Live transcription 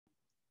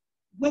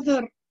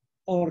whether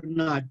or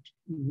not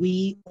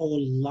we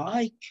all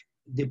like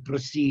the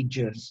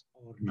procedures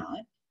or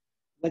not,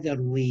 whether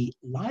we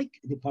like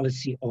the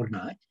policy or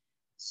not,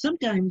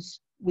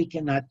 sometimes we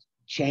cannot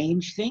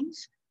change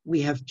things.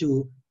 We have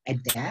to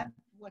adapt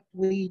what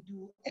we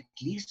do, at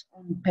least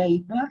on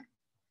paper,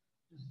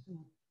 to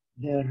suit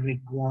the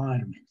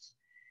requirements.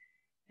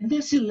 And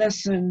that's a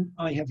lesson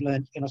I have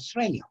learned in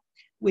Australia.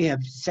 We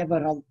have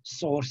several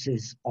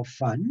sources of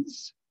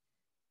funds.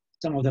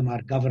 Some of them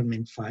are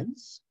government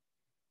funds.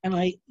 And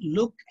I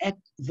look at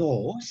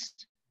those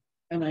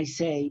and I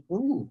say,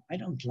 oh, I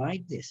don't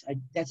like this. It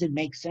doesn't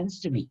make sense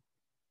to me.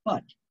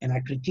 And I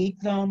critique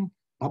them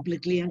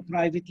publicly and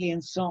privately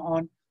and so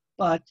on,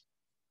 but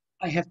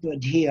I have to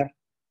adhere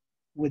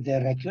with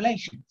the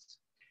regulations.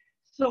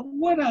 So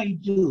what I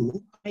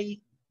do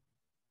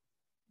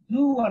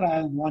what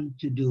I want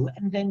to do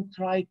and then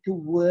try to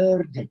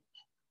word it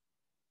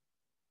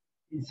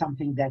in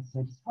something that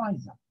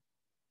satisfies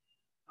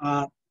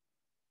them.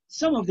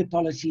 Some of the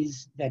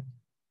policies that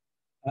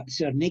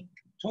Sir Nick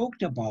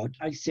talked about,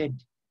 I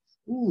said,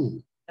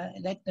 ooh,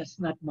 that's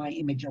not my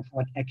image of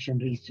what action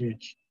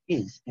research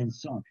is, and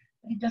so on.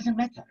 But it doesn't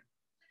matter.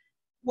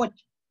 What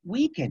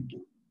we can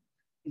do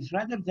is,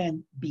 rather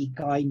than be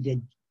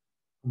guided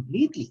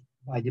completely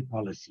by the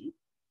policy,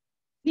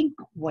 think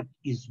what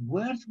is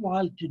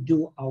worthwhile to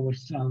do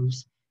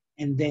ourselves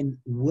and then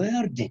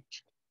word it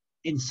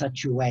in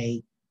such a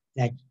way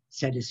that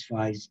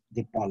satisfies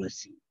the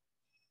policy.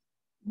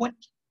 What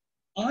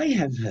I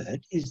have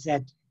heard is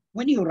that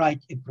when you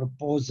write a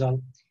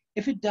proposal,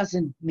 if it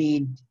doesn't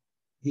meet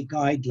the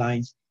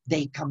guidelines,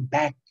 they come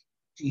back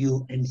to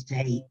you and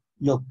say,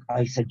 look,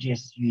 I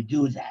suggest you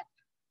do that.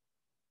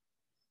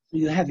 So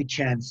you have a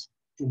chance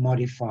to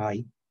modify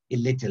a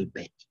little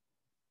bit.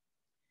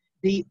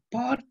 The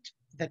part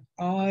that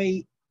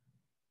I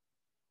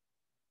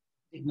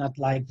did not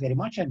like very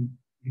much, and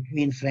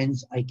between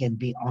friends I can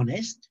be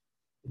honest,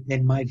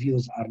 then my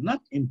views are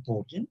not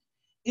important,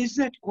 is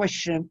that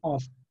question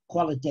of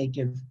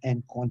qualitative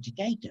and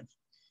quantitative.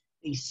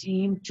 They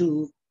seem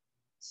to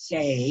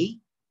say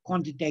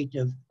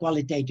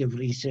qualitative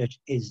research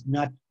is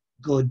not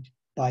good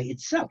by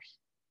itself.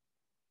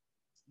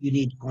 You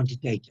need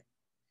quantitative.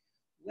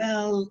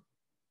 Well,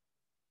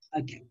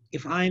 okay,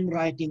 if I'm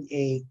writing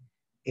a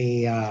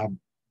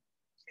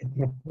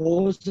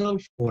proposal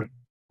for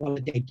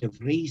qualitative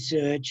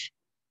research,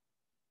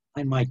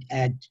 I might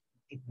add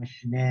a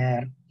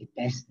questionnaire, a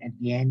test at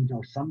the end,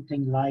 or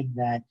something like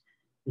that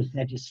to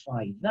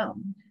satisfy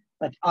them,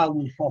 but I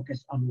will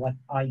focus on what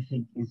I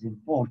think is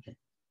important.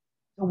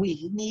 So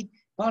we need,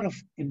 part of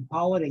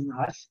empowering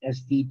us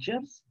as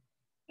teachers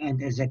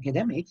and as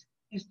academics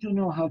is to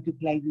know how to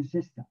play the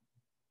system.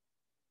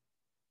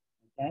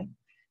 Okay?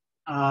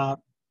 Now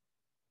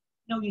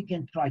you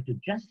can try to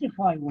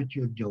justify what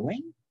you're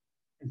doing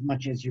as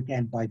much as you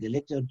can by the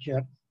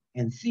literature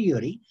and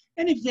theory.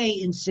 And if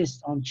they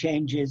insist on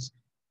changes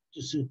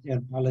to suit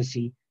their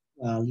policy,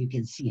 well, you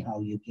can see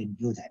how you can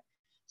do that.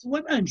 So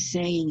what I'm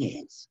saying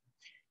is,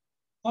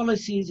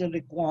 policies and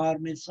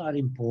requirements are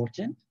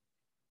important,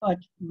 but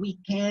we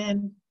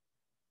can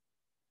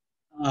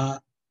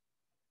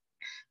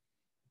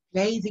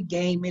play the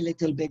game a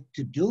little bit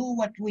to do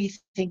what we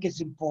think is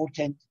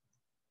important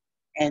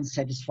and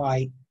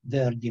satisfy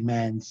their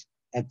demands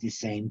at the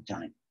same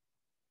time.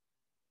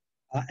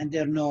 And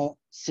there are no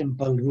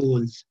simple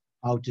rules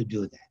how to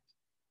do that.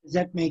 Does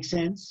that make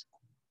sense?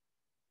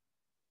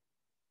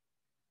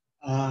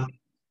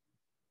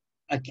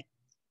 Okay.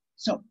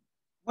 So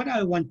what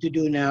I want to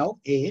do now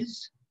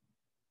is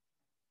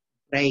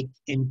break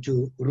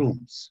into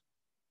rooms.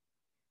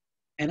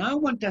 And I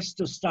want us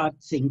to start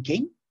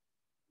thinking,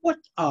 what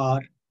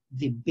are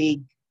the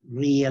big,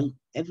 real,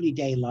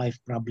 everyday life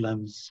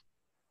problems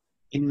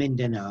in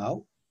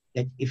Mindanao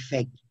that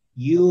affect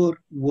your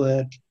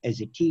work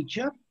as a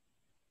teacher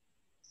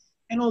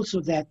and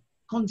also that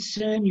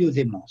concern you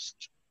the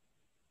most?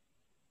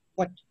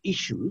 What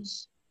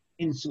issues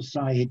in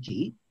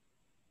society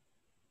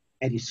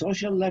at a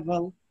social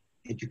level,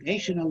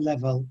 educational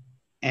level,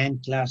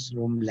 and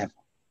classroom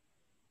level?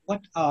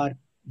 What are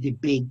the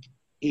big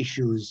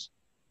issues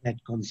that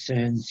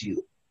concerns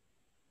you?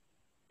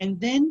 And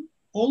then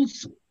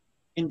also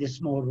in the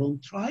small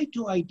room, try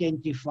to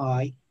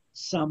identify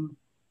some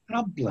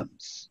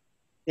problems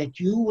that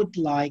you would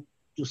like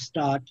to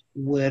start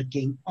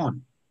working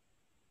on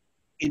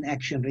in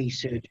action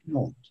research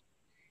mode.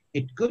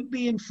 It could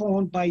be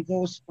informed by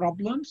those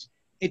problems.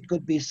 It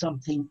could be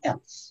something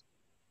else.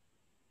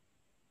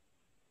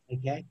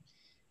 Okay?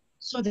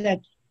 So that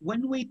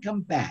when we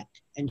come back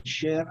and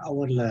share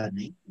our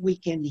learning, we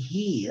can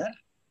hear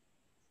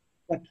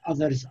what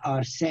others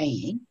are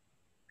saying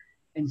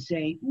and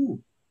say, ooh,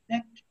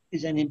 that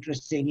is an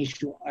interesting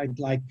issue. I'd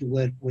like to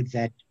work with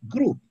that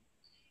group.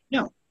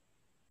 Now,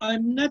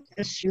 I'm not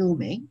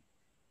assuming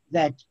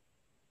that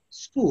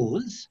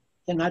schools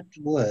cannot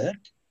work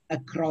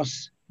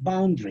across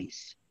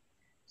boundaries.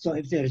 So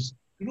if there's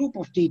a group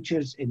of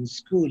teachers in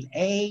school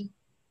A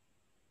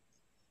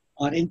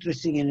are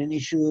interested in an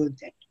issue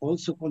that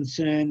also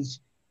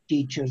concerns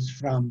teachers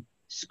from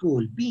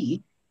school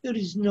B, there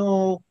is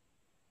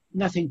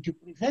nothing to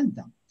prevent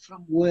them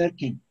from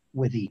working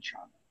with each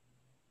other.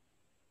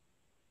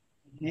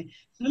 Okay?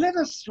 So let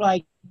us try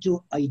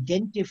to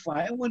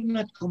identify, we're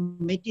not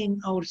committing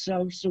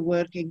ourselves to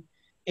working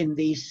in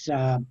these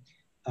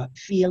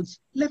fields.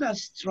 Let us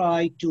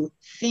try to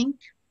think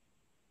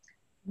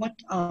what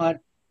are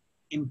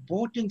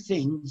important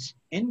things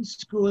in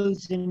schools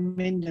in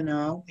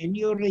Mindanao, in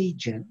your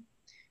region,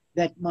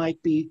 that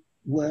might be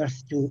worth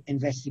to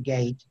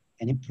investigate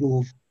and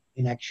improve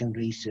in action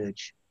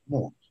research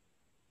more.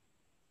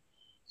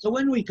 So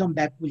when we come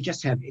back, we'll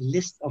just have a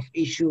list of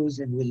issues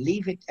and we'll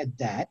leave it at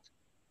that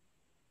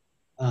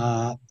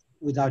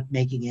without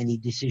making any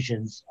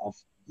decisions of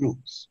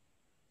groups.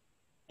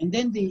 And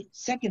then the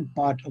second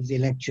part of the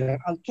lecture,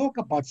 I'll talk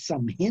about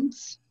some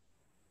hints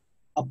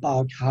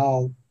about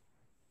how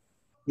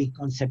we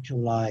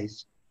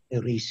conceptualize a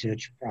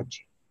research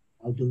project.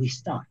 How do we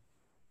start?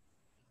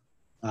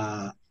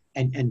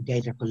 And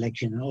data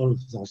collection and all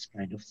of those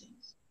kind of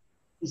things.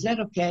 Is that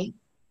okay?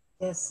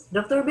 Yes.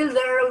 Dr. Bill,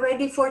 there are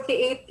already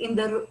 48 in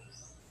the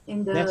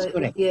That's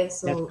correct.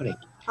 yes. So that's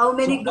correct. How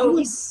many so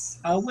groups?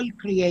 I will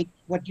create,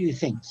 what do you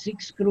think?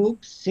 6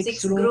 groups,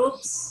 6 rooms?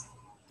 Groups.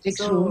 6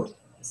 so rooms?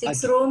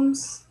 6 Okay. rooms.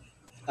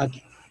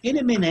 Okay. In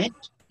a minute,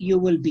 you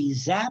will be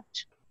zapped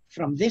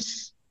from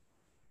this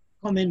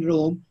common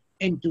room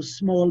into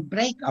small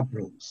breakup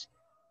rooms.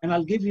 And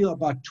I'll give you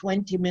about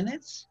 20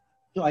 minutes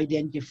to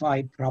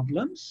identify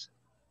problems.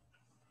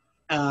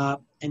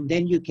 And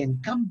then you can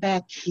come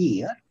back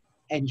here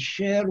and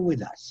share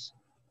with us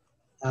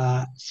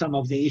some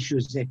of the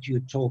issues that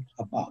you talked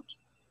about.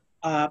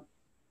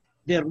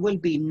 There will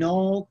be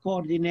no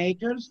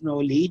coordinators, no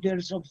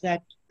leaders of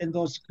that in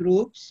those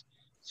groups.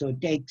 So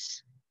it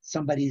takes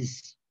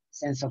somebody's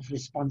sense of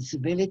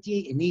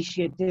responsibility,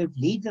 initiative,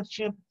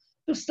 leadership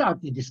to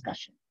start the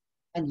discussion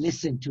and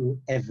listen to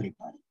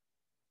everybody.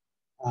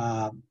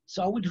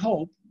 So I would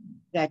hope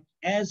that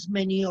as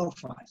many of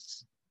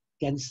us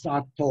can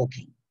start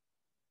talking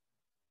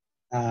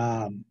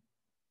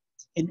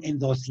in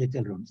those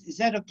little rooms. Is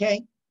that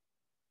okay?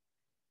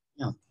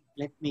 Now,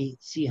 let me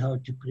see how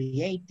to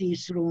create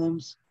these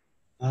rooms.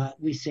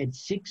 We said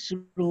 6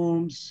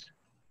 rooms.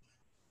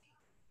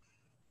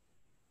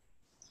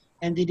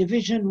 And the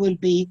division will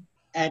be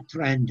at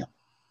random.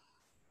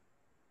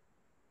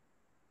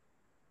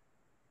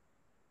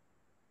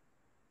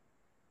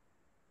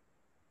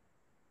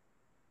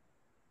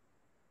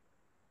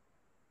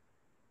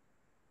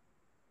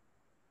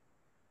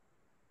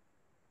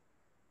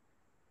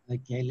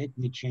 Okay, let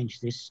me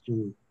change this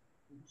to,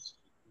 oops,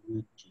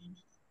 not change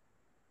that.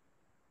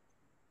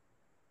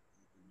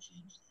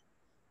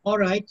 All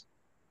right.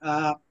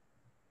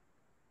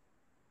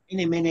 In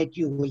a minute,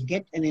 you will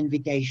get an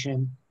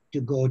invitation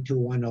to go to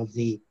one of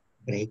the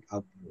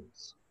breakout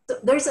rooms. So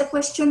there's a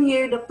question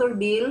here, Dr.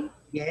 Bill.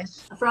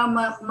 Yes. From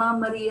Ma'am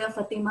Maria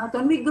Fatima.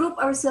 Can we group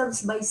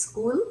ourselves by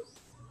school?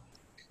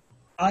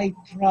 I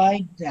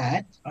tried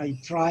that.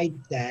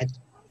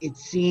 It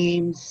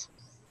seems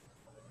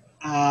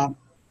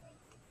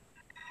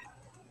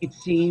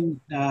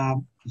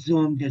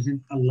Zoom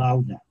doesn't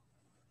allow that.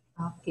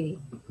 Okay.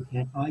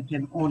 Okay, I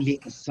can only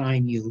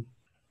assign you.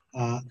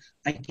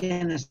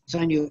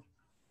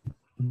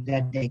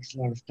 That takes a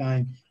lot of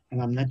time,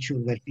 and I'm not sure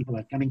where people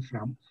are coming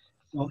from.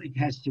 So it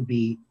has to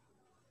be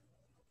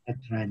at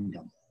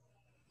random.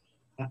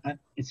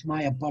 It's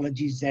my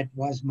apologies. That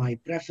was my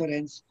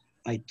preference.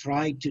 I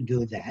tried to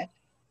do that,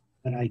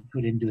 but I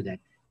couldn't do that.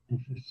 And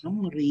for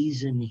some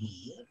reason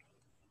here,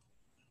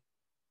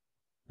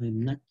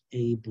 I'm not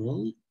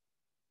able.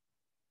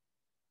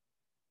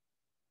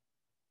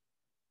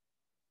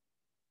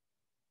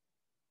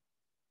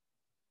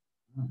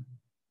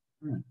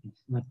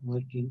 It's not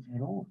working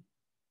at all.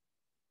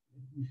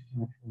 Let me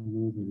start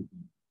all over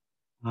again.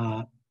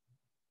 It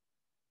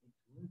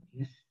worked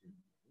yesterday.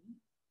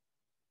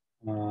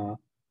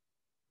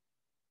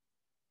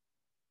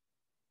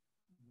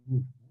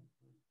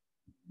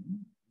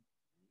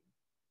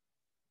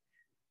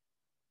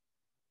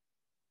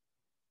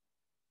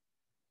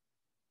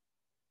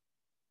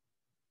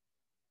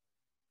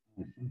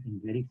 Something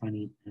very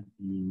funny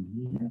happening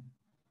here.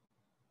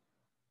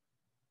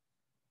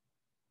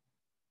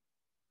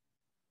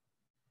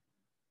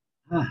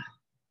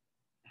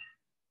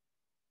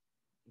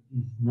 It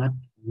is not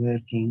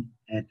working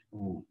at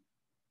all.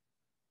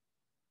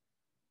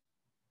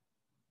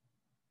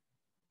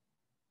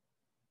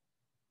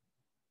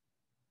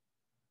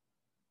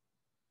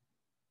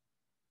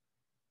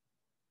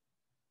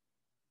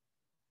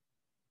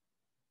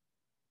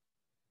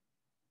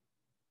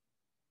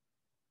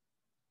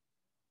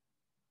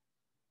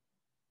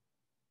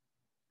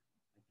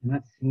 I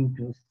cannot seem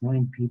to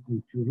assign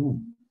people to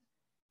rooms.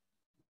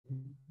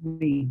 Let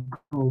me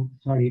go,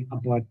 sorry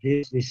about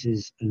this. This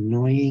is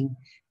annoying.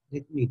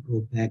 Let me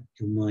go back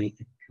to my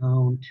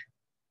account.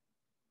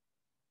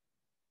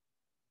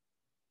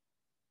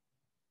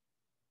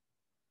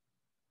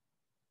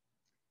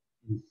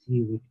 And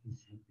see what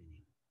is happening.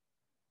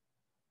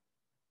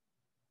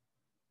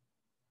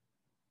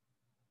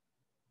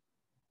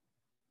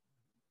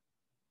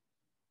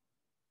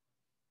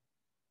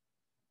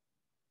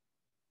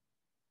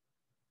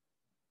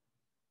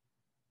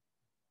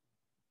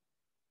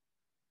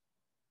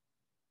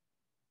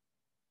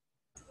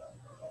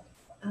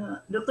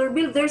 Dr.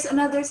 Bill, there's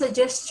another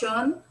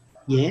suggestion.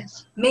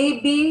 Yes.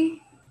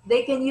 Maybe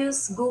they can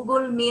use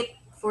Google Meet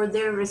for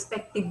their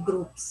respective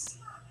groups.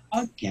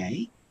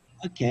 Okay.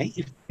 Okay.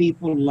 If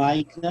people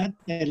like that,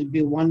 that'll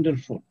be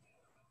wonderful.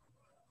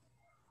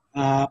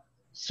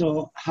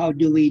 So how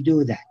do we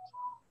do that?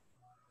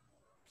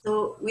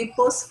 So we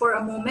pause for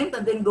a moment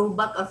and then go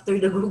back after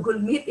the Google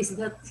Meet. Is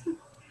that,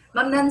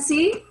 Ma'am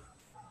Nancy?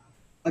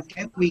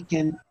 Okay, we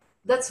can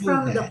That's do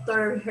from that.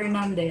 Dr.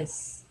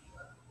 Hernandez.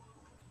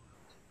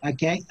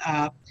 Okay.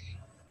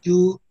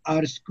 Do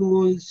our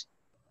schools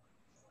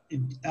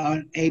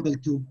are able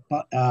to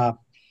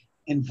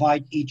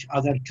invite each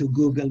other to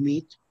Google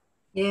Meet?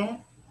 Yeah.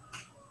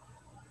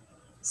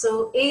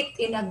 So 8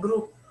 in a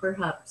group,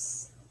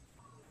 perhaps.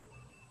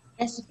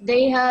 Yes, if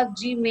they have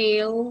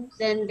Gmail,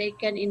 then they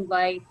can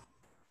invite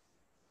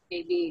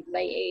maybe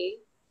by A.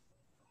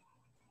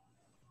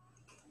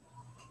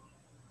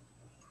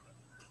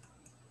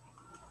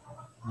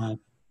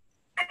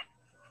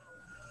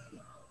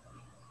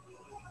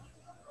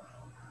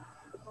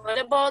 What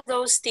about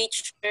those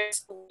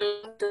teachers who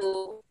belong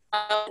to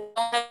don't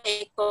have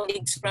any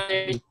colleagues from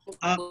their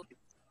school?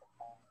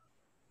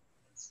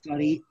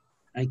 Sorry,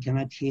 I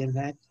cannot hear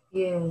that.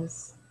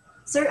 Yes.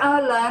 Sir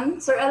Alan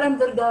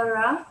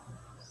Vergara,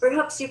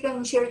 perhaps you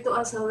can share to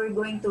us how we're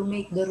going to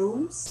make the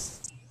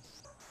rooms.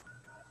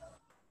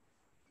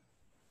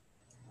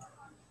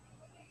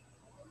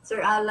 Sir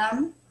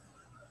Alan,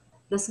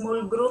 the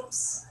small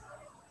groups.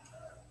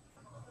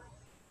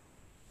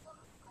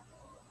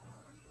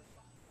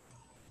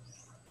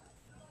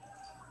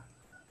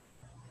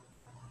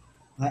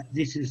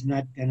 This is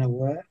not gonna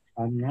work.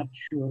 I'm not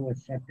sure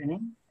what's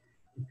happening.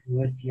 It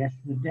worked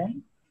yesterday.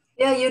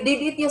 Yeah, you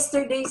did it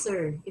yesterday,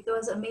 sir. It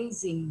was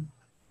amazing.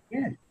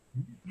 Yes.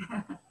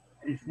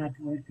 It's not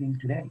working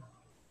today.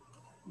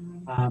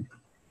 I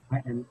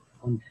am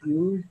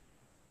confused,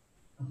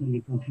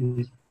 totally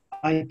confused.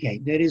 Okay,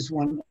 there is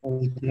one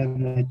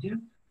alternative.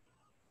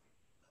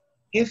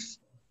 If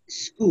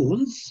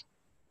schools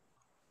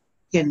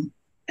can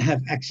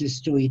have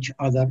access to each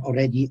other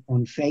already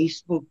on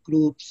Facebook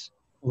groups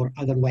or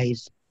other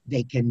ways,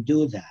 they can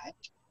do that.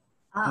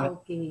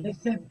 Okay.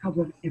 Let's not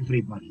cover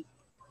everybody.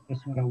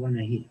 That's what I want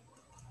to hear.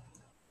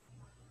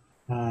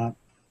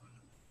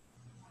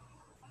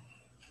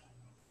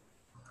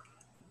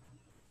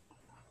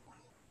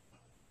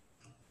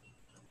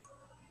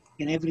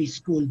 Can every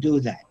school do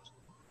that?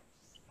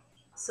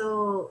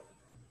 So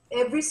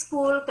every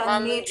school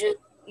can meet. Jude,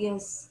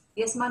 Yes.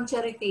 Yes, Ma'am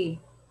Charity.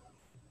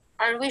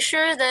 are we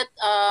sure that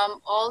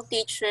all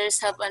teachers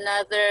have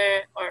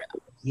another, or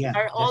Yeah.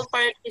 are all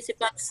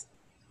participants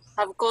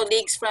have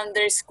colleagues from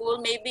their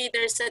school? Maybe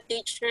there's a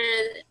teacher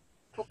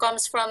who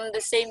comes from the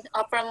same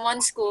from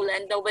one school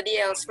and nobody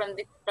else from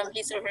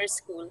his or her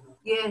school.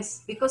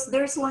 Yes, because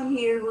there's one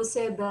here who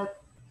said that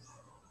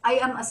I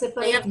am a They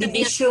separate have to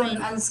be division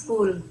assigned. and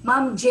school.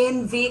 Ma'am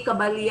Jane V.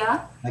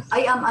 Cabalia,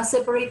 I am a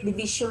separate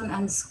division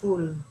and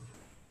school.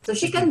 So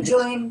she can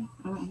join.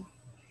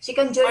 She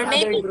can join Or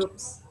other maybe,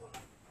 groups.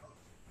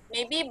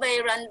 maybe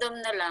by random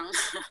na lang.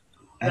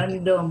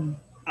 Random.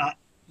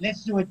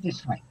 Let's do it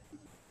this way.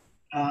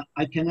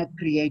 I cannot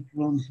create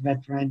rooms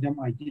that random.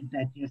 I did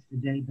that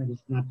yesterday, but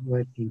it's not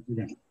working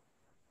today.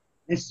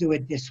 Let's do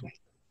it this way.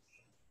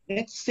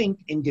 Let's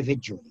think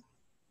individually,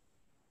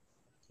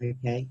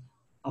 okay,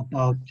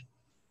 about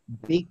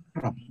big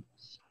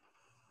problems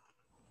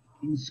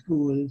in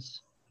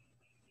schools,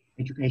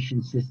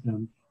 education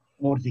system,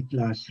 or the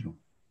classroom.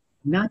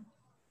 Not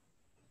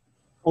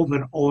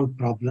overall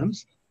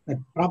problems, but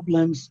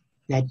problems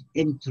that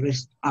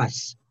interest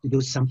us to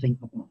do something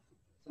about,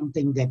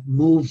 something that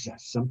moves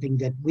us, something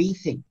that we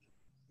think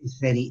is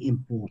very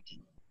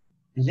important.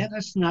 And let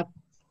us not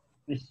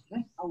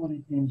restrict our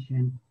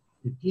attention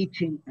to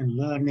teaching and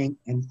learning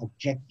and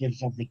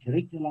objectives of the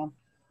curriculum,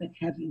 but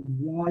have a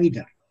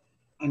wider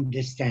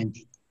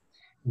understanding.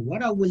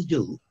 What I will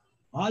do,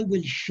 I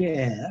will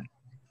share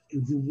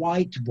the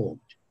whiteboard.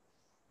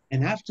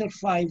 And after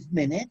 5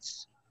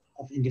 minutes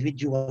of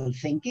individual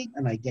thinking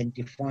and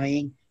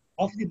identifying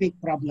of the big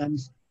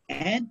problems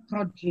and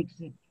projects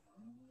that you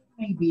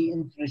may be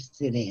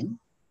interested in,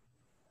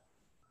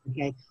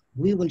 okay,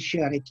 we will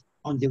share it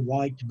on the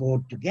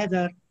whiteboard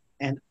together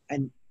and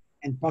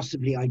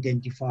possibly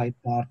identify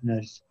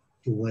partners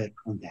to work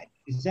on that.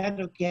 Is that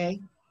okay?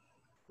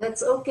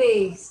 That's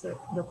okay, sir,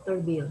 Dr.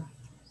 Bill.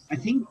 I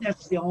think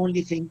that's the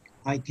only thing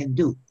I can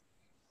do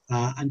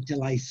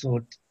until I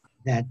sort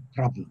that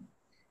problem.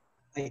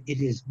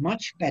 It is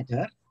much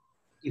better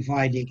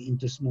dividing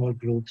into small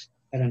groups,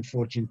 but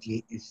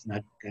unfortunately it's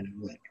not going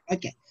to work.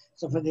 Okay,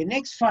 so for the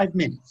next 5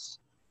 minutes,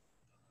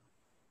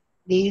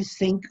 please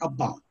think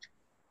about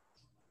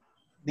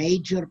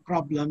major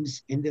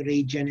problems in the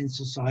region, in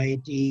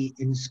society,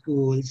 in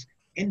schools,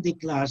 in the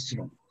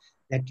classroom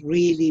that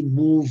really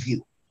move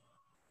you,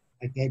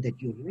 okay, that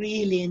you're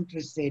really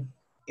interested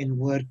in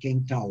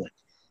working toward.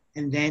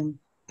 And then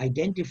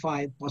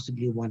identify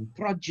possibly one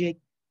project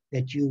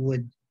that you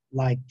would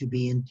like to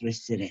be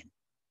interested in.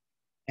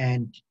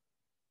 And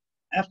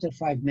after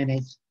 5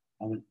 minutes,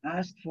 I will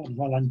ask for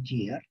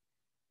volunteer,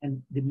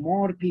 and the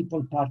more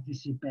people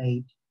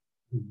participate,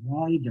 the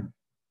wider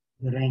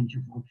the range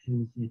of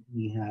options that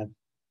we have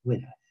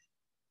with us.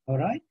 All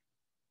right?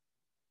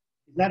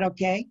 Is that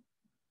okay?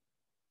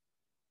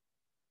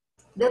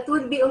 That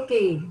would be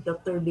okay,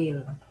 Dr.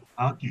 Bill.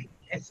 Okay,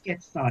 let's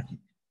get started.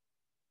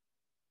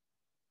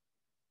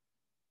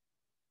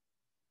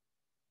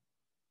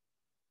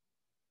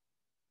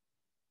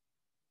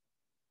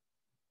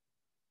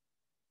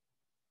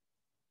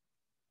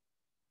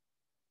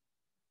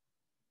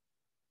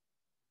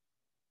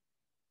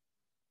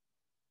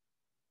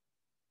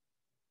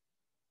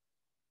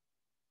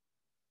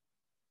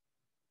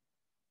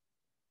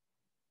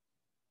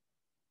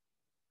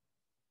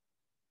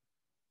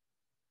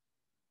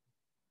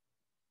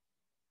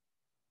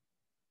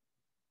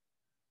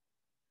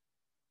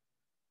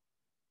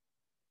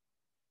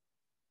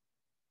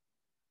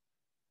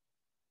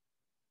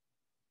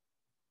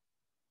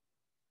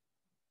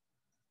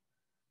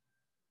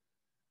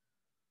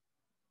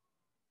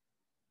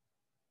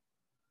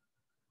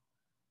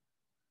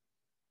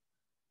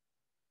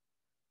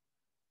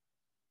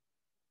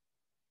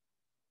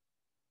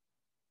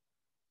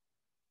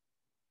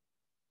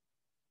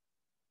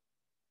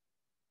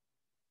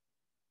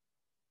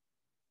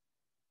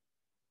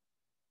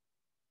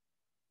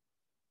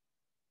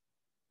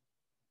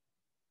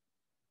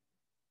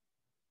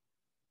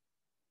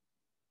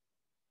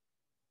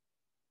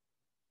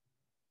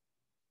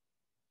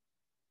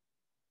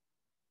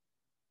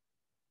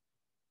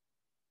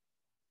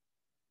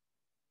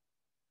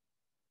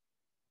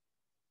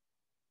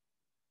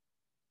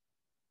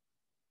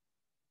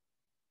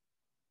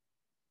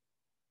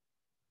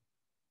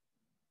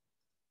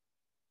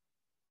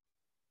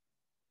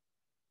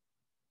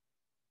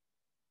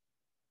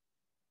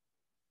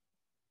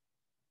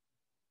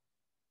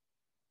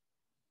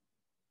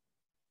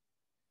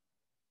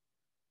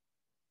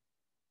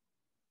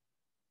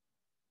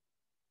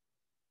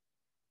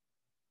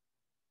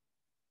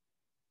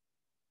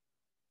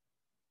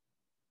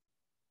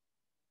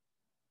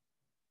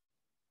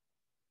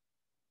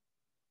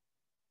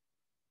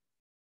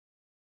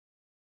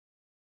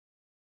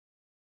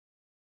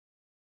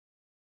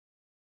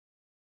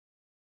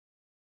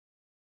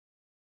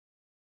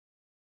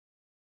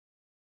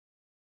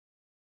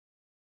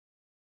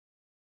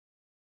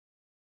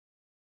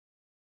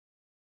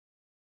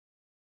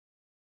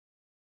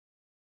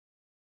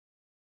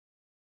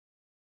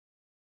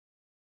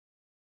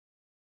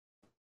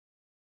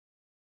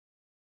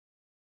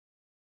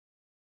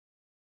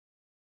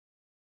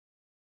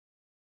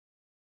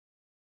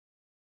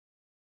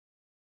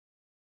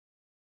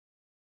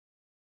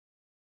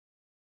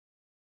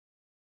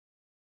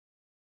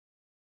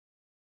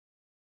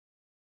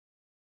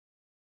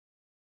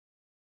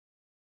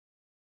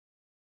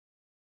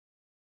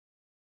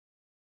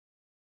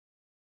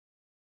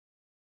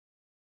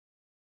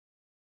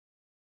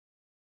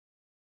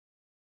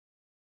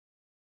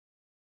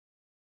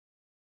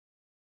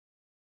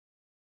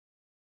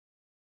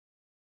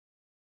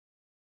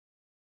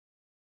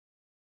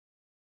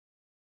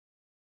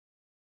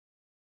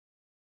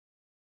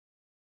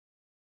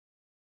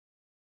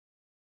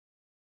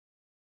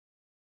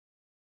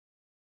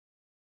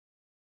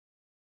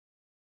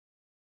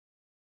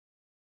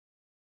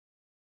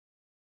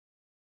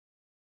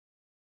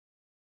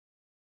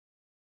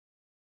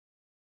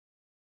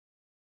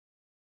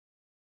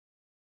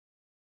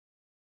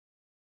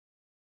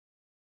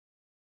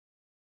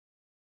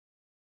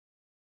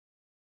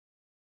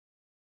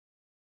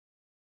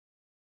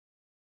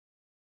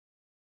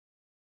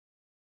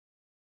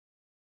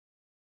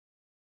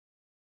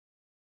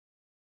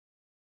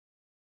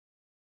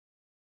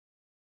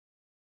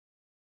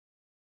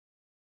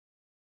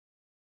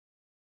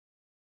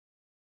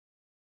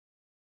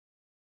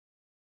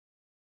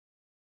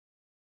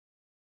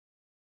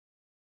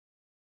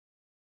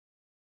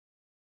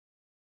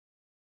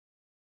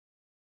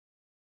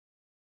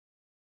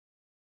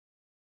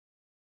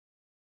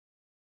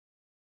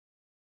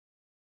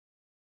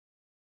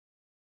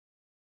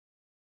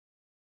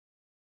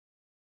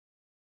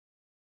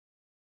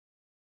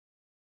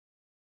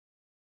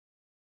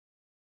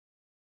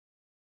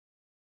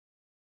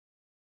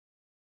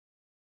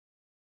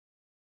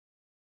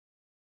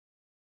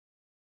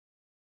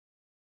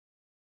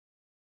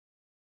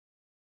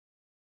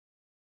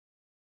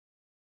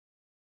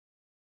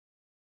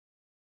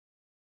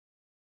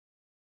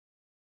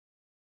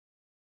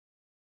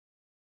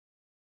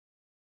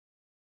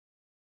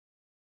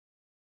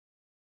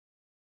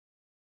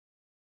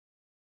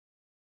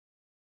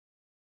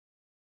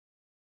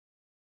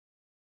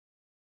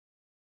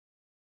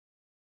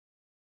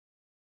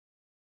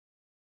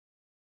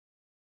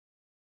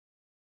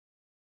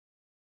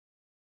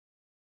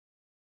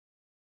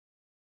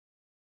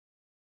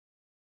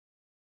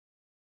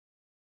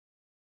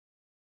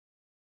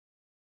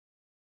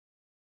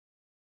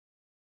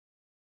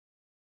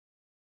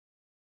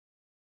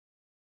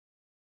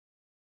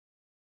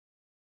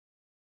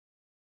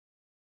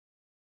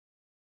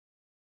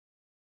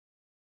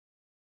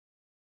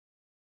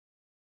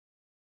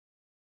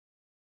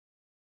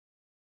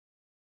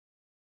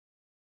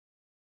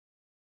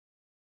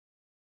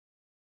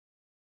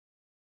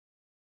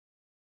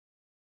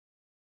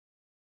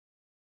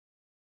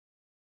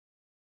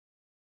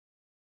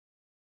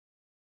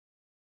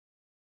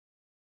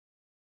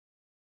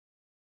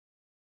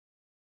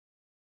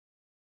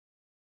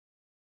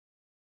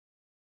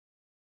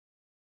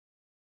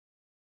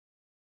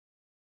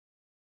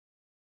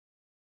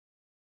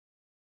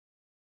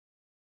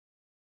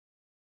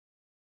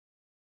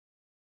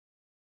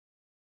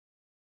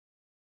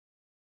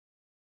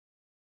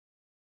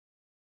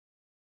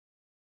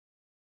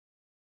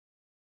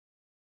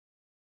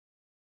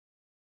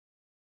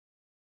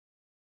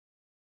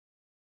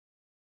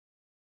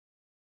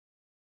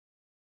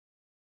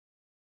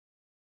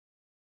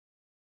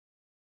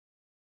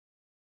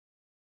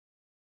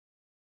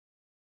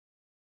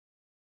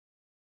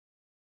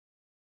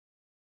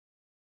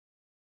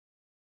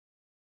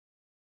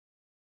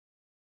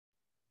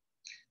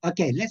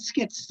 Okay, let's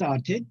get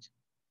started.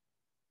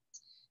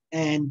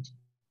 And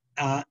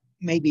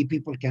maybe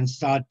people can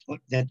start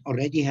that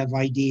already have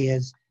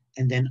ideas,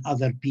 and then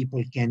other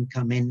people can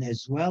come in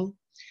as well.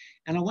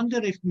 And I wonder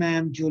if,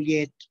 Ma'am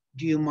Juliet,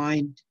 do you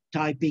mind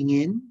typing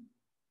in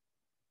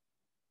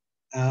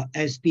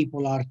as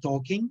people are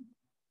talking?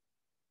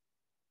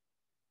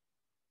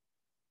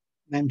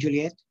 Ma'am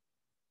Juliet?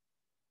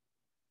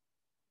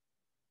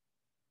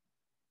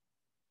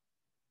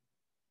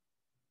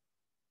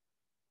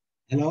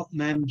 Hello,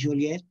 Ma'am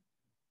Juliet?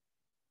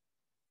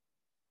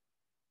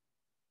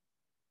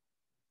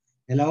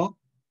 Hello?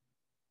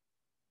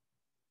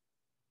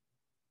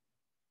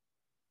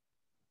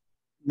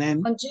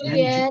 Ma'am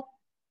Juliet.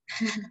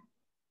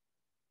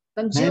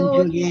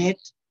 Juliet?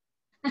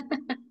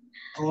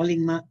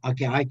 Calling ma,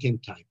 okay, I can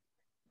type.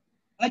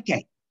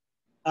 Okay,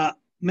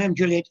 Ma'am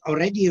Juliet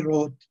already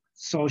wrote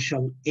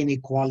social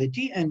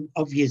inequality, and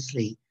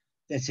obviously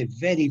that's a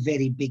very,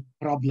 very big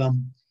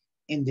problem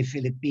in the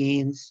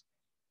Philippines,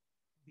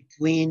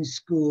 between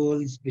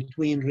schools,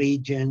 between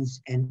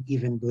regions, and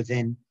even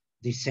within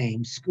the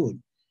same school.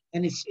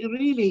 And it's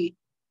really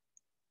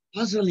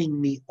puzzling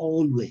me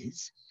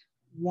always,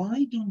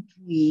 why don't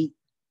we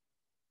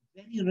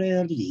very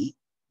rarely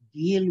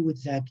deal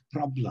with that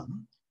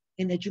problem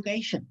in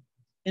education,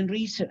 in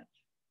research?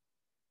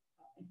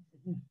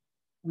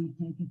 We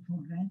take it for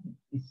granted.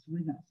 It's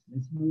with us.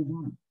 Let's move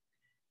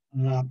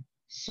on.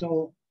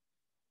 So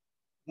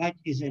that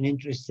is an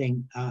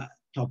interesting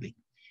topic.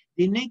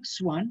 The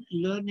next one,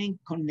 learning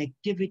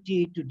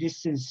connectivity to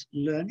distance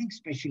learning,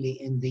 especially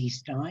in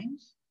these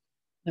times.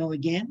 Now,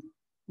 again,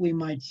 we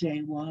might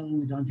say, well,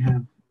 we don't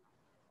have,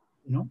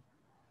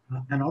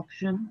 an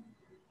option,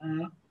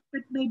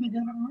 but maybe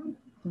there are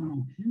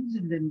some options,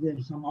 and then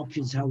there's some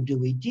options. How do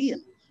we deal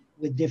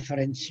with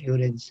different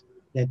students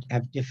that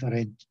have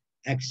different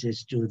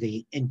access to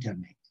the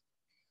internet?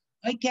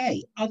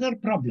 Okay, other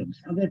problems,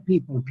 other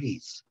people,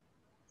 please.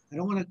 I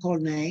don't want to call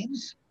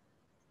names.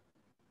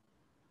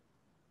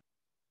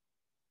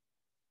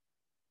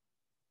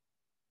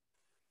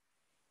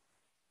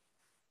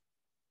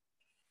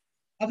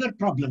 Other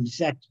problems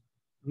that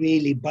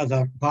really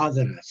bother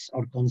us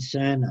or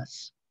concern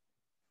us.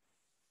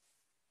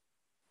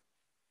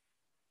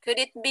 Could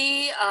it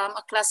be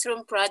a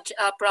classroom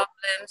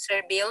problem,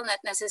 Sir Bill, not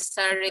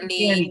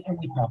necessarily? Any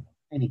problem,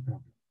 any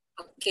problem.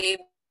 Okay,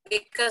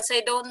 because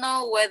I don't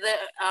know whether,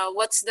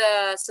 what's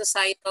the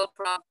societal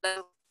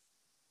problem.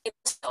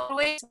 It's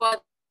always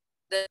about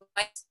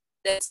my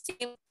students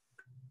seem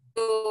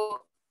to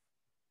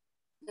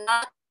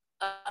not,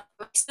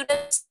 my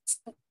students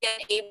seem to be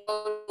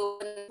unable to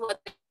learn what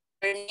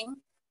they're learning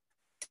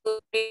to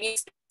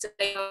previous things that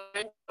they have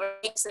learned or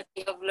things that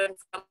they have learned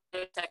from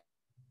their tech.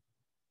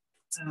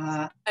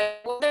 I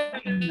wonder if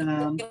it could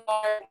be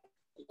more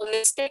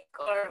holistic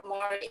or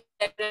more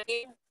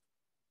integrative.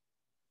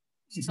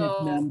 Is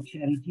it Ma'am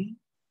Charity?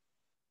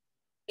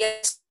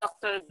 Yes,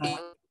 Dr.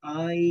 Bill.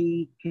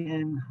 I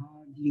can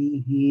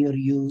hardly hear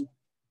you.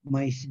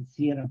 My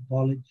sincere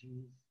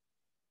apologies.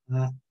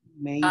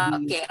 Maybe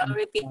okay, I'll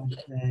repeat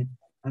that.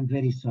 I'm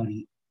very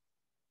sorry.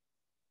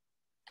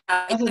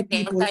 It's Other okay,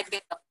 people, I'll type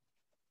it up.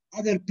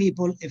 Other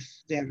people, if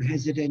they're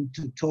hesitant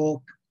to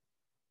talk,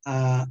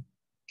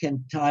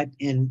 can type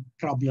in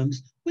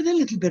problems with a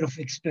little bit of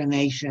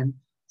explanation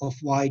of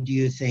why do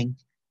you think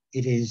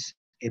it is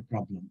a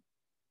problem.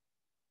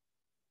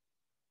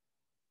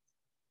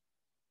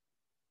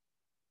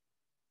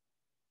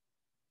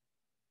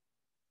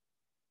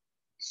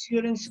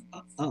 Students,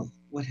 oh,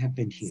 what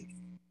happened here?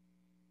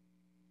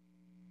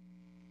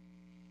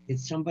 Did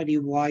somebody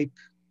wipe?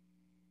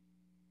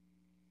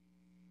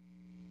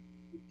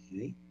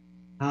 Okay.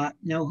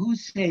 Now, who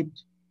said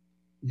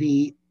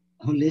the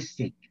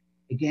holistic?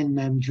 Again,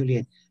 Ma'am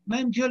Juliet.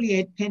 Ma'am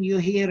Juliet, can you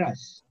hear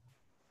us?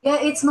 Yeah,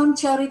 it's Ma'am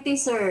Charity,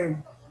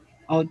 sir.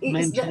 Oh,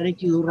 Ma'am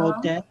Charity, who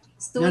wrote that?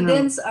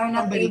 Students are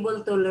not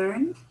able to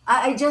learn.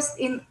 I just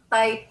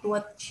typed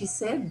what she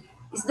said.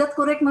 Is that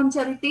correct, Ma'am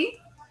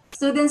Charity?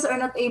 Students are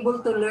not able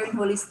to learn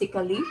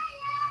holistically.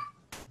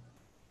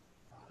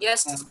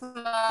 Yes,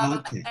 Ma'am.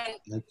 Okay.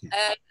 And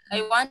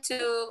I want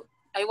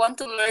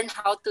to learn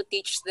how to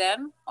teach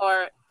them,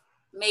 or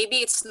maybe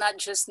it's not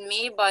just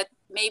me, but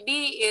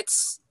maybe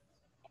it's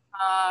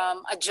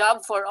a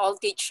job for all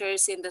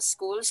teachers in the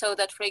school, so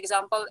that, for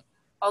example,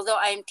 although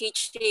I'm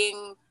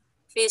teaching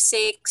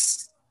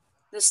physics,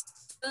 the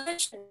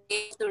students should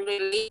be able to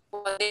relate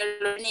what they're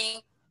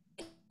learning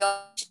in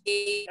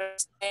biology or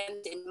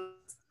science in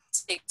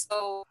physics.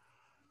 So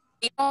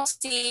we don't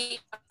see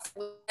a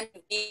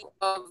fragmented view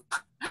of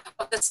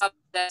the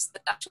subjects,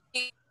 that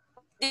actually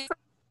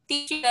different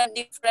teaching and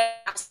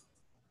different aspects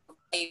of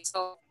life.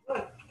 So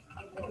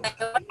I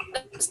want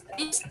the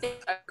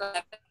statistics are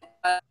connected,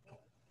 but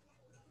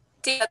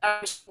see that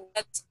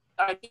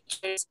our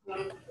teachers are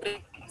not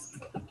really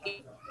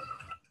okay.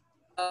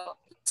 So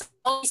it's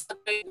always a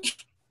burden.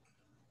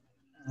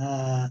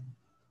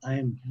 I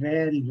am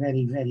very,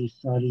 very, very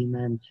sorry,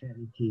 Ma'am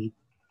Charity.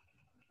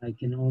 I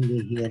can only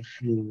hear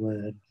few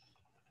words.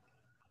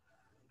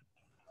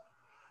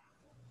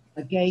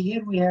 Okay,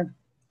 here we have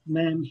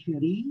Ma'am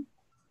Cherie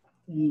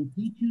saying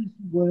teachers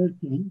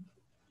working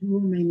too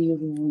many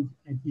roles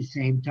at the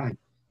same time.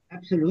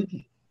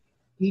 Absolutely.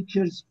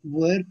 Teachers'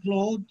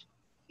 workload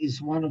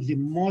is one of the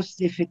most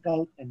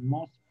difficult and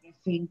most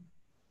pressing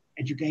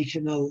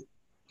educational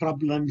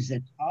problems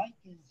that I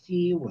can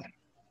see, where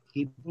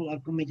people are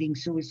committing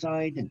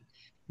suicide and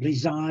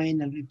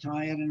resign and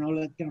retire and all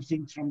that kind of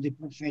things from the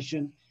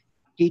profession.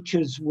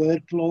 Teachers'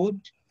 workload.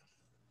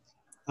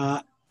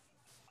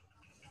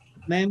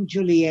 Ma'am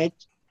Juliet,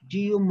 do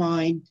you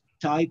mind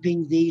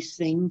typing these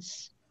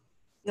things?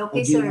 Or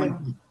Okay, do you want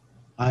sir. me?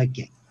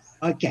 Okay,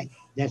 okay,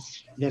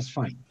 that's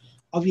fine.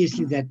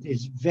 Obviously, that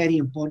is very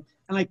important.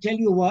 And I tell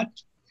you what,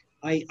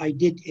 I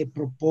did a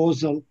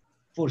proposal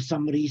for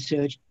some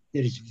research.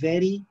 There is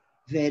very,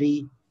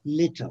 very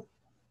little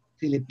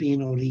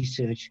Filipino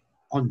research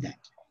on that.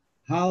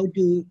 How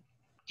do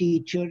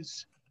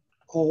teachers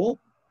cope,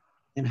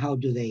 and how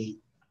do they,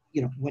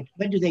 what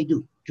do they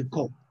do to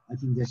cope? I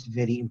think that's a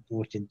very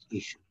important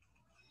issue.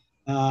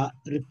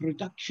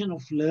 Reproduction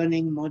of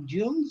learning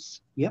modules.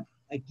 Yep,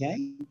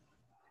 okay.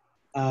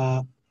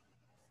 Uh,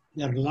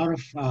 there are a lot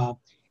of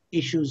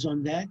issues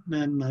on that,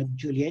 ma'am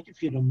Juliet,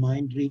 if you don't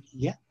mind read.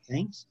 Yeah,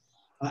 thanks.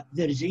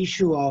 There is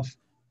issue of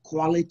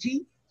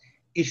quality,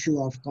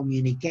 issue of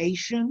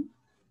communication,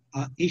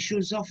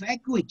 issues of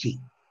equity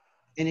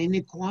and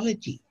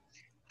inequality.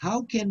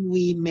 How can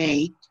we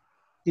make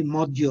the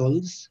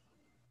modules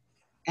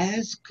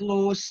as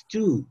close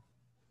to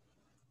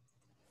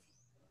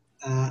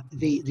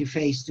the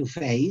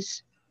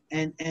face-to-face,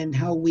 and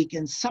how we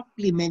can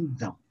supplement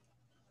them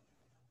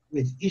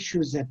with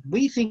issues that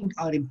we think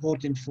are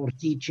important for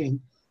teaching,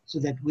 so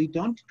that we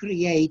don't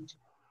create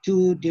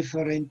two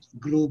different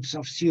groups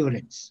of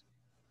students,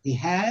 the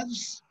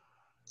haves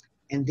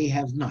and the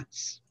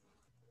have-nots.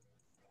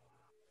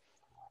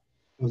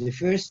 So the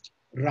first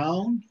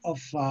round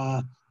of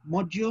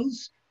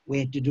modules, we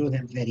had to do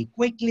them very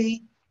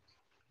quickly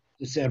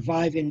to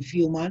survive in a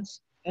few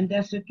months, and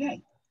that's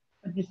okay.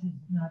 But this is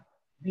not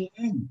the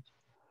end.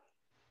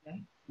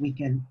 Okay? We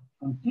can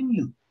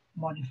continue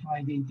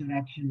modify the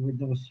interaction with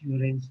those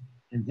students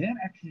and their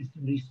access to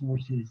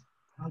resources.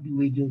 How do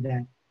we do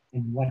that,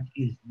 and what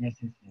is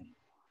necessary?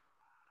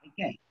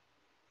 Okay,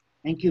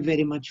 thank you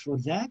very much for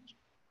that.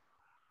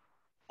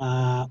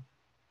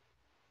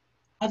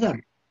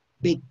 Other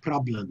big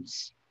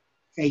problems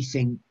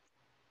facing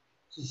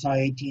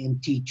society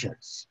and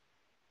teachers.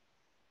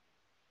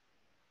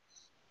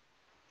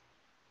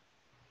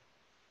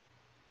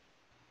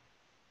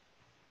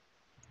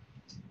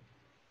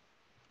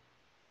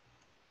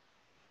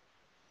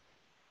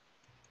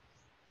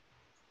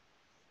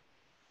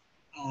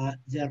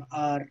 There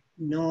are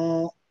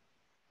no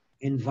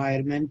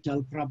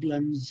environmental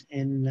problems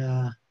in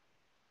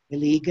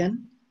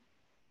Iligan,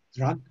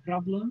 drug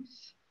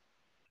problems,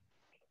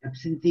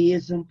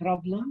 absenteeism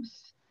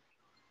problems.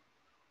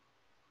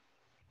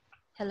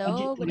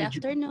 Hello, good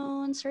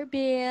afternoon, Sir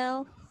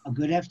Bill.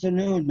 Good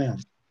afternoon, ma'am.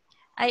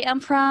 I am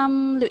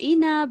from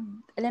Luina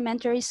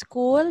Elementary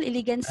School,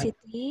 Iligan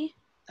City.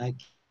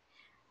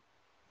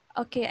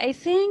 Okay, I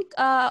think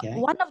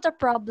one of the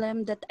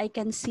problem that I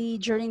can see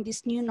during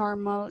this new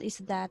normal is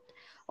that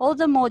all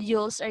the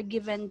modules are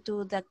given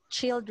to the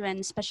children,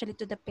 especially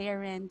to the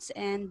parents,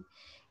 and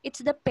it's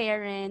the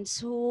parents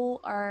who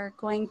are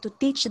going to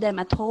teach them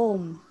at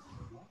home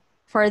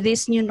for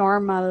this new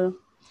normal.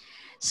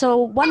 So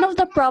one of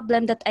the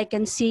problem that I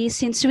can see,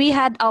 since we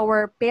had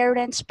our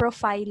parents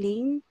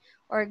profiling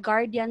or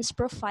guardians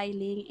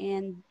profiling,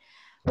 and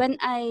when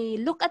I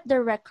look at the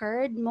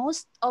record,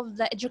 most of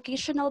the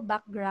educational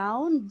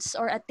backgrounds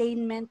or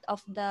attainment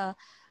of the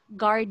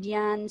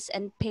guardians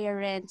and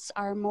parents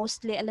are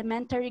mostly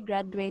elementary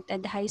graduate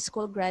and high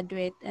school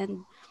graduate,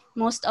 and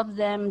most of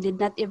them did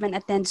not even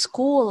attend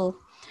school.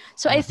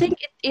 So I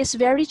think it is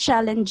very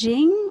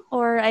challenging,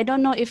 or I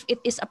don't know if it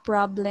is a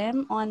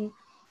problem on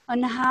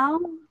how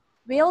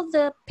will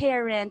the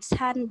parents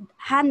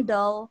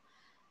handle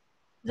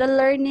the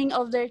learning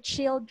of their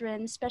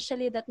children,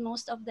 especially that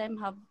most of them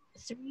have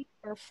 3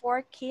 or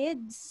 4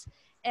 kids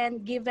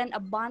and given a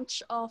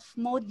bunch of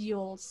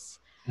modules.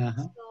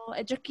 So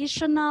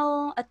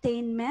educational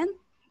attainment,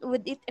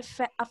 would it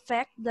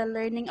affect the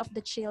learning of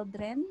the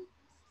children?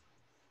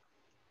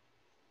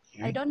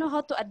 Okay. I don't know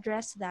how to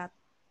address that.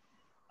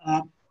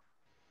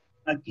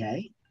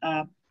 Okay.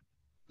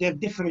 There are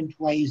different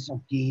ways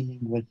of dealing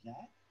with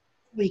that.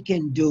 We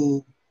can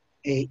do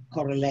a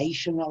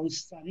correlational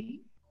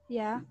study.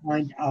 Yeah. To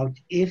find out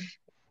if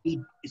the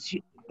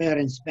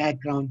parents'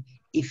 background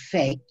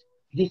affect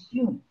the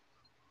student.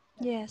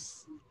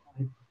 Yes.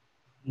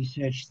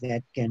 Research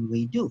that can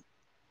we do.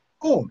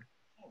 Or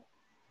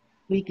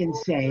we can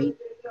say,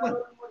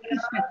 well,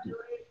 irrespective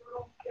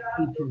of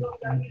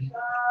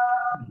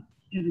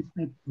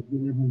the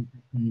level of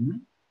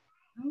attainment,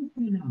 how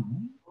can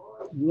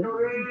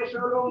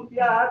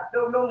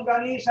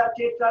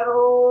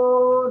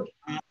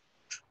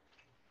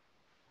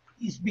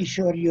please be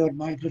sure your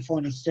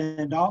microphone is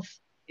turned off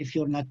if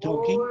you're not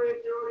talking.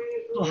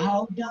 So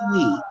how do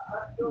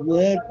we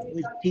work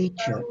with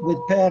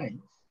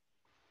parents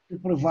to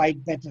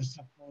provide better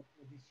support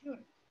for the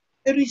students,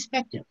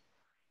 irrespective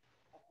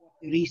of what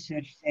the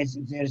research says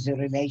if there's a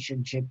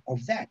relationship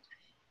of that?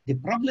 The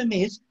problem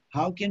is,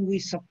 how can we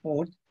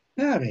support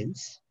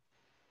parents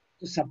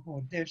to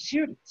support their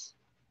students?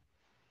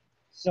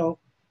 So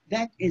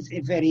that is a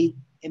very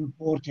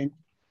important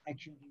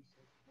action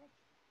research project.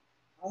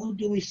 How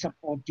do we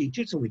support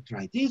teachers? So we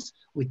try this,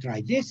 we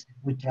try this,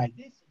 we try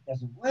this. It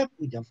doesn't work.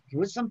 We have to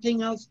do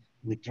something else.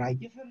 We try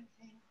different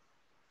things.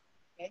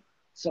 Okay?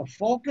 So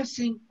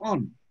focusing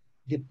on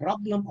the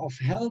problem of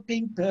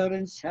helping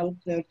parents help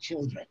their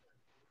children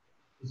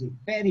is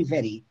very,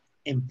 very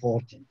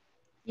important.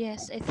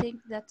 Yes, I think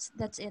that's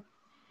it.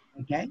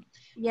 Okay?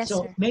 Yes,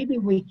 so sir. maybe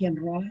we can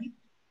write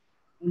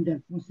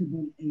under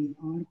possible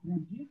AR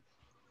projects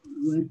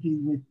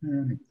working with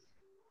parents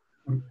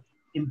or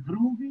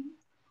improving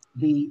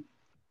the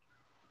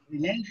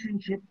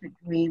relationship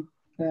between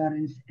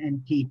parents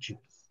and teachers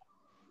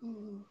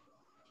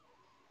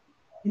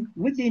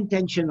with the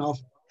intention of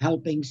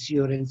helping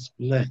students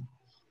learn.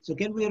 So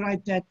can we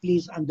write that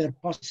please under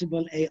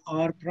possible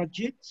AR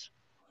projects?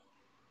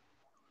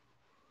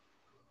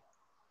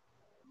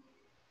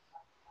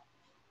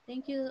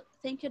 Thank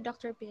you,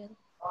 Dr. Bill.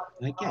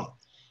 Okay.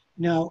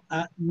 Now,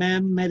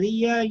 Ma'am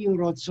Maria, you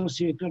wrote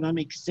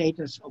socioeconomic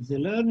status of the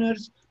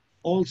learners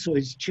also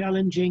is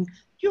challenging. Do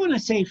you want to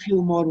say a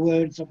few more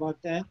words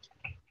about that?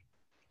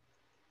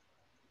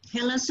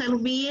 Hello,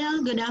 Sylvia.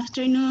 Good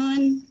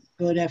afternoon.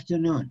 Good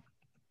afternoon.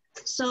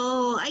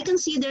 So I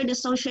consider the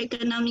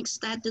socioeconomic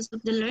status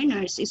of the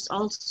learners is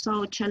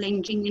also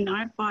challenging in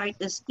our part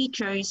as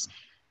teachers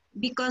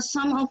because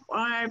some of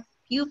our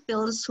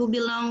pupils who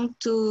belong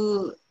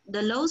to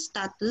the low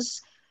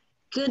status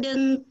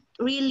couldn't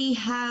really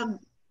have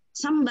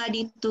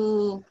somebody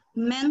to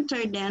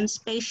mentor them,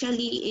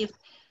 especially if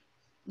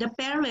the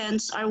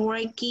parents are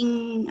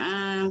working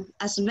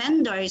as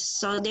vendors.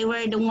 So they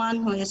were the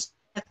one who is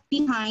left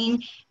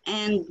behind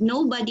and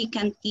nobody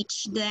can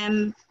teach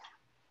them,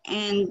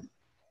 and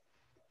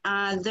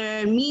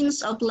their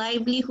means of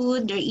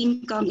livelihood, their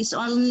income is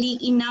only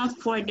enough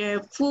for their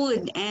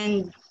food,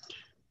 and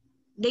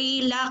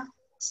they lack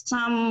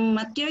some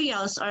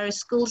materials or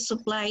school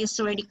supplies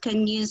where they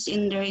can use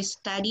in their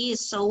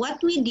studies. So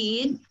what we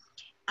did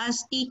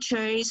as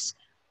teachers,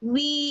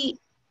 we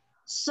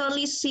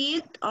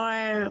solicit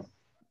or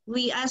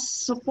we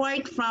ask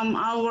support from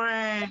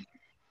our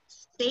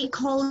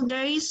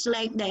stakeholders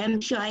like the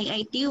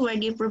MSU-IIT, where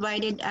they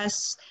provided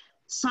us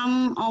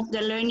some of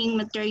the learning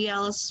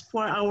materials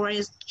for our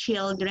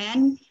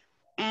children,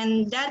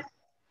 and that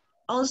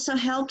also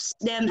helps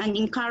them and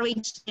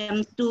encourages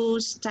them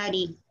to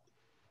study.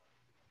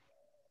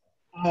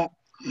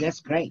 That's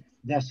great.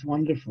 That's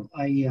wonderful.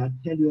 I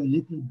tell you a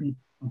little bit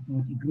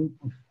about a group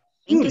of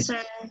students.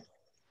 Thank you, sir.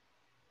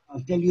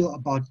 I'll tell you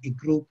about a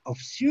group of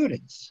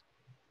students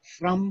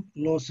from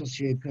low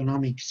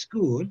socioeconomic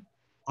school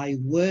I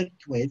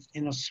worked with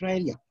in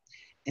Australia.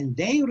 And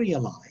they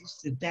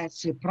realized that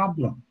that's a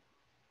problem.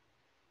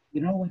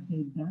 You know what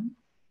they've done?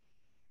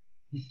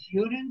 The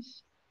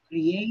students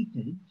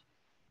created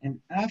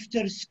an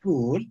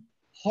after-school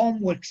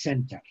homework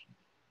center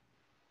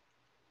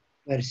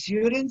where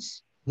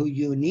students who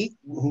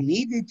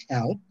needed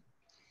help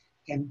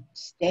can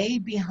stay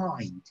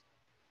behind,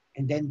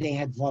 and then they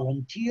had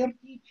volunteer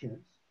teachers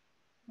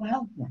to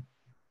help them.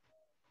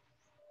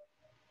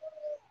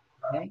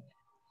 Okay?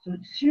 So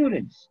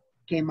students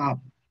came up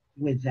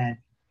with that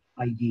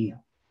idea.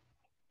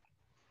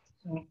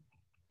 So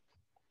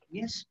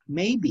yes,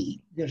 maybe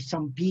there's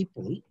some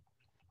people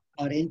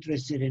are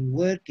interested in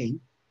working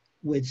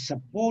with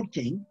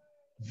supporting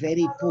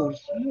very poor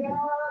students,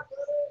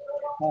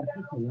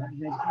 particular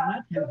that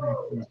cannot have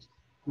access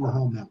to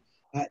home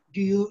health.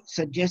 Do you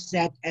suggest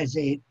that as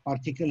a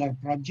particular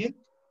project?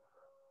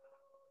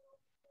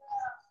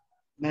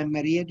 Ma'am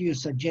Maria, do you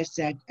suggest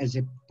that as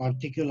a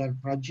particular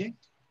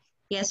project?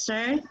 Yes,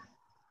 sir.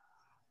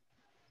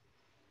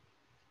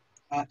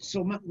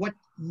 So what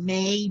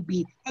may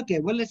be, okay,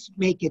 well, let's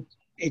make it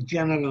a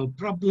general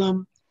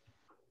problem.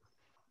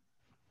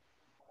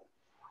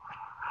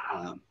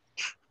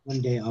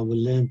 One day I will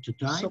learn to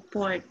type.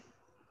 Support.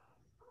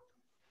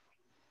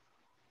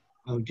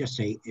 I'll just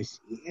say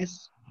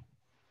SES.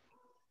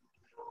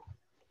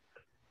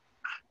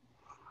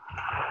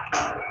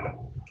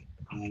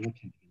 What happened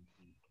here?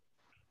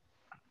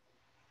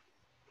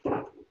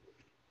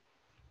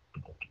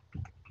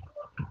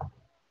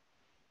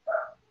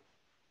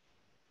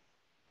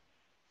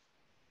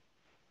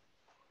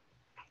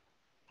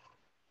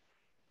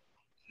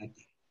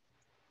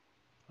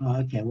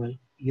 Okay, well,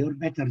 you're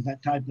better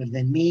typer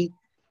than me.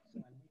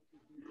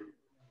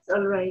 It's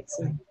all right,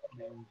 sir.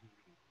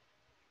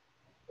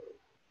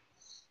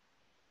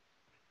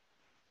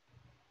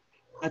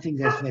 I think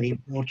that's very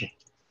important.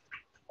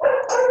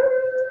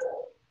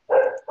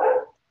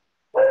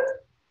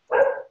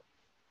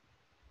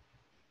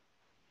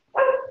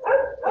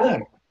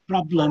 Other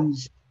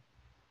problems,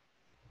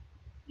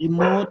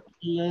 remote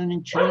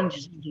learning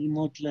challenges with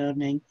remote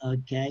learning.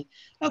 Okay.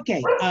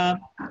 Okay.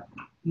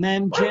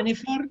 Ma'am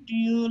Jennifer, do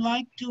you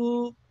like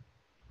to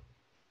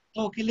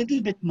talk a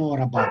little bit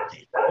more about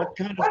this? What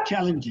kind of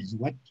challenges?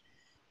 What?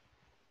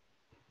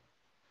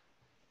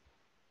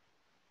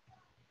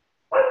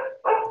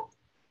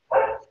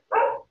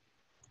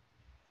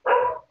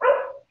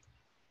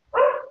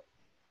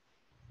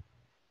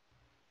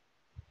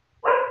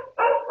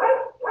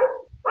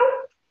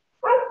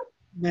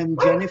 Ma'am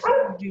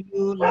Jennifer, do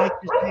you like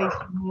to say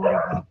some more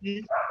about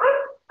this?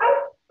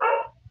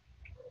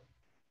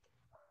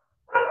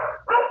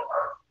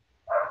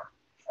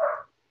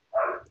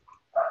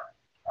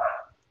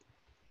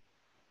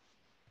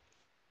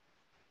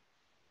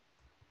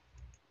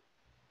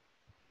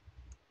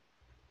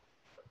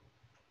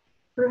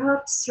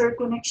 Perhaps her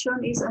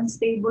connection is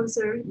unstable,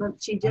 sir, but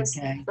she just...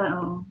 Okay.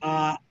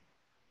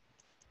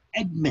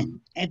 Edmund.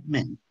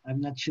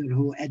 I'm not sure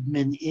who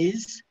Edmund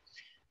is.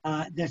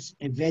 That's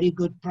a very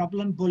good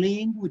problem,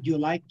 bullying. Would you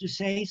like to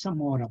say some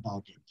more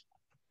about it?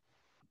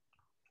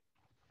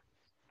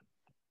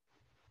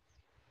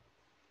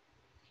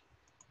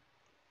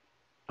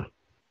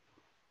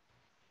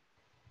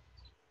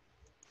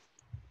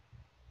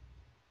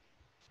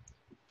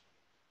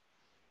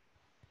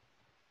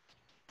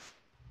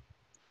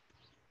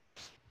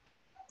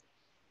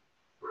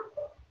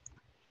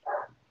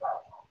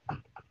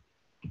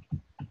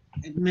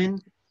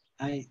 Edmund,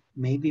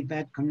 maybe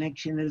bad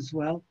connection as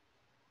well.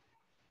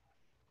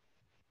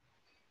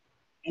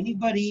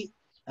 Anybody,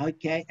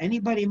 okay,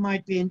 anybody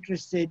might be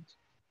interested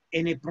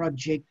in a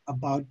project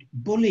about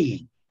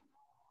bullying.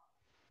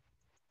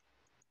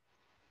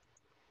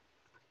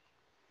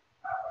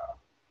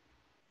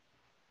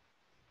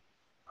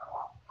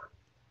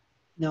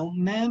 Now,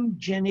 Ma'am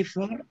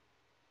Jennifer,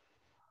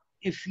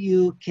 if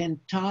you can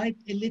type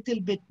a little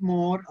bit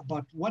more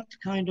about what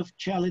kind of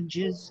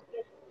challenges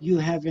you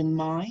have in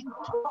mind,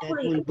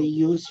 that will be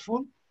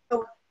useful.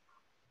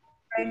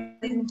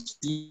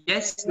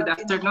 Yes, good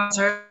afternoon,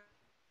 sir.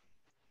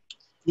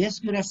 Yes,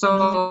 good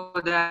afternoon. So,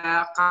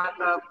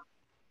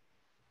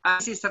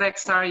 this is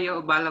Rex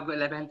Sario, Balago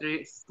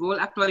Elementary School.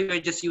 Actually,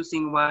 we're just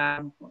using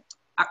one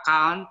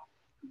account,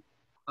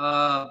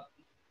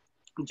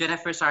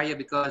 Jennifer Sario,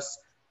 because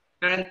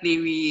currently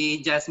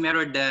we just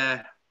mirrored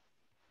the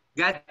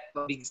gadget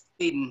of big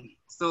screen.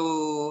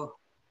 So,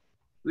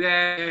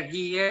 we're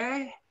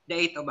here, the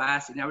 8 of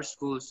us in our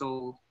school.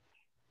 So,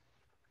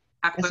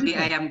 actually,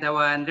 I am the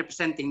one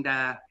representing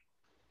the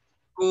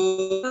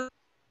school.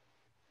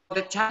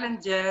 The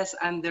challenges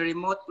and the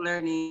remote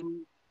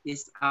learning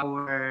is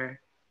our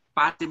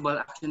possible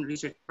action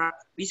research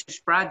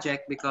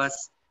project,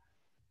 because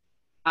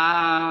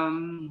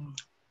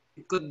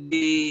it could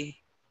be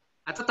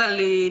a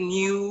totally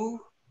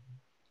new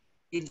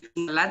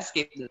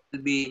landscape that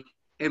will be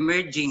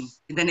emerging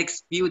in the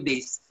next few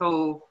days.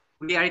 So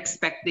we are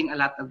expecting a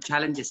lot of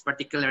challenges,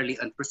 particularly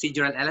on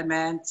procedural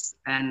elements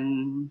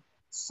and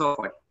so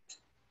forth.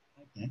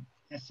 Okay,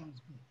 that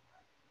sounds good.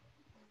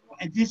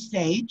 At this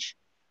stage,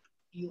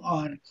 you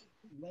are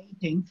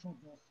waiting for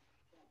those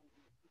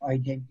to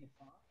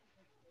identify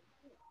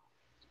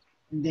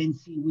and then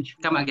see which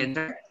Come again,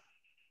 sir.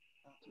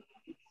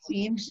 It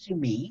seems to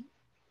me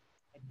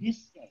at this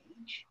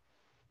stage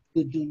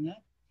you do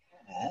not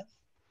have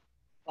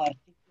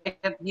particular. I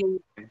can't hear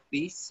you,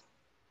 please.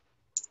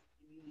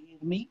 Can you hear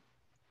me?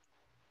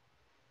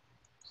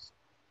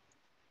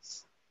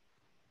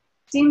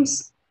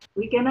 Seems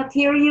we cannot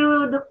hear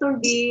you, Dr.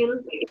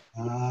 Bill.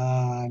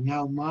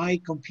 Now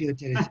my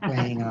computer is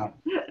playing up.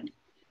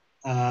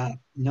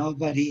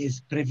 Nobody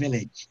is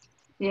privileged.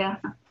 Yeah.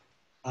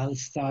 I'll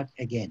start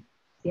again.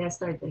 Yeah,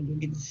 start again.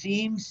 It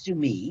seems to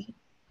me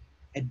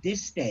at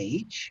this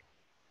stage,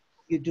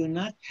 you do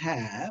not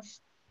have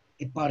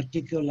a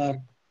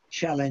particular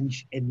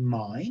challenge in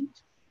mind,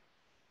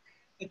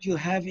 but you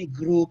have a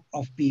group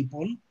of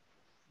people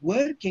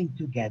working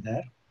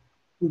together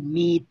to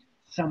meet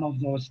some of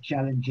those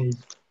challenges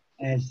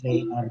as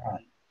they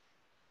arise.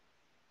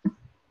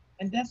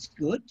 And that's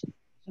good.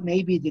 So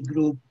maybe the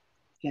group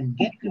can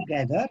get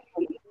together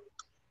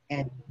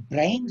and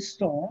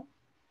brainstorm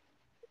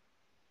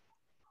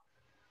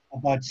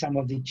about some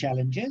of the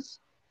challenges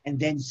and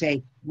then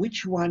say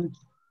which one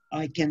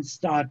I can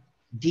start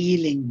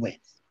dealing with.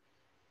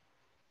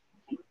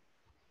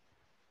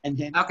 And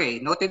then, okay,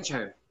 noted,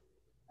 sir.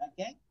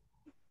 Okay.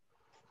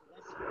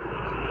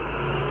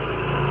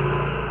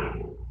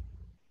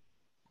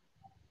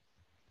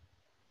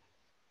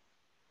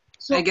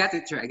 So, I got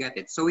it, sir. I got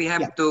it. So we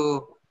have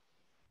to.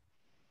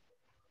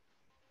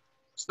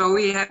 So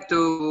we have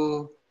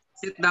to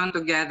sit down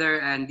together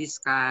and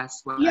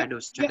discuss what are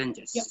those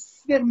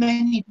challenges. There are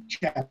many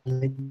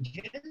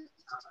challenges.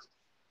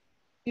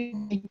 You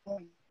need to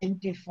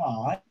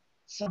identify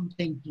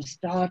something to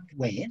start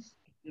with.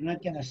 You're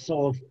not going to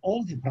solve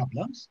all the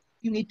problems.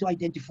 You need to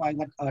identify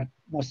what are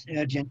most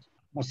urgent,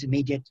 most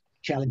immediate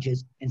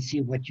challenges and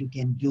see what you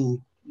can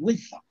do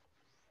with them.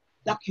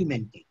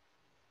 Documenting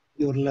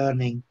your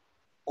learning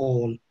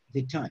all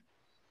the time.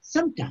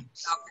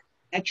 Sometimes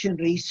action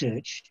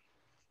research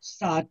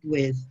start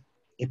with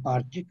a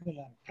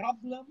particular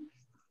problem,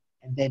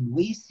 and then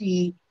we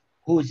see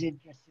who's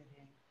interested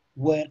in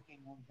working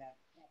on that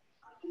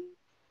problem.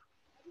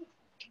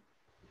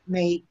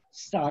 May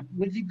start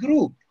with the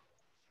group.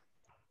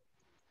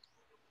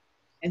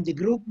 And the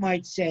group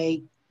might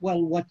say,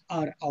 well, what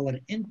are our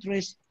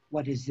interests?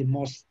 What is the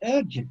most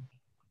urgent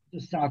to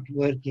start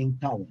working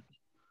toward?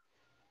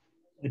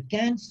 It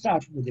can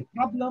start with a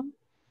problem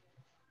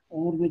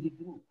or with a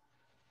group.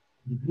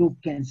 The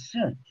group can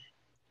search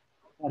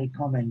for a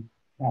common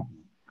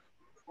problem.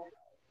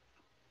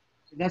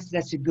 So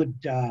that's a good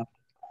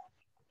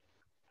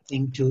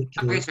thing to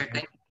okay, sir.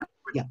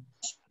 Yeah.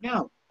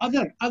 Now,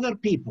 other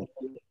people.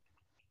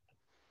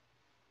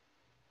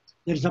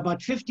 There's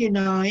about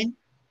 59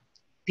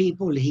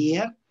 people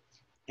here,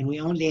 and we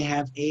only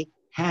have a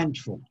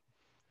handful.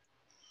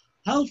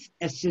 Health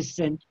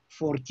assistant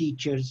for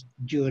teachers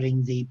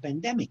during the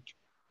pandemic.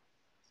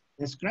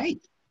 That's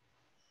great.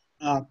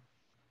 I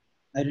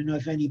don't know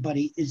if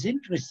anybody is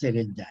interested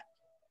in that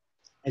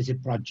as a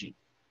project.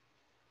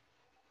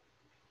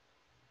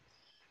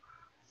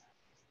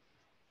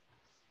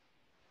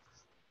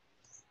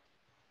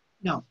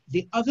 Now,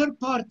 the other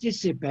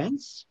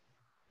participants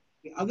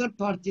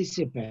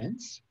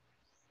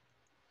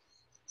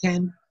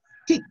can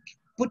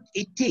put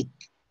a tick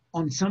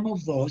on some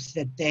of those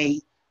that they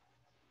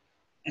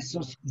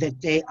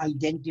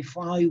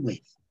identify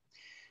with.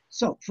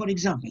 So, for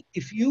example,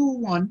 if you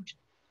want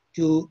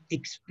to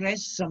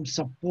express some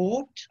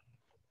support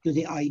to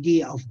the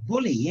idea of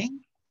bullying,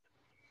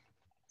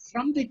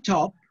 from the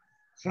top,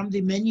 from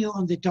the menu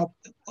on the top,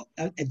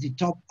 at the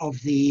top of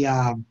the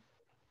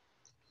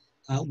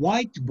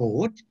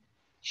whiteboard,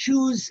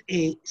 choose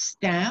a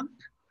stamp.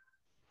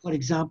 For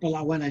example,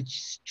 I want to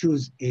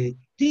choose a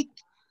tick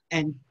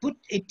and put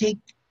a tick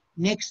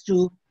next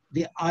to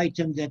the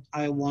item that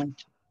I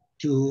want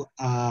to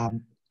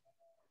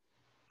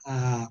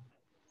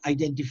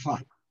identify.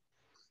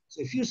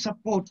 So if you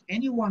support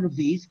any one of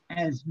these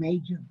as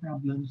major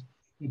problems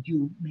that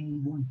you may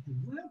want to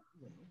work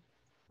with,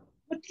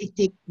 put a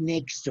tick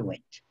next to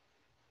it.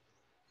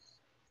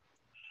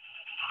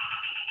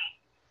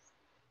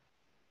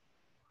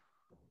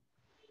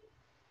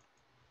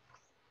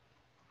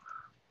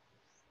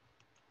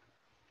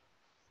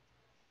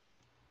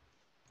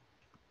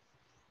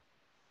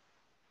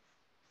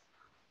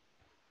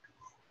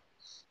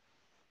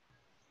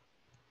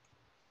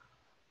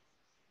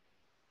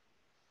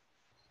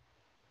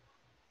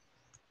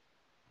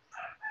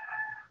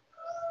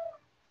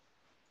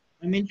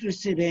 I'm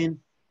interested in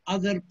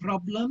other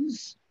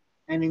problems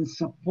and in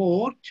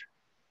support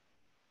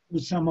to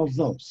some of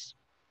those.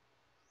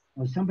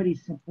 Or somebody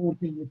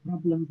supporting a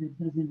problem that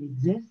doesn't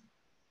exist.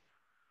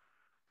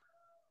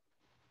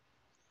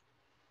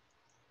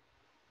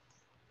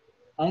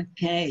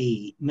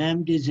 Okay,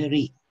 Ma'am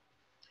Desiree.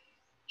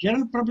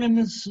 General problem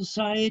in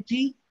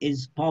society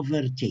is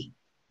poverty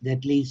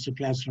that leads to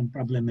classroom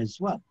problem as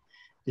well.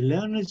 The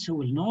learners who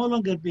will no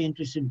longer be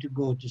interested to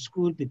go to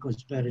school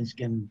because parents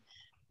can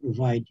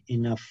provide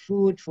enough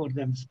food for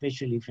them,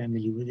 especially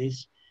family with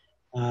this.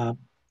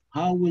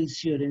 How will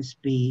students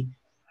be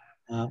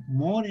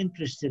more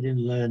interested in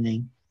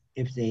learning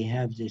if they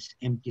have this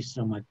empty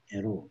stomach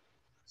at all?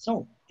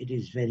 So it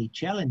is very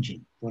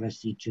challenging for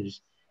us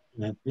teachers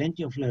to have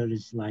plenty of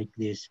learners like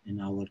this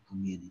in our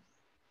community.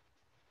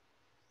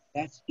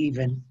 That's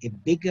even a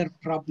bigger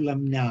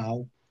problem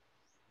now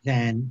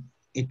than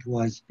it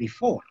was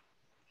before.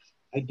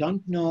 I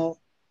don't know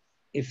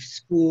if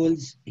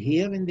schools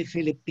here in the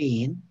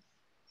Philippines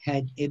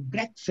had a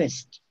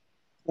breakfast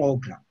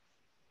program.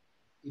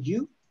 Did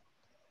you?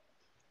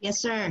 Yes,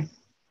 sir.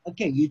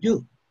 Okay, you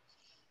do.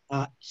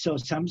 So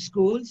some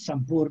schools,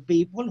 some poor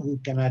people who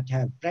cannot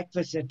have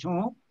breakfast at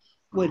home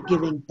were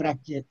giving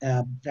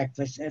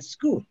breakfast at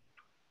school.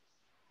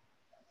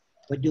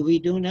 What do we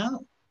do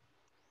now?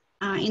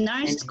 In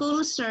our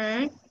school,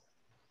 sir.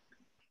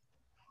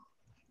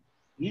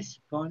 Yes,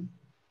 go on.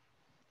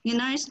 In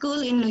our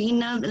school, in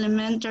Luina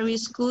Elementary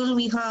School,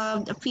 we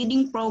have a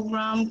feeding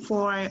program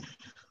for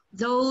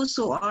those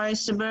who are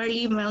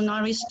severely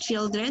malnourished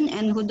children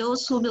and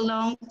those who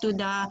belong to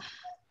the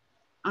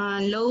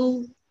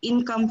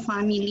low-income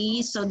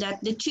families, so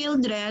that the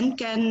children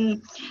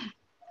can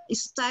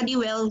study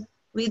well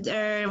with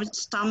their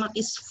stomach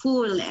is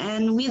full.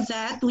 And with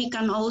that, we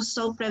can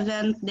also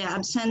prevent the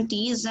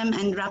absenteeism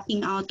and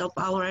dropping out of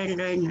our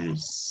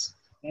learners.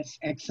 That's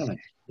excellent.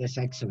 That's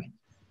excellent.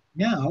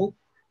 Now,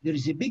 there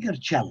is a bigger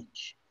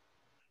challenge.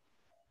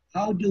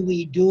 How do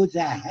we do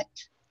that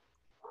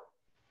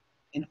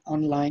in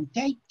online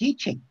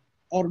teaching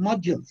or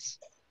modules?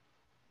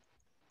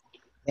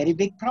 Very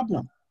big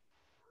problem.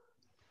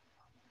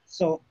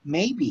 So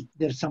maybe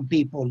there's some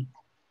people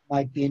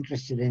might be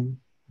interested in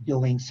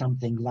doing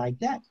something like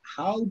that.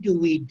 How do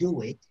we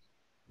do it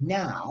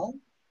now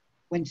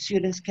when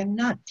students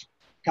cannot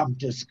come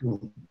to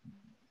school?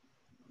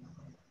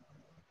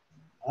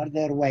 Are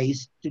there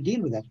ways to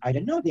deal with that? I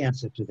don't know the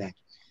answer to that,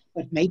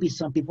 but maybe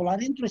some people are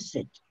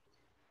interested.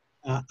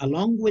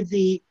 Along with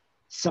the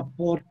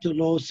support to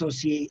low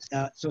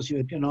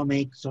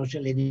socioeconomic,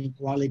 social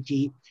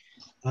inequality.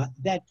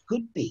 That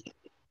could be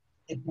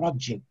a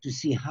project to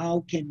see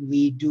how can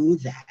we do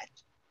that.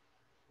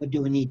 What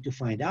do we need to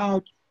find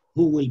out?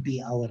 Who will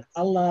be our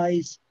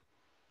allies?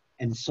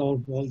 And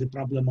solve all the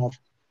problem of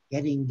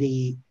getting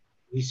the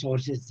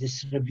resources,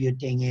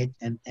 distributing it,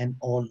 and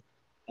all,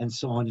 and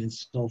so on and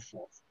so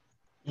forth.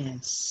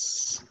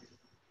 Yes.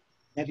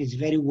 That is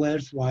very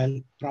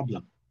worthwhile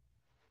problem.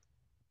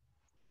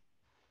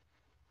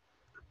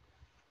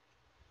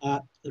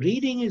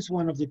 Reading is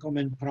one of the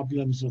common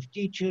problems of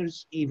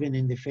teachers, even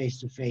in the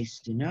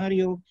face-to-face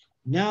scenario.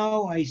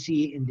 Now I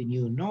see in the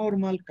new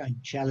normal kind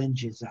of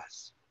challenges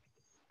us,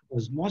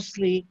 because most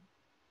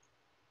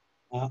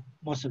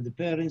of the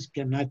parents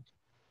cannot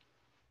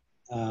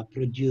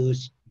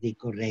produce the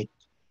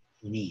correct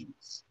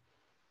names.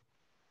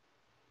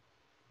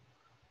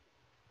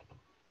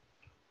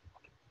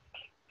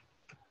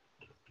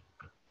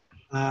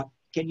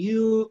 Can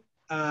you,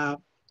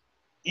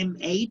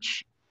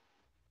 MH,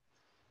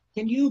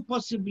 can you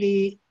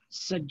possibly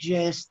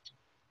suggest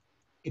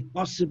a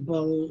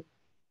possible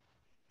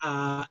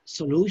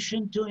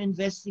solution to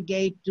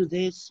investigate to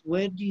this?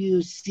 Where do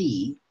you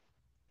see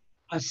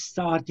us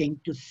starting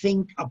to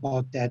think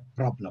about that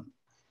problem?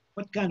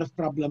 What kind of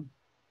problem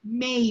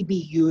may be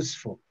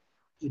useful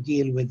to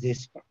deal with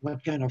this?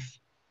 What kind of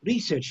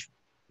research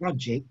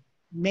project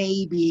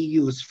may be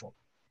useful?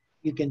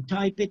 You can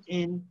type it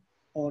in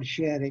or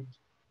share it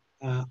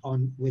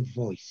with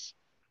voice.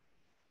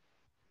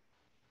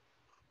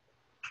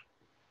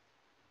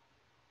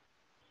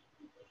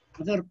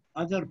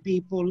 Other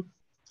people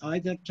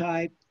either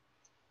type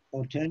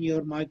or turn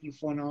your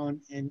microphone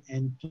on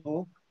and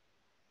talk.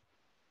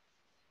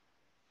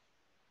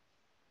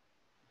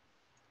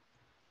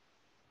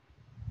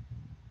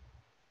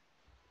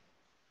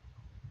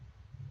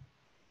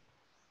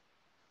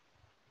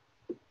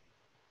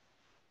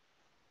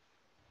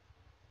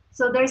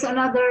 So there's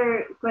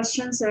another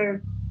question,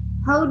 sir.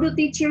 How do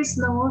teachers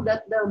know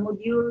that the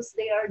modules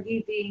they are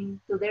giving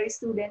to their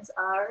students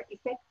are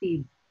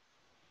effective?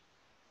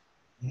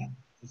 Yeah,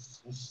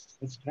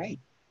 that's great.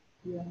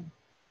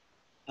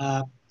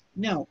 Yeah.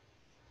 Now,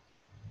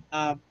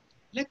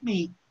 let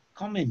me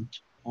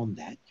comment on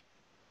that.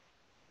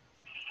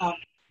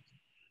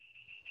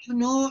 To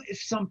know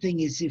if something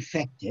is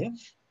effective,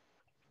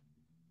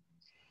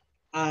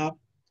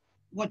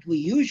 what we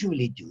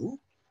usually do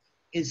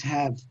is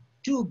have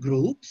two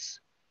groups,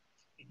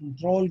 a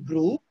control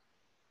group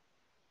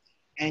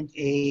and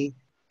a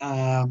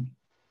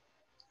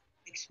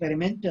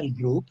experimental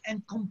group,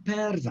 and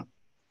compare them.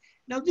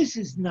 Now, this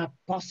is not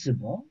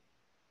possible.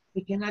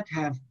 We cannot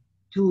have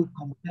two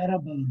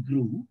comparable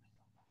groups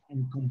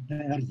and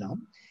compare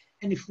them.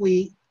 And if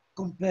we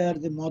compare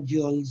the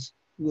modules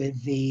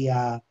with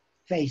the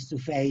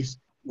face-to-face,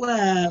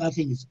 well, I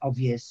think it's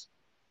obvious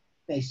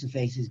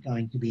face-to-face is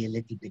going to be a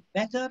little bit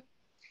better.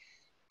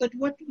 But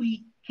what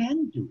we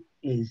can do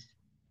is,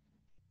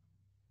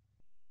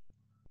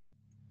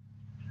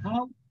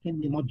 how can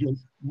the modules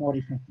more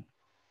effective?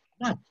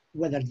 Not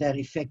whether they're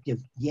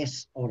effective,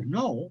 yes or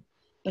no,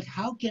 but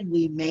how can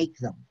we make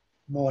them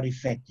more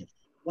effective?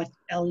 What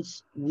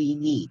else we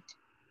need?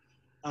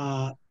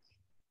 So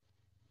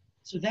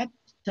that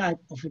type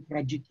of a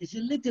project is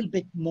a little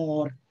bit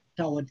more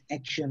toward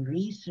action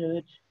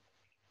research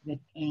that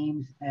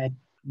aims at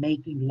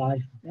making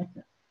life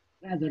better,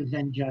 rather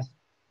than just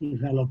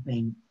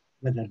developing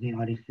whether they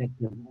are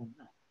effective or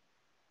not.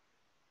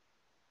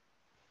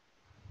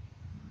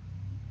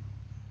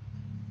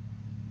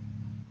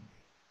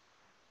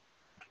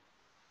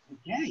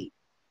 Okay,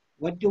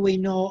 what do we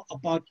know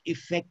about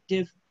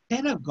effective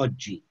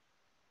pedagogy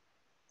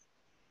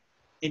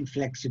in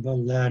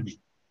flexible learning?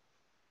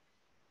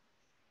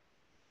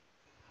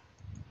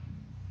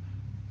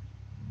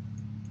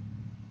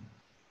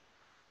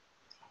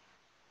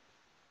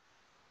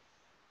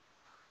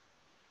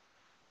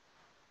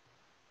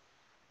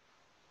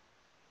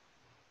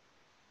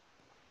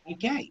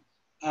 Okay,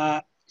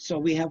 so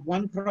we have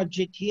one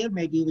project here.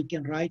 Maybe we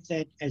can write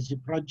that as a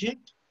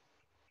project.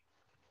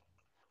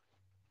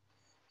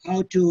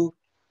 How to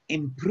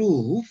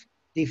improve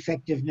the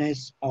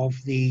effectiveness of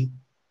the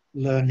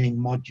learning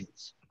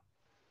modules.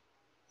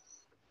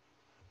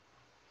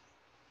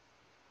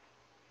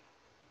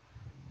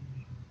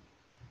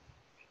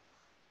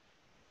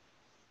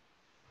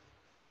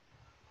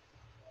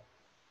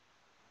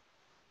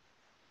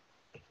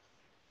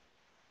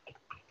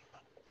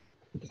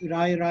 Should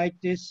I write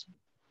this,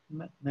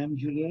 Ma'am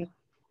Juliet?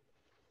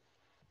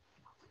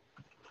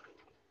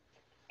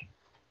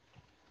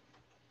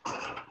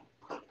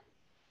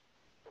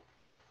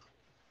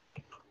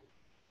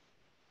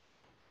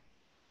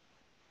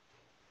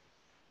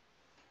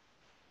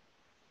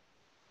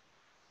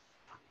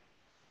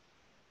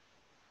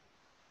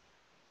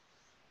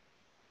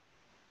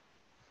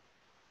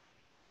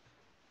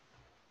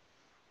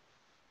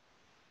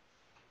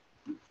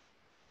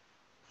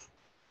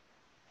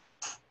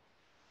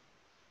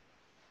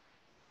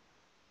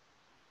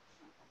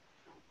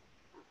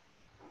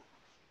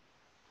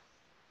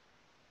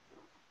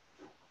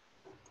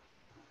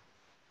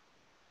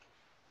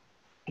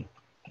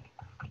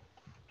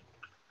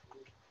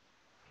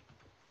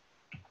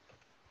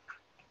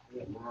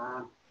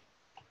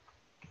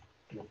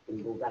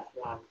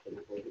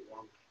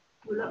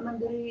 Wala man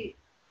diri.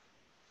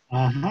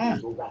 Aha.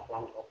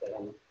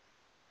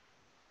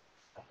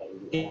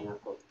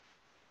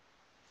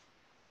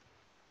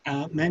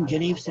 Ma'am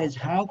Genevieve says,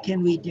 how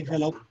can we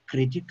develop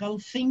critical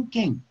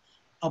thinking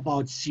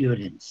about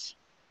students?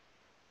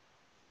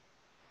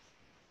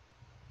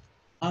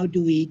 How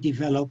do we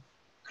develop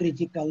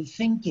critical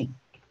thinking?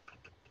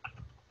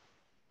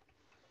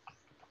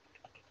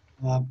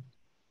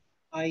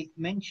 I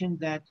mentioned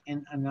that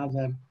in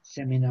another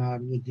seminar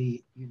with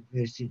the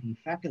university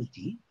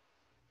faculty,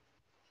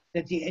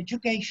 that the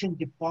education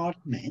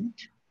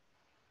department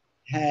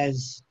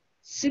has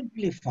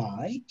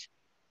simplified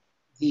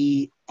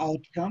the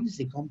outcomes,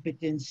 the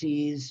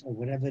competencies, or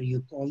whatever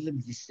you call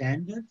them, the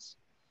standards,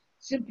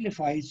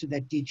 simplified so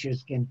that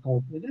teachers can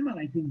cope with them. And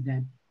I think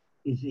that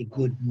is a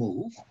good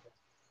move.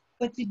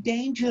 But the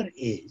danger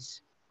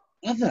is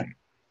other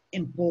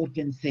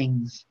important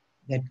things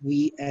that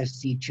we as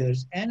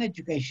teachers and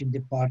education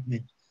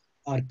department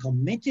are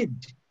committed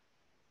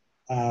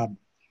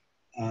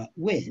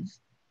with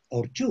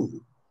or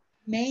to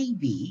may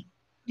be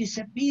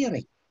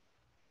disappearing,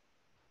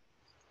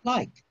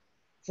 like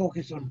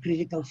focus on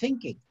critical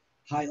thinking,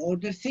 high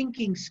order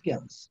thinking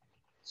skills.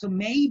 So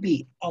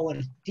maybe our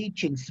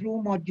teaching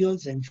through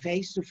modules and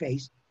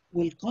face-to-face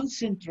will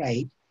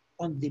concentrate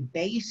on the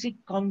basic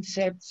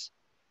concepts,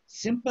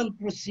 simple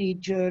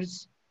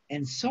procedures,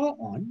 and so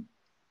on,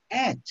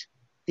 at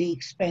the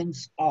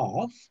expense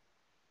of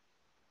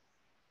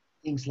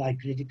things like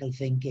critical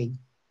thinking,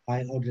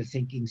 high order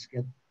thinking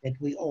skills that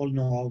we all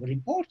know are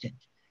important.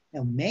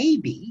 Now,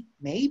 maybe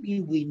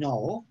we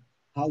know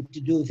how to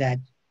do that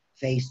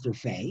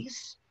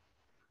face-to-face,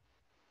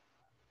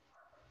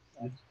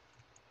 but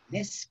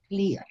less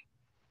clear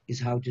is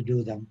how to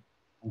do them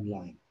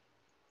online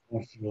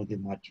or through the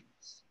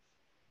modules.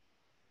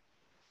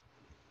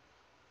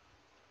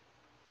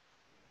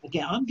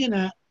 Okay, I'm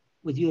gonna,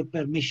 with your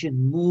permission,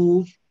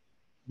 move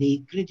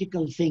the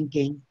critical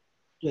thinking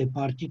to a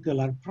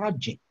particular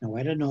project. Now,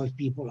 I don't know if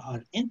people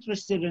are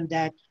interested in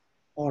that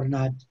or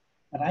not,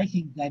 but I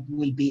think that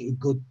will be a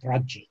good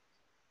project.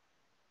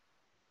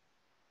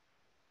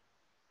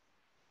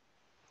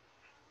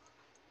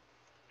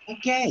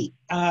 Okay,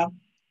 now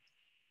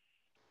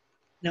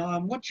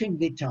I'm watching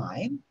the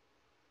time.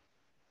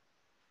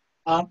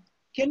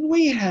 Can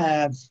we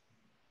have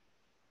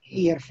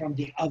hear from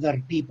the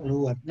other people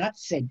who have not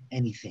said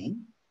anything?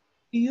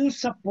 Do you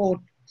support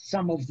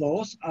some of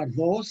those? Are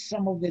those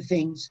some of the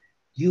things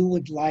you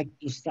would like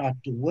to start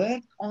to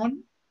work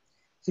on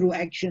through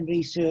action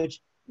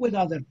research with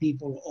other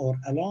people or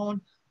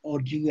alone, or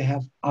do you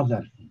have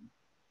other things?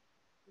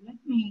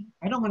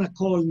 I don't want to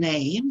call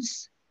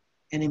names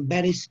and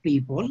embarrass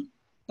people,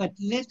 but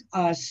let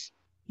us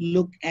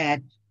look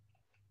at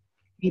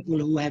people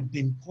who have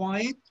been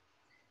quiet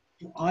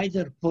to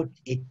either put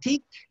a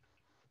tick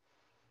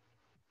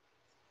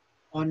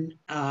on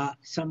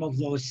some of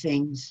those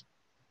things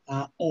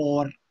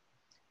or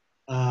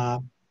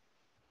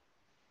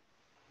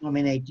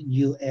nominate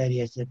new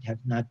areas that have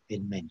not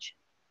been mentioned.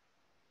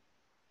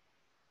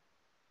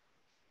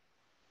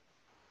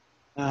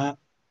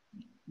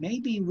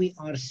 Maybe we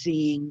are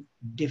seeing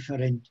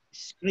different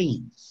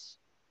screens.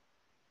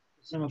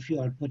 Some of you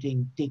are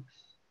putting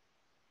ticks,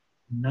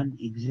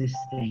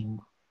 non-existing.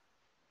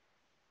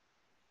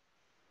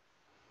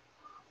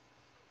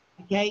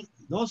 Okay,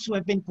 those who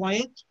have been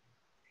quiet,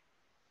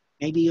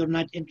 maybe you're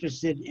not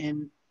interested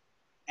in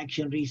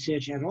action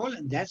research at all,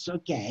 and that's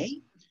okay.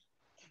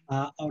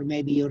 Or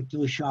maybe you're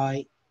too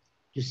shy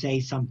to say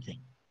something.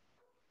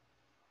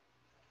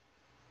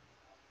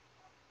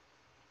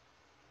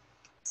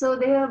 So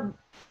they have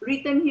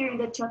written here in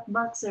the chat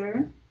box,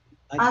 sir,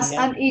 Okay. as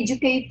an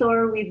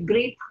educator with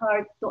great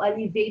heart to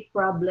alleviate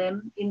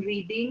problem in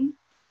reading,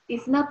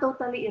 if not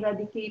totally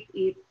eradicate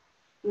it,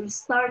 we'll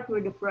start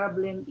where the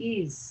problem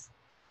is.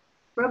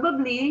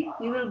 Probably,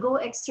 we will go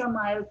extra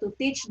mile to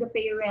teach the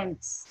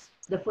parents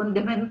the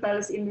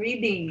fundamentals in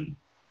reading.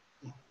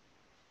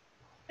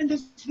 And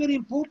that's very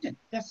important.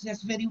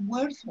 That's very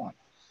worthwhile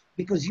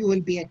because you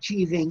will be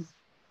achieving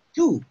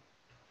two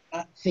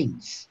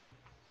things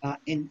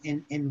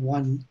in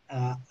one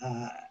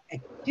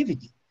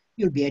activity.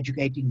 You'll be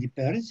educating the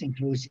parents,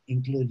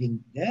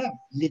 including their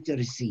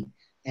literacy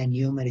and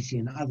numeracy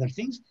and other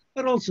things,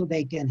 but also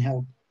they can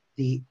help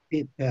the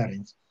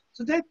parents.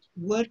 So that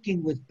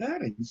working with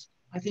parents,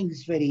 I think,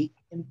 is very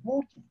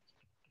important.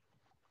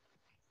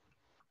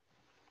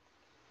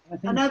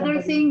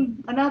 Another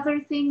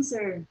thing,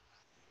 sir.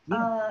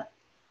 Yeah.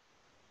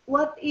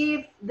 What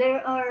if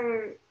there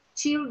are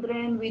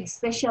children with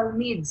special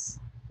needs,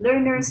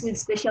 learners with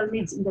special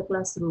needs in the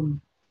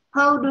classroom?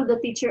 How do the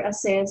teacher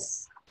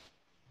assess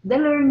the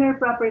learner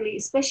properly,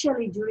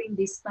 especially during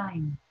this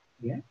time?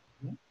 Yeah.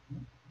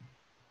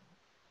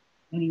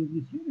 Many of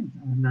the students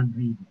are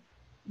non-readers.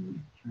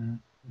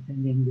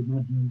 Attending the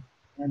module,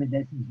 and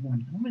that is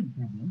one common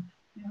problem.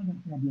 The other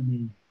problem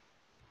is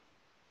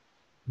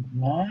the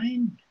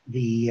blind,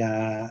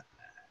 the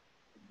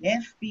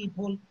deaf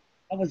people.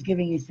 I was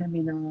giving a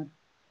seminar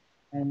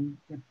and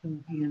kept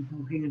talking and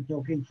talking and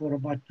talking for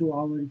about 2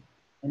 hours.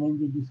 And in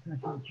the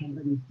discussion,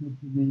 somebody said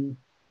to me,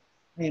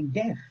 I am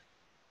deaf.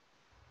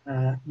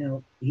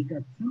 Now, he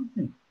got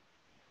something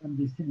from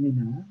the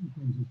seminar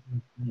because of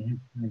what I have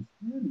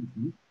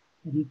transparency,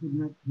 but he could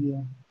not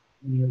hear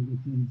any of the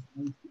things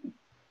I said.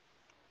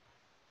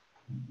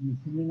 In the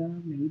seminar,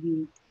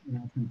 maybe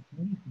I can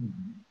pray for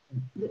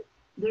them.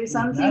 There's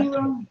something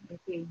wrong.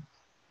 Okay.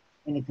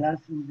 In a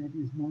classroom, that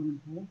is more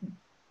important.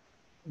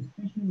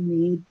 Special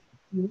needs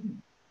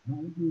students. How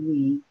do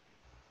we?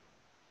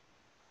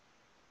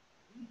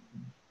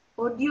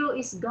 Audio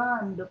is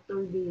gone,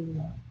 Dr.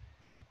 Bill.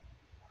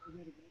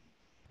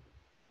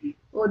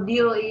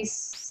 Audio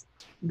is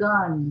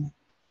gone.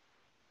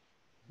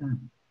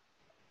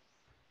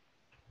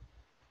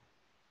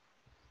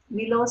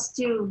 We lost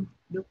you,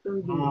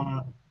 Dr.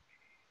 Bill.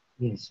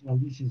 Yes, well,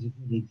 this is a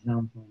good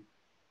example.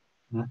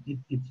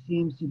 It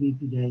seems to be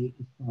today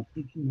is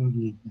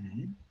particularly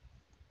bad.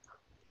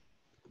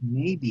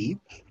 Maybe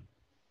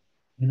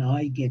when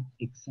I get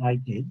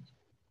excited,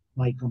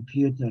 my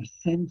computer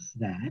senses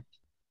that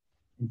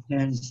and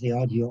turns the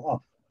audio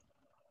off.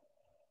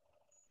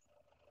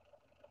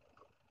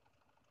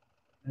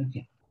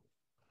 Okay.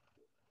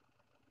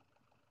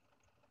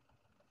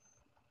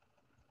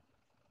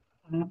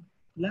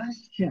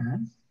 Last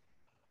chance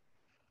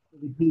for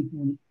the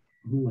people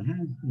who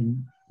have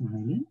been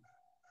silent.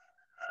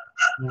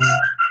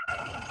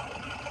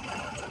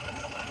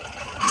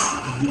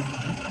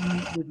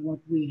 With what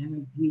we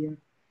have here,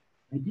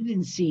 I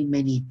didn't see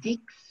many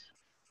ticks.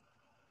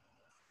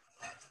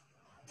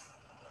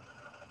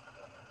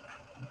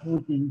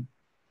 Supporting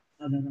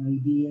other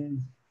ideas.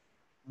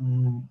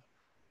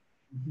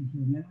 This is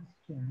your last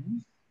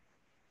chance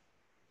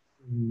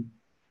to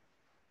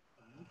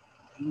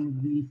one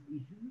of these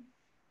issues.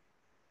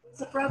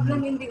 There's a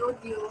problem in the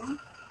audio.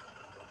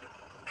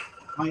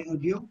 My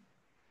audio?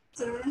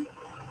 Sir?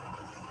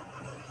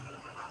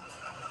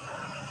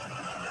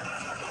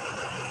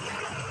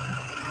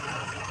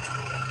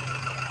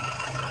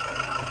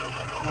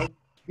 Right.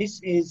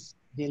 This is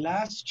the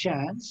last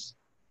chance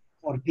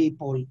for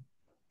people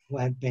who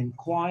have been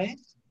quiet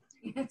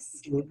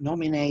to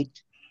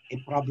nominate a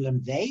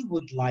problem they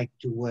would like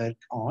to work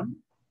on,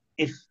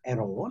 if at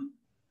all,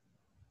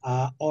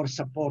 or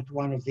support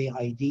one of the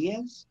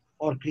ideas,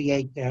 or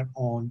create their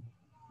own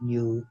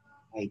new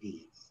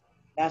ideas.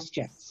 Last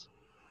chance.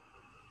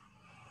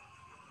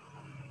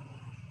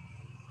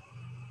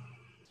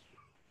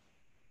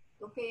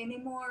 Okay, any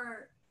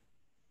more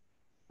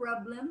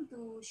problem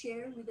to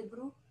share with the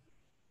group?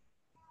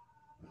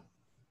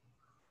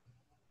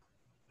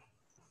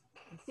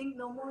 I think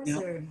no more, Now,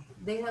 sir.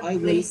 They have I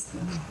placed.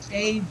 will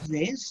save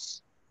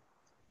this.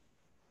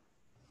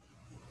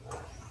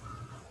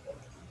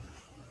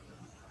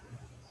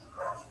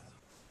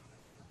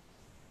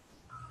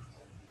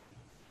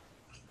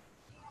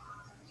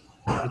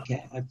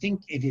 Okay, I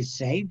think it is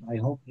saved. I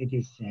hope it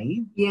is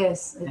saved.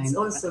 Yes, it's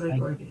also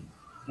recorded.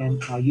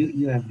 And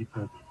you have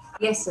recorded.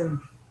 Yes, sir.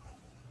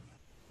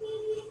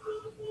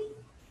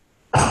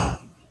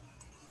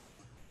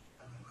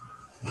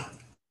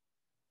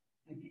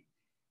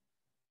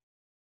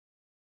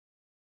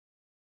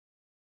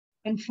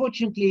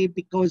 Unfortunately,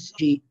 because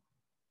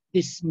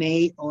this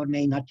may or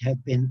may not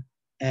have been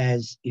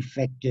as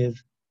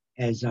effective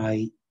as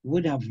I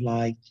would have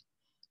liked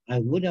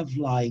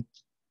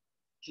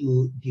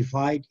to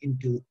divide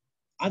into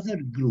other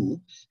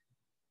groups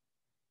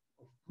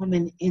of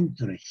common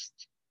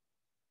interest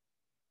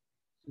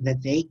so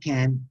that they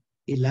can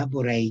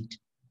elaborate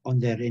on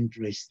their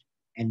interest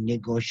and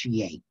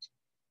negotiate.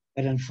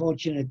 But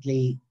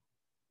unfortunately,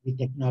 the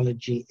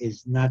technology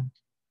is not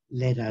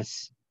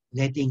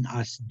letting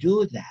us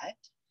do that.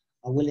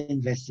 I will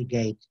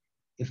investigate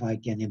if I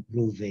can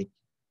improve it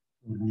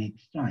for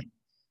next time.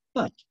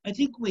 But I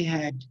think we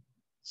had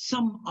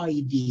some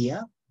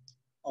idea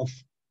of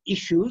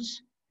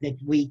issues that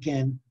we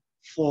can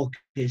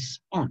focus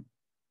on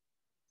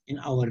in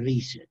our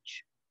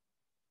research.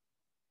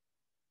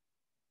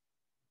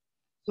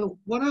 So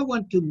what I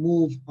want to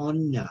move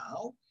on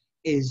now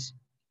is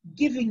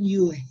giving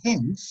you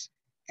hints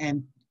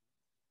and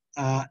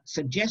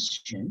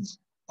suggestions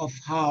of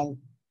how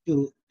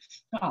to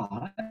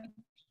start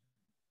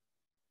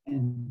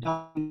and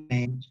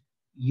document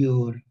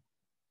your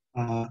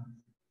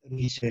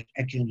research,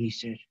 action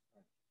research.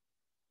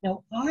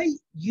 Now, I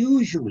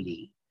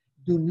usually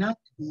do not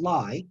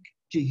like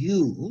to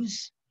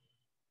use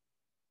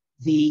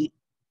the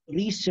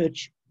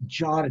research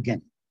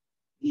jargon,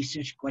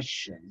 research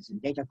questions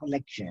and data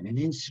collection and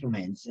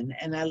instruments and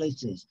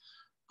analysis.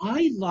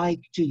 I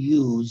like to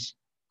use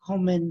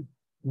common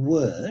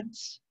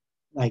words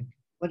like,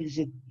 what is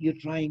it you're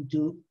trying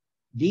to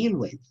deal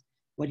with?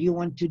 What do you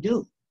want to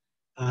do?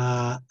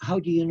 How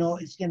do you know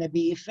it's going to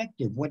be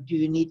effective? What do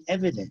you need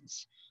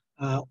evidence?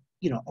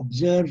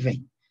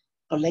 Observing,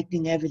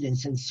 collecting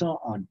evidence, and so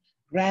on,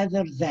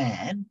 rather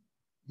than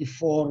the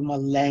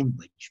formal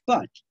language.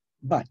 But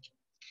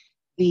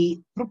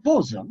the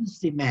proposals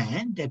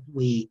demand that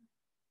we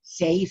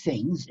say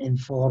things in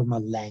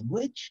formal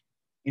language,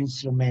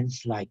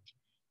 instruments like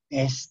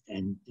test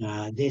and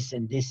this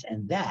and this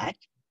and that,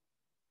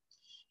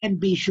 and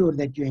be sure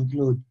that you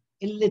include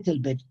a little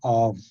bit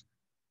of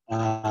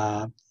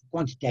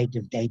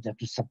quantitative data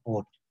to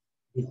support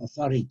the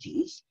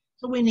authorities.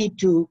 So we need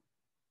to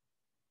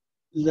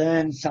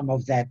learn some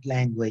of that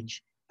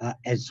language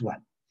as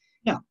well.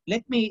 Now,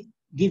 let me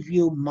give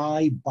you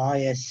my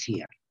bias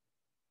here.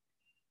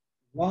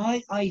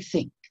 Why I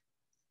think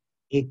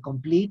a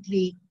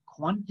completely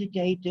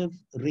quantitative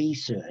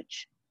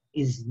research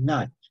is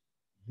not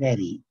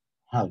very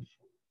helpful.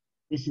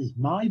 This is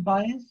my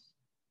bias,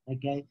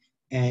 okay?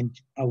 And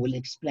I will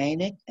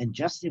explain it and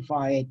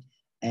justify it.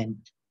 And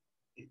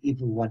if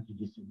you want to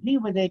disagree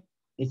with it,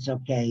 it's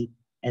okay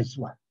as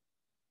well.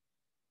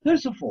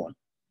 First of all,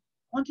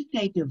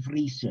 quantitative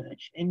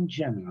research in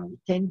general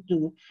tend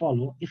to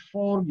follow a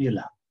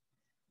formula.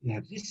 You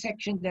have this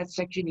section, that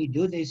section, you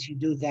do this, you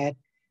do that,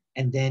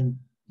 and then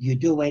you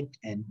do it,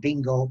 and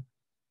bingo.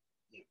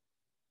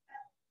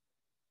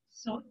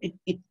 So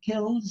it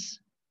kills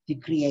the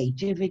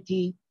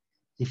creativity,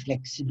 the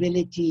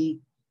flexibility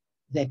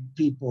that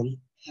people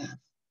have.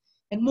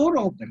 And more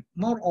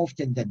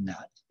often than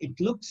not, it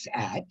looks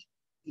at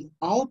the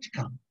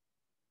outcome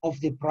of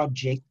the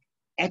project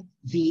at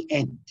the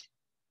end,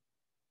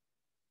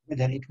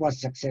 whether it was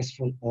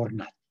successful or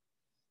not.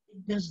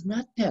 It does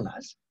not tell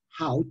us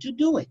how to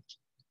do it.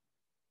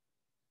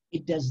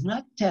 It does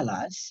not tell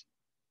us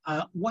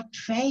what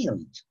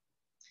failed,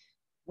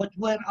 what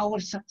were our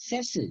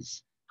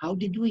successes, how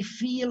did we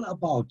feel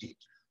about it,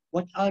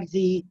 what are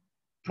the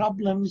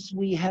problems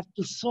we have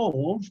to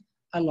solve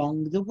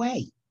along the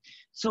way.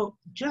 So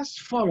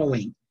just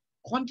following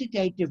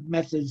quantitative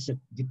methods that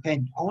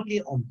depend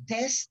only on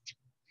test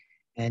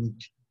and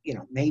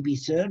maybe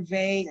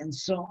survey and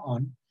so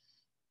on,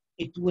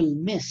 it will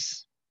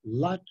miss a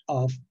lot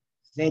of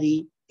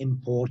very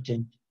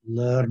important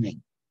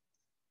learning.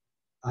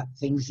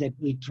 Things that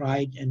we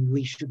tried and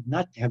we should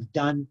not have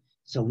done,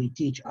 so we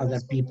teach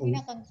other people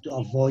to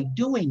avoid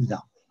doing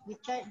them.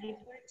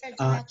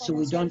 So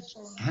we don't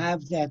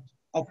have that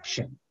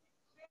option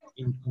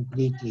in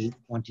completely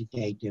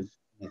quantitative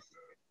method.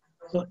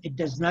 So it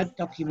does not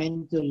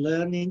document the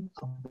learning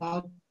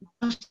about the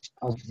cost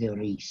of the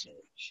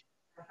research,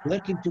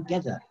 working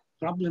together,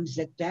 problems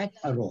that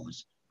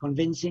arose,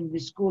 convincing the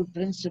school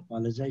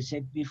principal, as I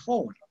said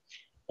before.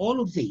 All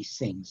of these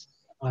things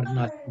are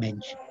not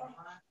mentioned.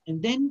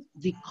 And then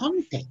the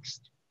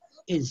context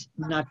is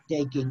not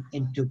taken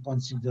into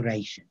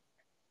consideration.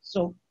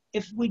 So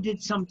if we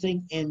did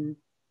something in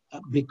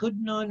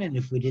Bikudnon, and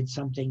if we did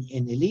something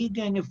in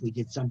Iligan, if we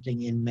did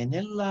something in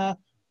Manila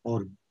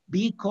or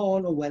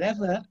Bicol or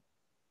wherever,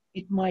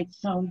 it might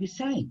sound the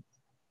same.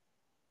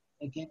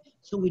 Okay,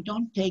 so we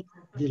don't take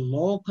the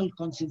local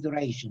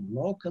consideration,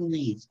 local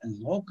needs, and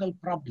local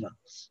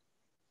problems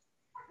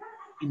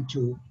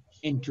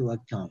into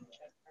account.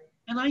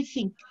 And I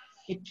think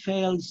it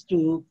fails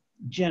to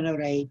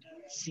generate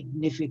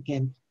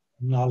significant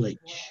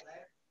knowledge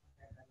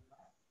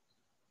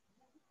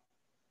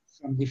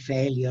from the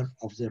failure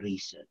of the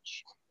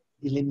research.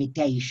 The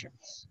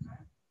limitations,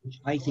 which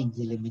I think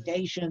the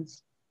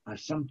limitations are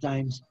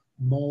sometimes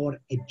more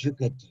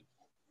educative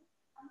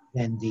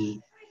than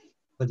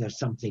whether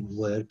something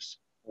works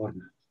or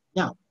not.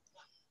 Now,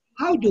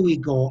 how do we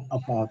go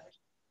about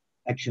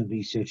action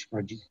research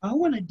project? I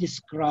want to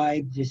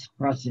describe this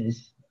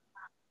process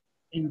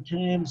in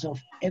terms of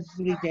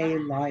everyday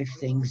life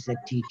things that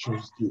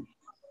teachers do,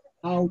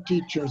 how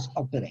teachers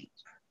operate.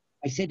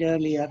 I said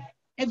earlier,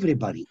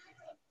 everybody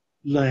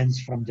learns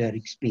from their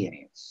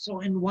experience. So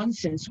in one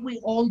sense, we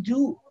all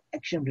do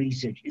action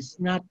research. It's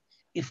not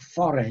a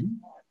foreign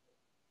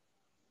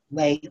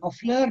way of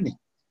learning,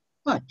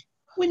 but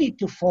we need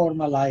to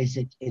formalize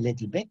it a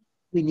little bit.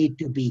 We need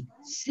to be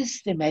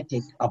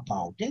systematic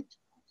about it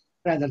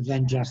rather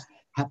than just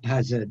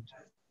haphazard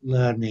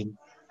learning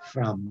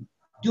from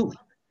doing.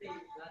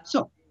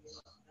 So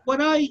what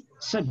I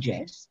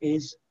suggest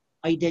is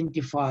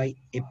identify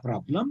a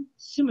problem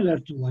similar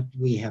to what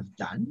we have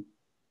done,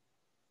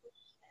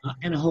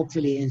 and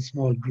hopefully in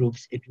small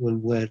groups it will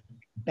work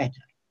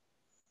better.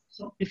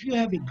 So if you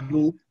have a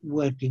group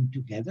working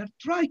together,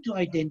 try to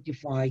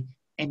identify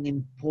an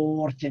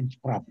important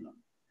problem.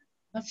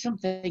 Not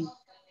something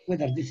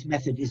whether this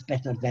method is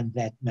better than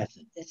that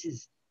method. This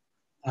is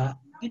a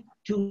bit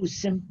too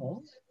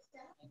simple,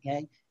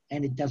 okay?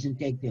 And it doesn't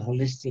take the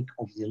holistic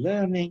of the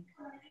learning.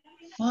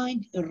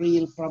 Find a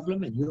real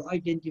problem, and you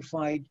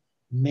identified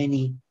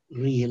many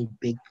real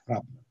big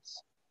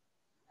problems.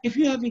 If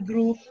you have a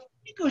group,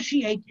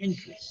 negotiate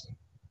interests.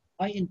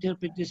 I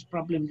interpret this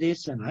problem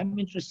this, and I'm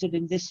interested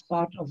in this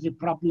part of the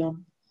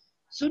problem.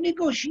 So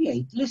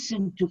negotiate,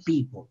 listen to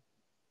people.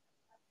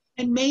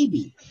 And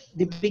maybe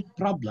the big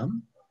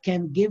problem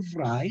can give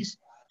rise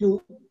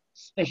to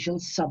special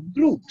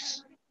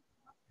subgroups.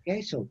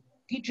 Okay, so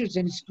teachers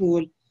in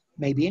school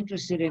may be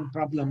interested in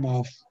problem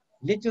of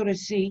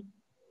literacy.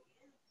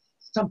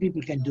 Some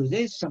people can do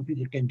this, some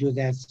people can do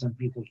that, some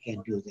people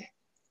can do that.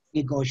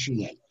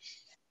 Negotiate.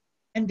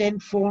 And then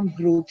form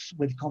groups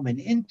with common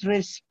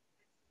interests.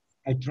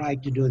 I try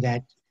to do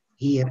that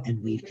here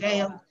and we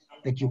failed,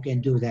 but you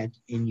can do that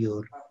in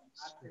your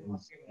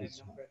schools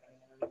as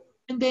well.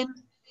 And then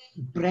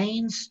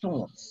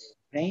brainstorms.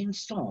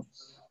 Brainstorm.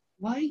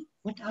 Why?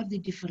 What are the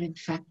different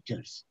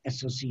factors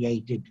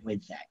associated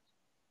with that?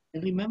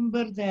 And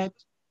remember that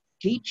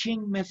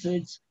teaching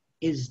methods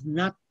is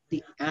not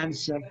the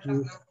answer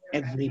to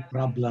every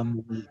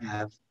problem we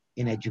have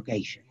in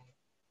education.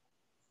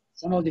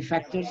 Some of the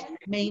factors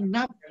may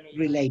not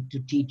relate to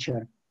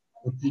teacher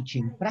or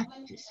teaching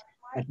practice,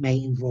 but may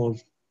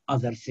involve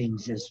other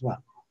things as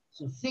well.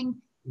 So think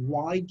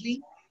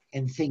widely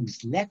and think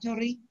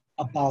laterally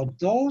about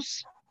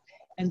those,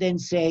 and then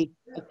say,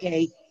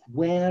 okay,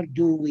 where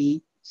do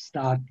we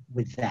start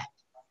with that?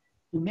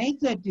 To make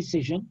that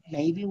decision,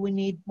 maybe we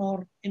need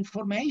more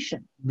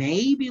information.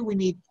 Maybe we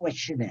need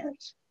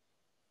questionnaires.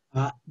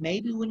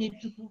 Maybe we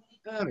need to talk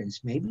to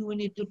parents. Maybe we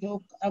need to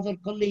talk to other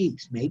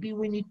colleagues. Maybe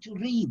we need to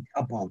read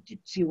about it,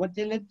 see what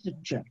the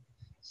literature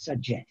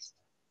suggests.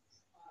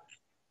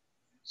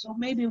 So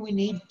maybe we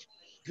need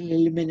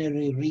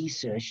preliminary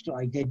research to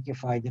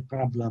identify the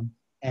problem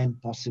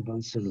and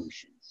possible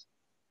solutions.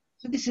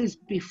 So this is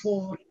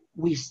before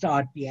we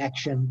start the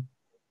action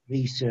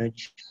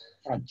research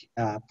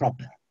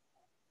proper.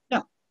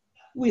 Now,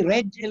 we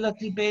read a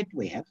little bit,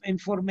 we have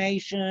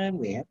information,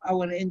 we have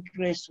our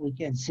interests, we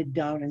can sit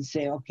down and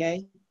say,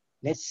 okay,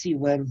 let's see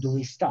where do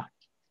we start.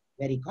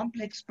 Very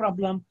complex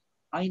problem,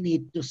 I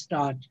need to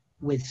start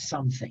with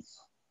something.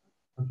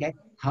 Okay,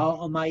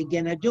 how am I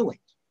gonna do it?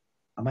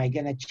 Am I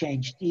gonna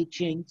change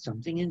teaching,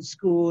 something in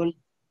school?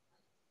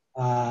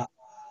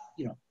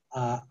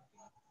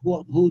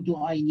 Who do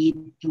I need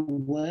to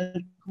work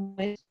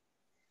with?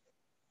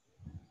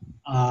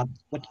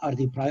 What are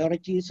the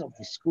priorities of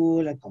the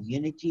school and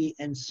community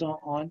and so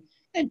on,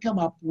 and come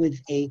up with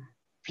a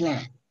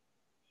plan.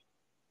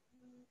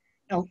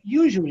 Now,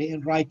 usually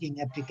in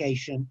writing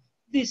application,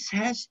 this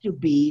has to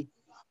be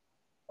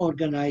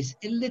organized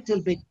a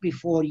little bit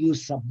before you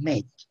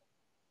submit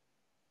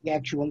the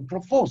actual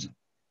proposal.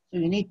 So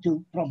you need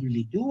to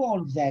probably do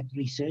all of that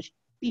research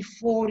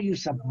before you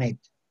submit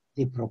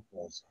the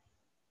proposal.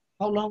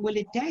 How long will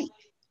it take?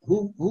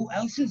 Who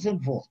else is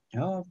involved?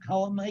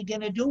 How am I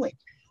going to do it?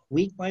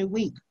 Week by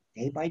week,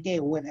 day by day,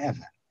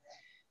 whatever.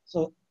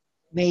 So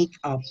make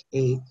up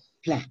a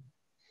plan.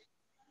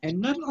 And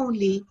not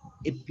only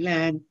a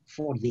plan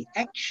for the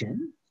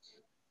action,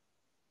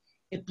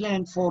 a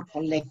plan for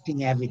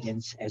collecting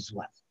evidence as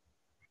well.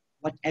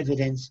 What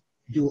evidence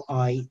do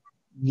I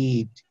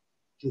need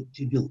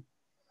to do?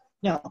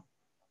 Now,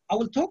 I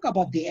will talk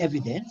about the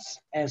evidence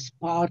as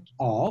part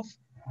of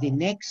the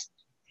next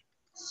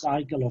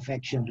cycle of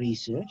action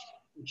research,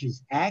 which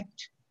is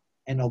act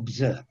and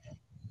observe.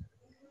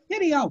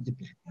 Carry out the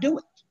plan. Do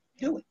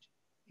it.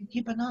 And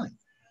keep an eye.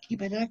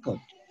 Keep a record.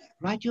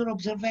 Write your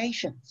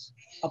observations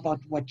about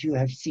what you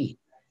have seen.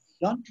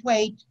 Don't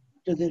wait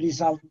to the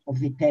result of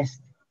the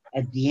test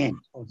at the end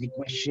of the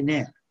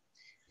questionnaire.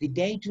 The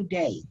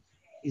day-to-day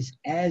is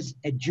as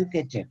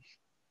educative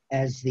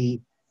as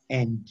the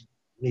end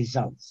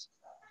results.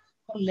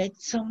 Collect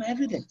some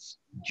evidence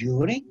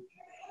during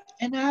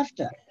and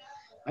after.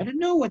 I don't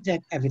know what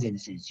that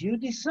evidence is. You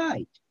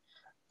decide.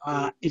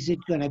 Is it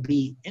going to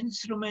be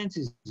instruments?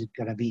 Is it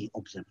going to be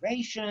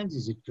observations?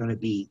 Is it going to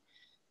be,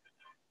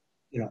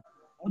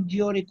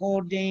 audio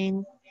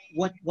recording?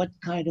 What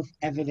kind of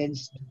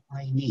evidence do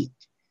I need?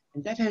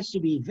 And that has to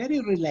be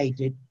very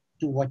related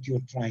to what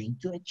you're trying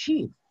to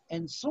achieve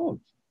and solve.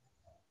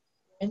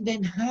 And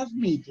then have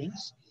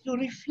meetings to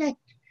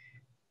reflect.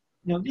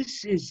 Now,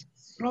 this is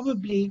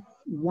probably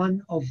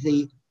one of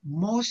the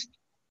most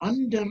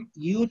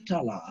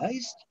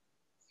underutilized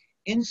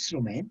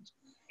instrument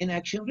in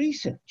action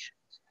research.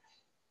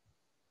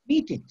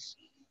 Meetings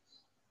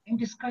and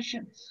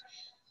discussions.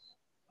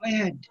 I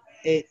had,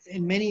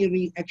 in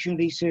many action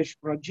research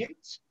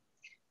projects,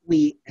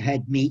 we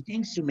had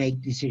meetings to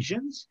make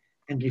decisions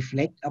and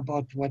reflect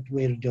about what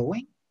we're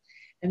doing.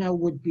 And I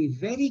would be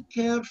very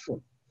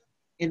careful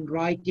in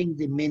writing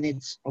the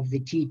minutes of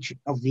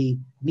the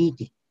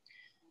meeting.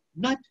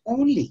 Not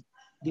only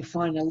the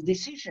final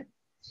decision,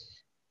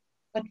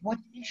 but what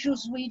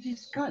issues we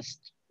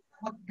discussed,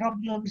 what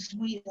problems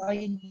we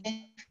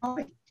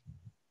identified,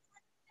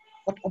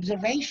 what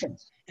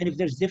observations. And if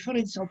there's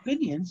different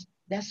opinions,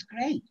 that's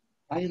great.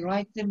 I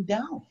write them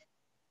down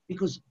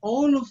because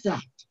all of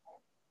that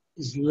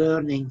is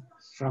learning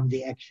from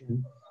the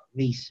action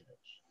research.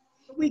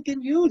 So we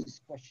can use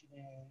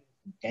questionnaires,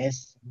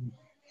 tests, and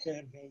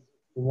surveys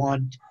if you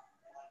want.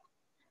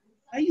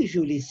 I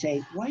usually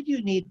say, why do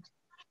you need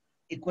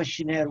a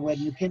questionnaire where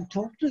you can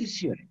talk to the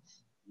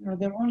students?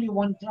 They're only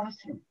one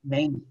classroom,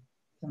 mainly.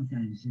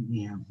 Sometimes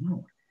we have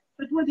more.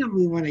 But whether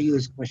we want to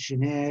use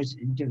questionnaires,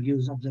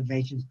 interviews,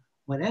 observations,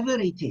 whatever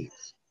it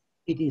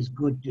is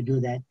good to do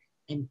that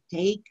and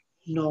take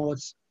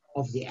notes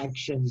of the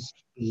actions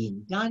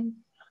being done,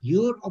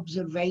 your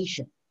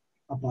observation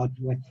about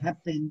what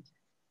happened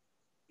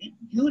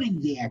during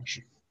the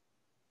action,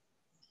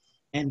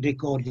 and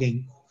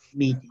recording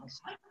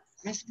meetings.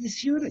 Ask the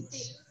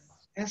students,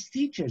 ask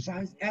teachers,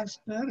 ask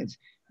parents.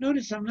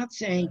 Notice I'm not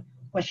saying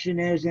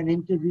questionnaires and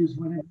interviews,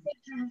 whatever.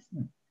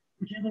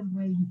 Whichever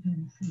way you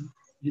can think,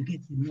 you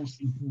get the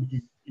most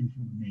important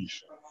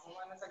information.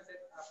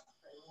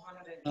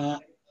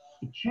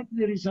 Check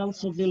the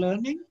results of the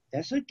learning.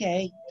 That's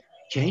okay.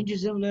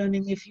 Changes in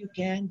learning if you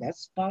can.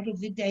 That's part of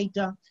the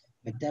data,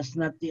 but that's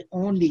not the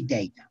only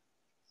data.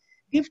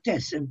 Give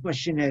tests and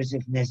questionnaires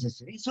if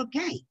necessary. It's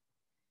okay.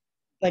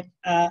 But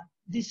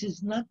this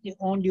is not the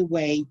only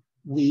way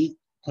we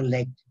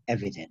collect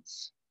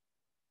evidence.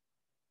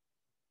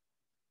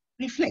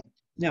 Reflect.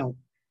 Now,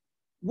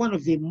 one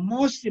of the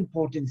most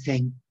important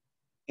things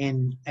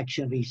in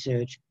action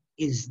research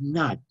is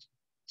not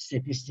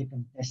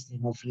statistical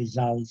testing of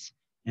results,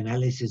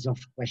 analysis of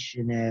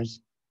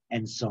questionnaires,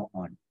 and so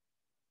on.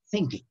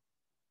 Thinking,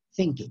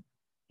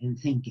 and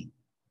thinking.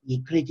 Be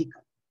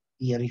critical,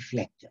 be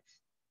reflective.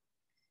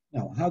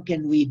 Now, how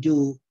can we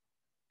do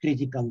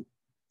critical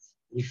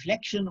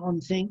reflection on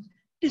things?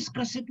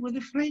 Discuss it with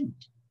a friend.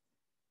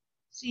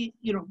 See,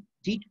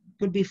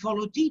 could be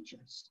fellow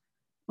teachers.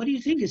 What do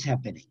you think is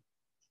happening?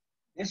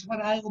 That's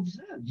what I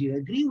observed. Do you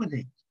agree with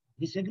it?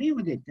 Disagree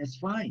with it? That's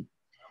fine.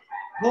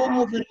 Go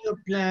over your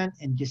plan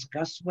and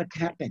discuss what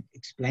happened.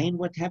 Explain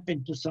what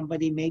happened to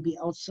somebody maybe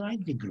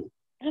outside the group.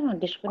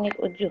 Disconnect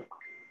audio.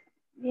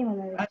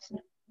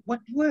 What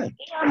worked?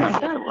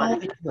 How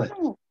it worked?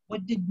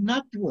 What did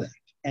not work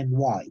and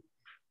why?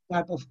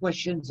 Type of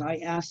questions I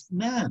asked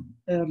ma'am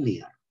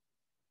earlier.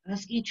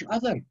 Ask each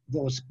other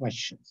those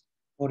questions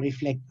or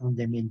reflect on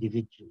them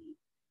individually.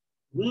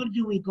 Where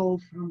do we go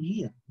from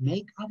here?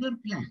 Make other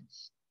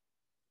plans.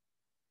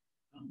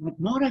 What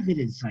more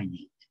evidence I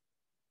need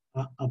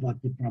about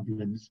the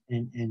problems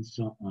and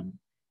so on.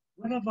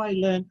 What have I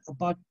learned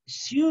about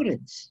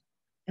students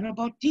and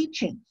about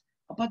teaching,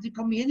 about the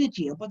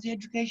community, about the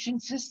education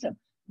system?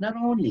 Not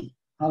only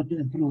how to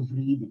improve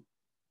reading.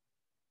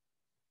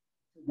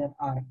 So there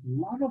are a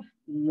lot of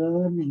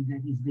learning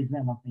that is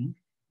developing,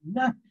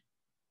 not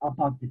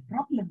about the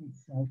problem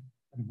itself,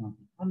 but about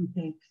the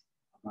context,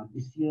 about the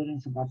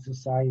students, about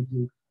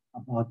society,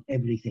 about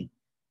everything.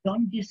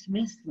 Don't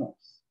dismiss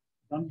those.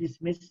 Don't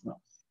dismiss those.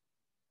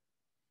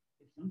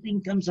 If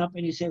something comes up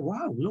and you say,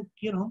 wow, look,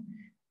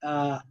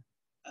 I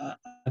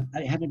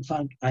haven't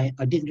found, I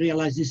didn't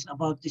realize this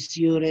about the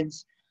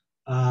students,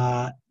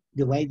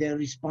 the way they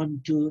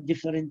respond to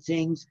different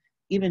things,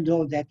 even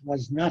though that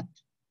was not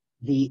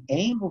the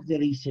aim of the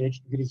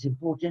research, it is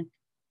important,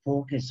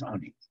 focus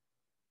on it.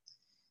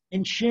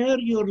 And share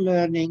your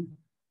learning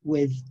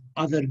with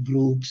other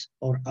groups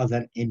or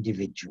other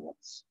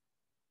individuals.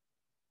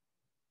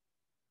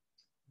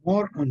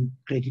 More on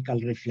critical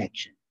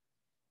reflection.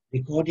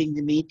 Recording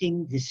the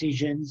meeting,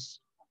 decisions,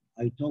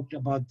 I talked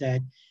about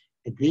that.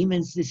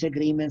 Agreements,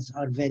 disagreements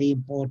are very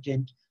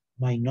important.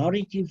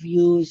 Minority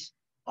views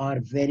are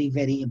very,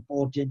 very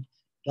important.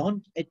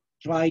 Don't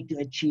try to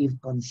achieve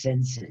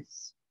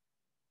consensus.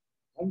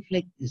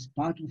 Conflict is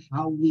part of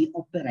how we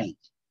operate.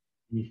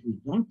 And if we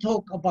don't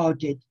talk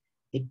about it,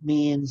 it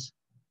means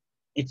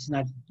it's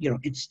not,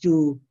 it's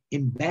too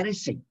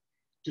embarrassing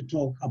to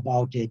talk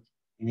about it,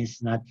 and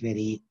it's not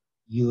very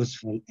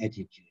useful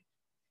attitude.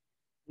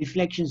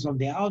 Reflections on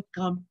the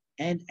outcome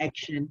and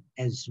action,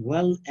 as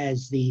well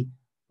as the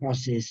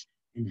process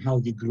and how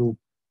the group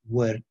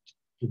worked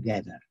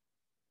together.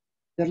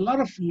 There are a lot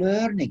of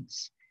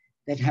learnings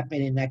that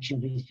happen in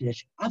action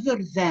research other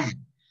than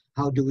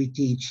how do we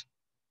teach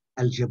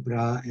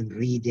algebra and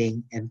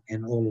reading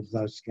and all of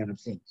those kind of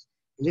things.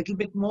 A little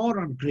bit more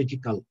on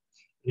critical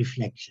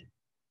reflection.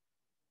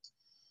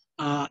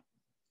 On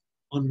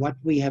what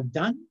we have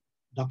done,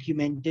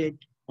 documented,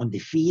 on the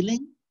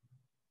feeling,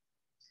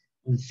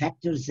 on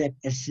factors that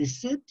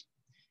assisted,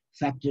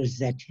 factors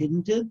that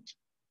hindered,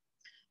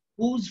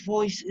 whose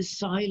voice is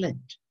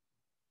silent,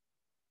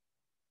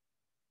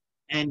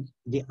 and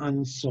the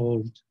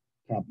unsolved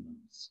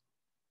problems.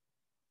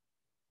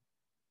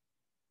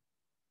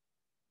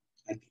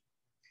 Okay.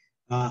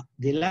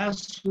 The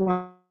last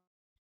one,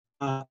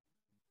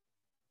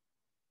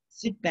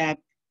 sit back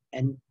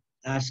and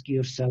ask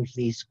yourself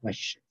these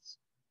questions.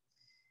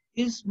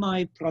 Is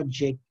my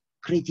project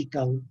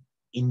critical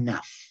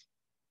enough?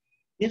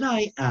 Did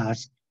I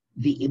ask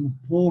the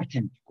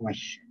important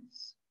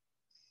questions?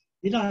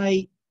 Did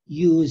I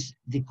use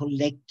the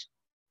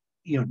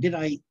did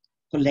I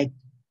collect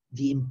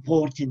the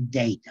important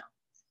data?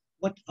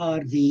 What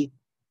are the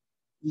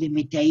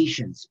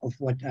limitations of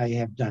what I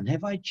have done?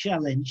 Have I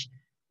challenged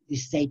the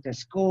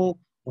status quo,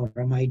 or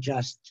am I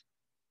just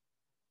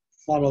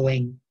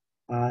following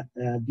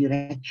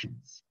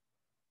directions?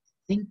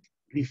 Think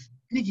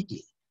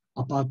critically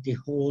about the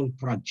whole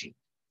project.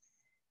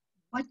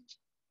 What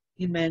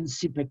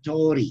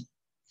emancipatory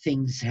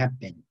things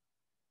happen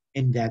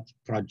in that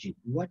project?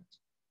 What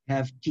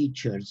have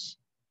teachers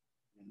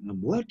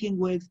I'm working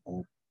with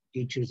or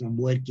teachers I'm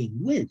working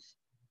with,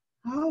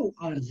 how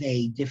are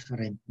they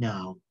different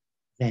now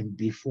than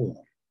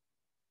before?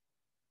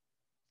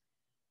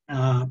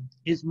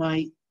 Is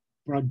my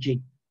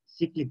project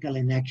cyclical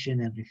in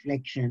action and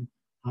reflection?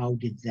 How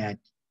did that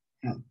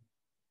help?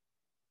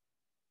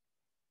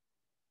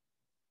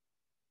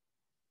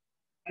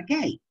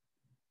 Okay,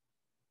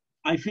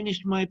 I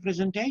finished my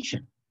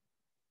presentation.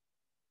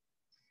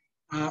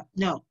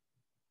 Now,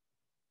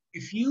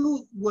 if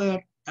you were,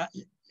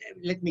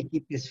 let me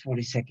keep this for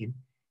a second.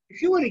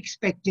 If you were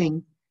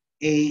expecting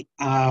a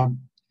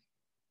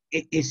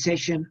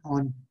session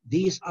on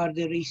these are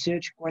the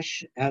research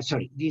questions,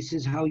 this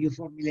is how you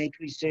formulate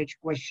research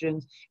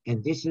questions,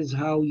 and this is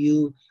how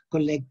you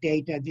collect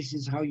data, this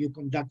is how you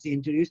conduct the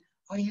interviews,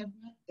 I have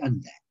not done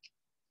that.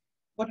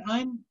 What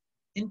I'm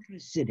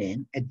interested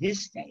in at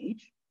this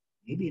stage,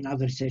 maybe in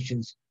other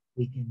sessions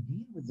we can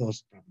deal with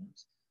those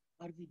problems,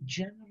 are the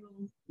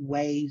general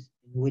ways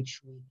in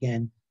which we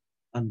can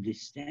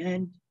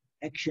understand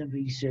action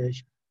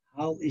research.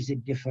 How is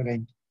it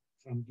different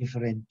from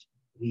different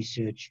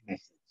research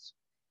methods,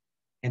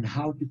 and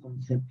how to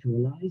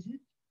conceptualize it,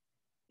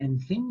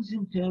 and things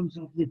in terms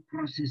of the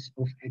process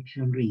of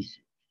action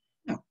research.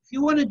 Now, if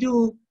you want to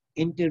do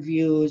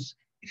interviews,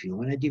 if you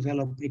want to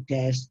develop a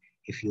test,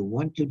 if you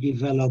want to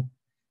develop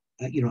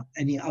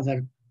any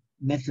other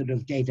method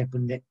of data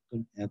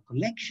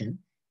collection,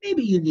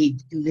 maybe you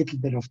need a little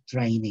bit of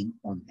training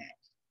on that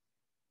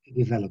to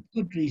develop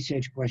good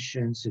research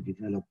questions, to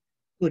develop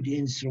good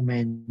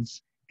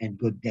instruments and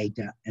good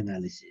data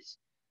analysis.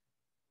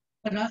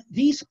 But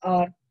these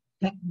are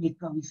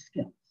technical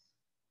skills,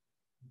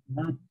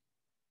 not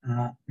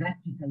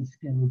practical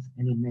skills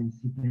and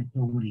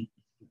emancipatory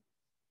skills.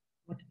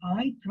 What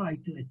I try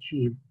to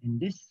achieve in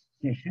this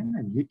session,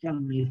 and you tell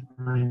me if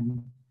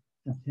I'm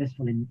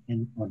successful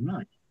in or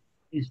not,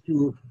 is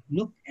to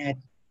look at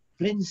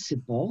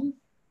principle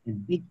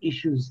and big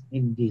issues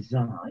in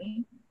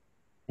design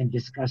and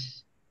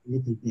discuss a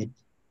little bit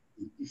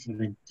the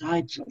different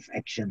types of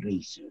action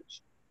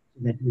research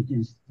so that we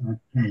can start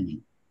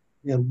planning.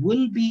 There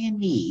will be a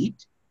need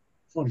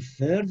for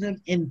further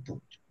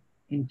input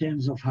in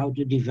terms of how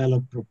to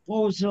develop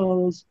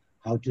proposals,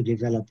 how to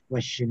develop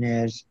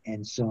questionnaires,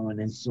 and so on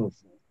and so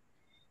forth.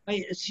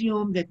 I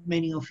assume that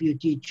many of you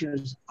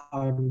teachers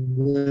are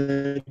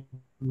working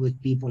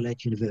with people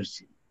at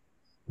university.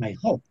 And I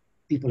hope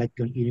people at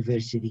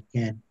university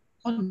can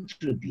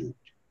contribute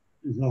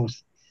to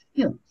those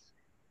skills.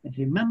 But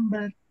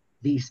remember,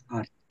 these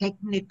are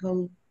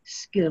technical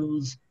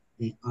skills.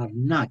 They are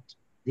not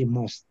the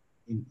most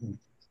important.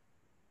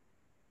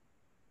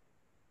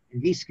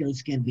 And these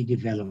skills can be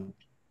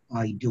developed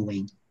by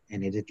doing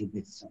and a little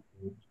bit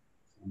support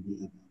from the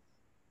above.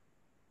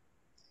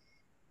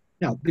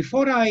 Now,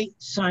 before I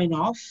sign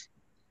off,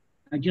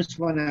 I just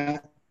want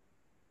to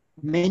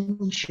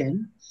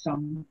mention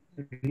some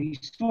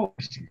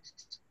resources.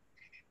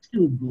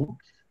 Two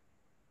books.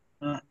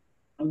 I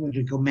would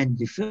recommend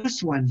the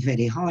first one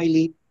very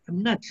highly.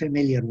 I'm not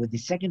familiar with the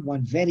second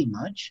one very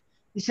much.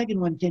 The second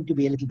one tends to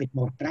be a little bit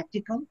more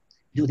practical.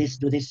 Do this,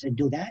 and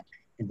do that.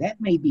 And that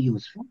may be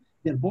useful.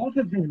 They're both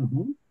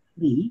available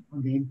free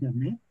on the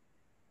internet.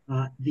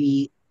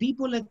 The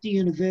people at the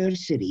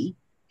university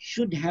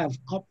should have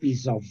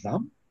copies of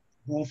them,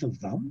 both of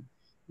them.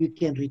 You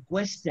can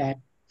request that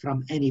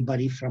from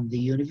anybody from the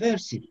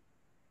university.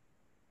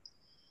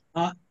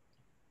 I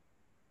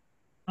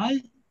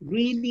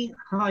really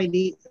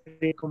highly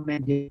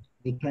recommended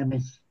the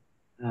chemist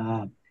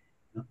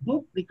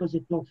book because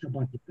it talks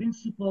about the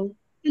principle,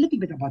 a little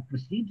bit about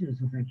procedures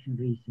of action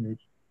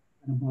research,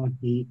 and about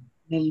the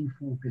main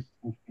focus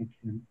of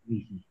action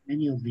research.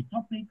 Many of the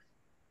topics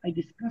I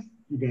discussed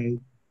today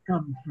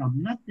come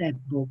from not that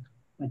book,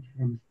 but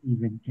from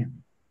Stephen Kemp.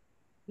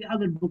 The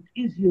other book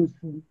is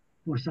useful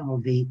for some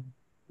of the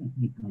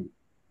technical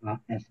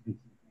aspects of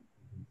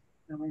action.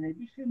 Now, in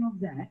addition of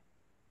that,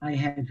 I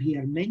have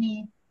here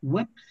many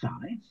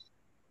websites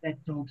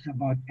that talks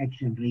about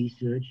action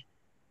research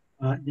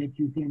that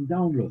you can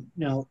download.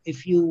 Now,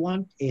 if you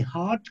want a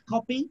hard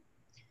copy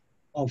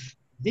of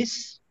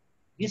this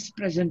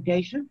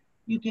presentation,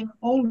 you can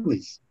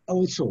always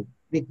also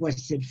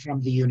request it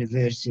from the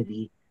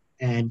university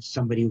and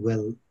somebody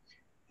will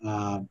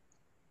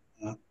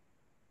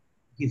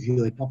give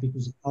you a copy,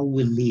 because I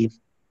will leave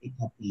a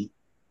copy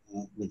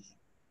with them.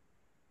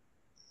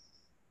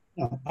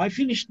 Now, I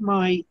finished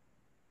my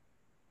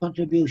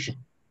contribution,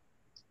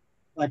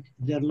 but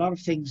there are a lot of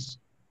things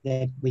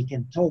that we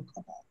can talk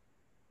about.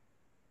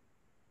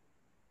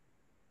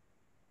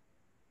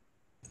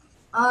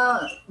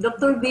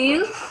 Dr.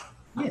 Bill?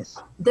 Yes.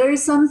 There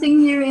is something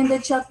here in the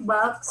chat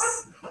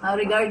box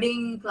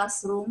regarding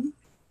classroom.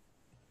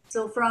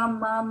 So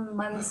from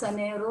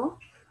Manzanero,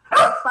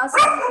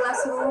 possible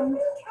classroom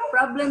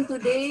problem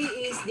today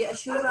is the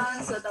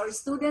assurance that our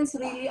students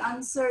really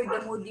answer the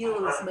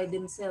modules by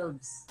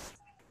themselves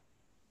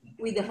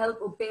with the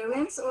help of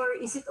parents, or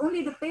is it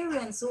only the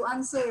parents who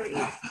answer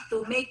it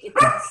to make it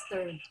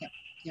faster?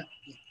 Yeah.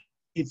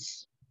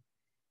 It's,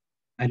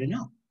 I don't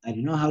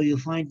know how you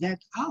find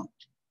that out.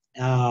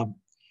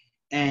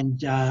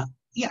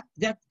 Yeah,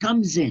 that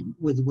comes in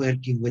with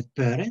working with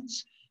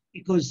parents,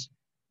 because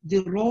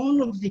the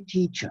role of the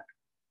teacher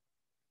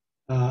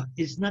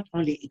is not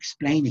only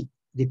explaining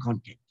the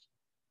content.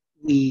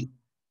 We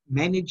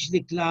manage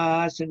the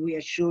class and we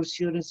assure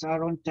students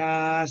are on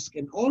task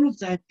and all of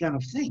that kind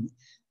of thing.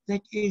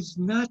 That is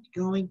not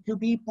going to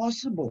be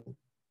possible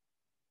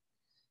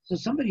So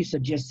somebody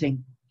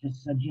suggested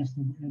early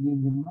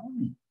in the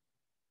morning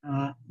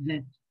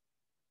that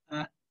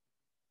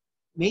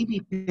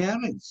maybe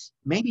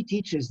maybe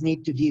teachers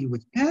need to deal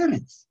with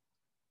parents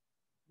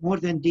more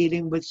than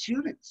dealing with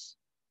students,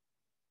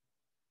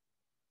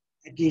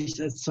 at least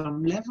at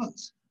some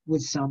levels,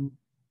 with some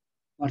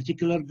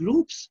particular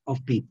groups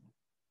of people.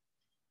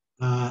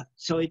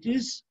 So it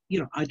is,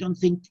 I don't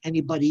think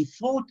anybody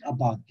thought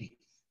about this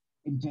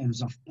in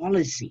terms of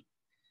policy.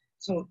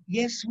 So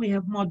yes, we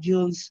have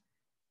modules,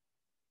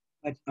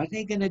 but are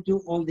they going to do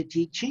all the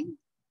teaching?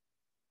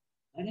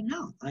 I don't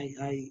know.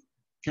 I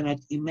cannot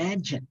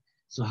imagine.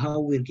 So how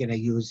we're going to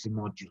use the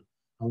module,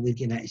 how we're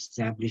going to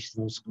establish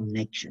those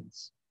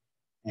connections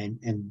and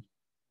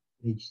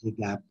bridge the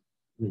gap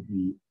with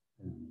the.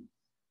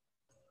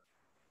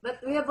 But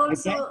we have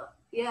also,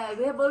 we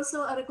have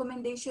also a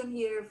recommendation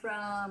here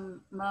from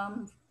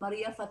Ma'am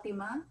Maria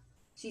Fatima.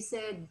 She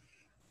said,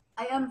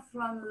 I am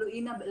from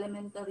Luinab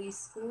Elementary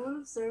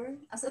School, sir.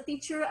 As a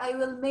teacher, I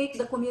will make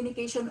the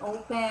communication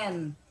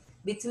open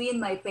between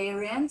my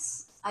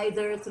parents,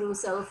 either through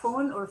cell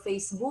phone or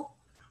Facebook,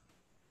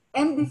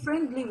 and be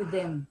friendly with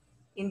them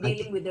in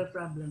dealing with their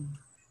problem.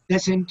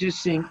 That's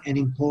interesting and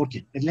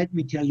important. But let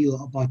me tell you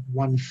about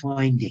one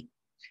finding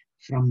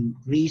from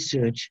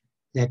research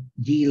that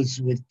deals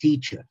with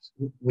teachers,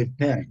 with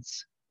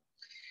parents.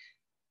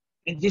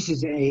 And this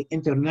is an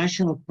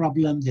international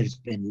problem. There's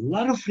been a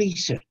lot of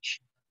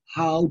research.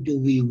 How do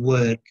we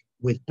work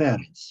with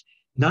parents?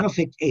 None of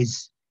it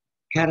is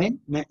current.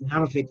 None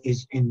of it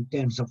is in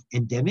terms of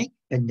pandemic.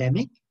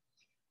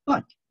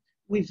 But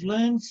we've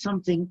learned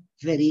something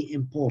very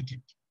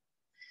important.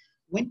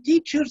 When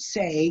teachers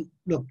say,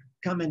 look,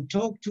 come and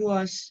talk to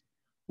us,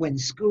 when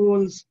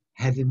schools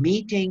have a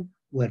meeting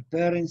where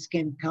parents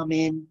can come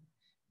in,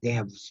 they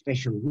have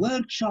special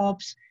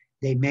workshops,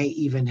 they may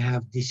even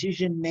have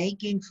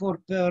decision-making for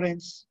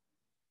parents.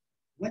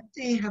 What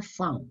they have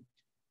found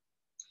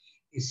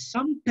is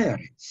some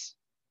parents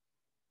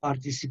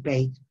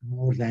participate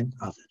more than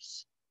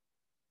others.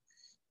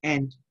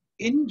 And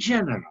in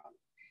general,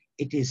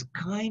 it is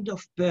kind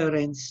of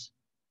parents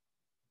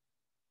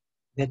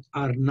that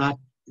are not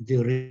the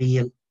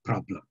real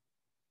problem.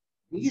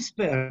 These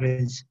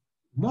parents,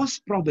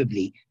 most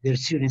probably, their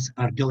students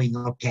are doing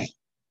okay.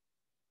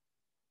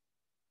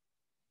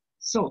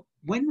 So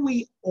when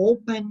we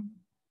open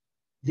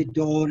the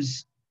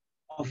doors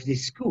of the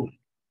school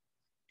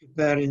to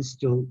parents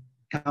to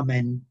come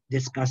and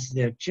discuss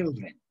their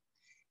children,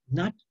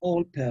 not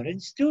all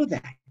parents do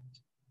that.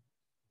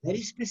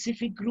 Very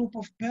specific group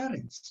of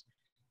parents.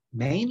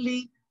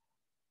 Mainly,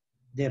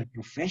 they're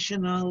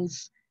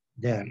professionals,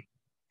 they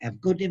have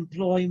good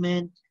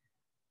employment,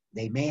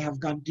 they may have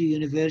gone to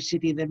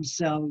university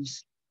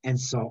themselves, and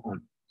so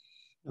on.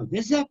 Now,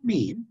 does that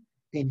mean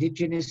the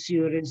indigenous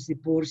students, the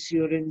poor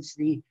students,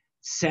 the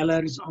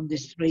sellers on the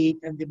street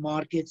and the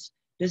markets,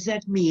 does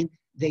that mean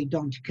they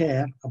don't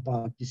care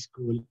about the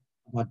school,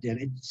 about their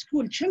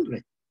school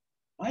children?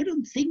 I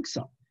don't think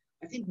so.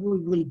 I think we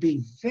will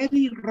be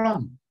very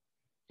wrong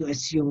to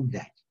assume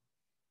that.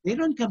 They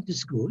don't come to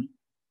school.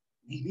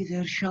 Maybe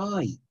they're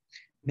shy.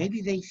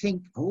 Maybe they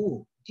think,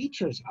 oh,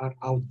 teachers are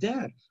out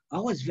there. I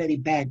was very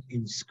bad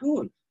in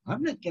school.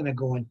 I'm not going to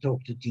go and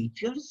talk to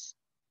teachers.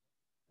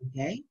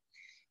 Okay?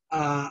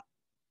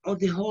 Or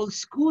the whole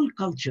school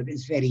culture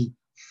is very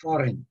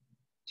foreign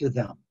to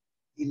them.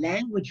 The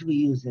language we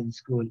use in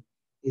school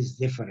is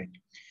different.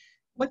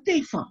 What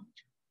they found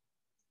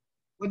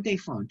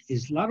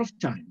is a lot of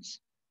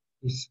times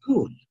the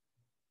school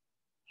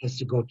has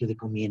to go to the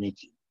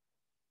community.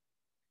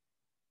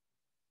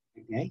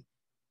 Okay?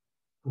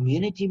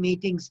 Community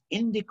meetings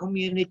in the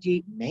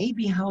community,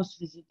 maybe house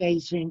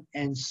visitation,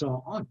 and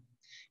so on.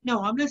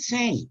 Now, I'm not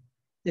saying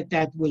that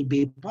that will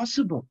be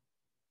possible,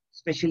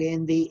 especially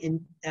in the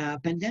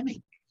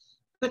pandemic.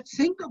 But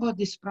think about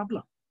this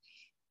problem.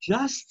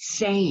 Just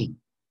saying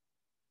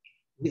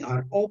we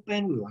are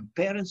open, we want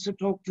parents to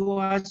talk to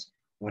us,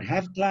 or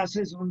have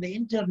classes on the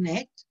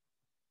internet,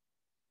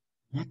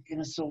 not going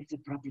to solve the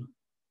problem.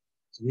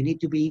 So we need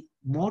to be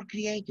more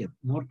creative,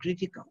 more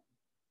critical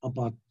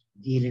about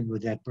dealing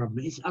with that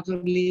problem. It's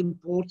utterly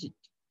important.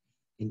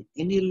 And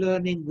any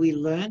learning we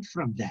learn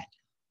from that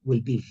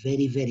will be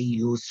very, very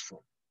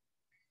useful.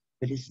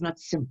 But it's not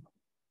simple.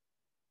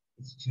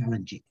 It's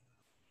challenging.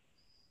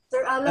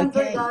 Sir Alan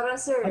Vergara,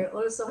 sir,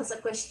 also has a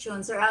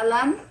question. Sir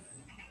Alan?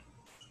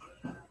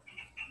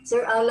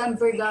 Sir Alan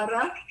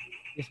Vergara?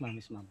 Yes, ma'am.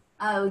 Yes, ma'am.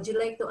 Would you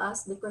like to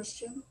ask the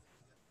question?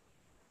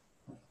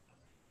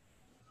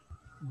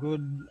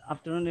 Good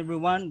afternoon,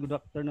 everyone. Good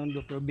afternoon,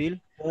 Dr. Bill.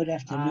 Good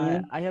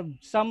afternoon. I have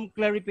some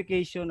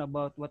clarification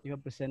about what you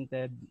have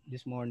presented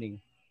this morning.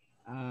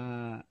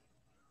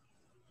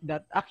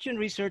 That action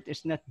research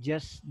is not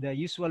just the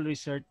usual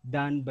research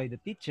done by the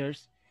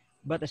teachers,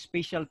 but a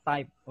special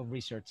type of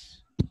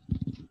research.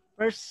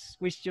 First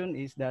question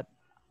is that,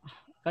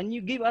 can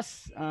you give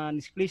us an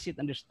explicit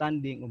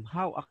understanding of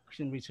how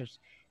action research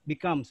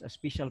becomes a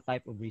special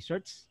type of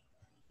research?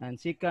 And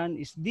second,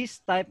 is this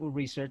type of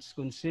research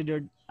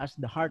considered as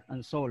the heart and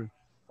soul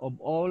of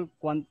all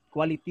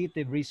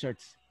qualitative research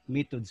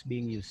methods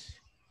being used?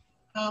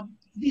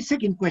 The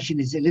second question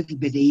is a little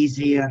bit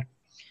easier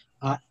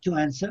to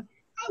answer.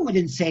 I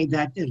wouldn't say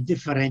that there are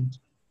different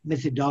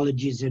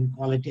methodologies in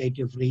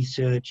qualitative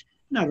research.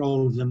 Not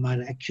all of them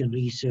are action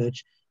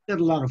research. There are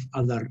a lot of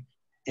other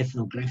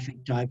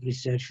ethnographic type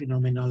research,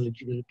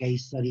 phenomenological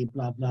case study,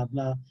 blah, blah,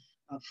 blah,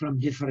 from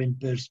different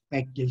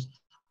perspectives.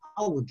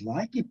 I would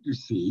like it to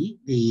see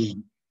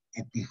being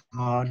at the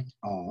heart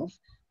of,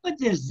 but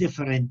there's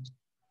different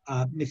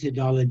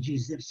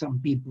methodologies. There's some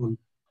people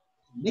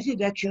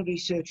committed action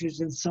researchers,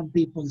 and some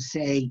people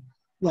say,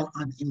 well,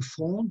 I'm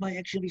informed by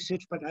action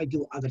research, but I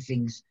do other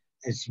things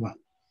as well.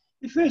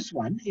 The first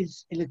one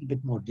is a little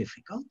bit more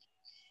difficult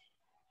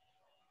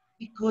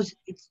because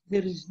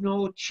there is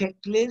no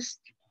checklist.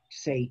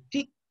 Say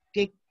tick,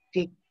 tick,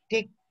 tick,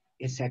 tick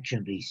is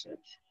action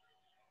research.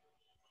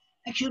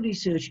 Action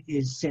research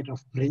is a set of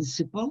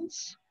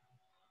principles,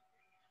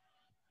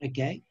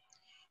 okay,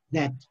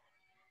 that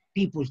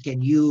people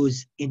can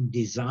use in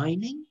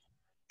designing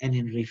and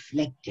in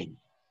reflecting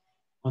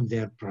on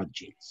their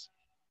projects.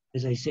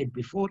 As I said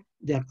before,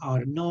 there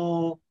are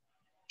no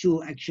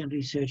two action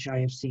research I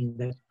have seen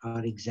that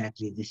are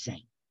exactly the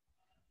same.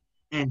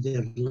 And there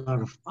are a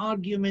lot of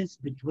arguments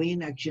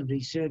between action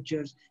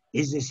researchers.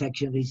 Is this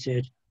action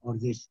research or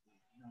this is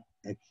not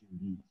action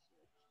research?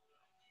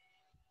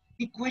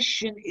 The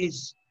question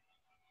is,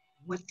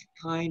 what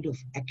kind of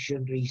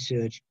action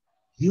research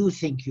you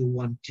think you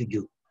want to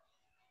do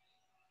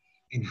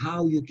and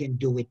how you can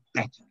do it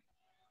better.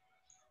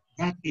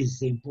 That is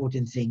the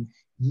important thing,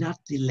 not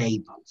the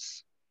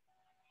labels.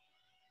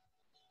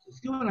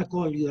 If you want to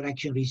call your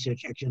action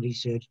research,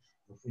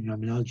 or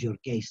phenomenology or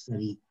case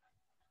study,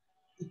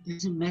 it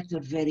doesn't matter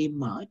very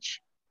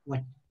much.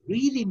 What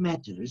really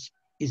matters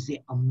is the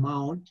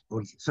amount,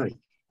 or sorry,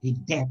 the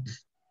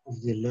depth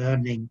of the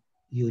learning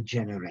you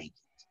generated.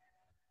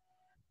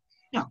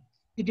 Now,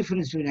 the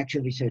difference between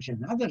action research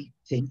and another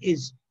thing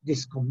is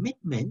this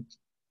commitment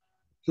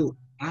to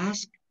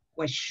ask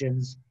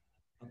questions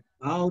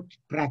about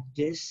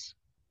practice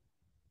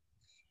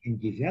and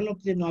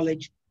develop the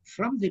knowledge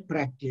from the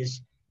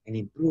practice and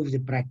improve the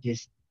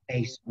practice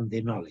based on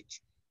the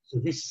knowledge. So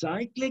this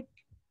cyclic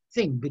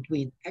thing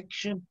between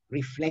action,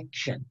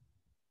 reflection,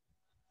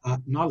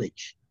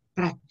 knowledge,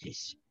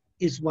 practice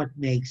is what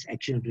makes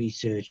action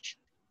research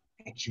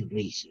action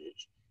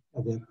research.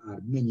 There are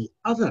many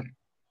other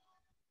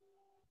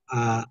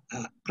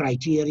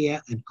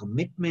criteria and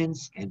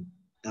commitments and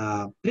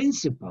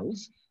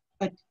principles,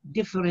 but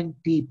different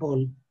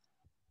people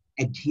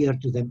adhere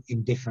to them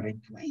in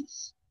different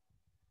ways.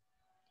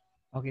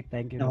 Okay,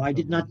 thank you. Now, I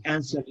did not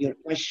answer your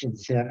question,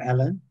 Sir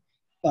Alan,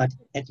 but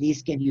at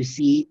least can you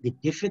see the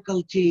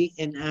difficulty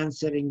in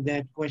answering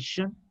that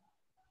question?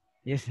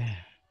 Yes, sir.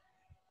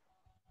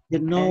 There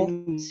are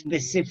no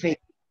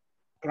specific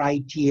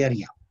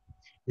criteria.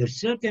 There are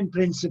certain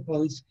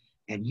principles,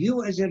 and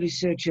you as a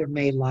researcher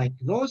may like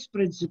those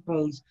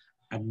principles,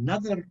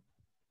 another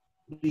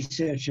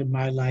researcher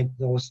might like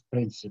those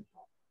principles.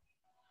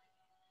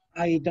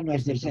 I don't know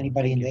if there's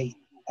anybody in the,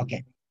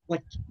 okay.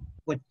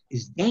 What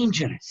is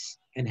dangerous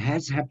and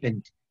has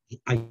happened,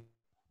 I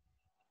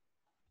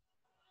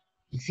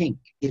think,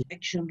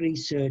 election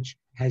research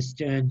has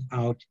turned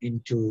out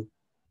into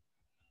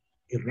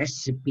a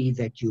recipe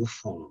that you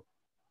follow,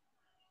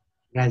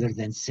 rather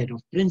than set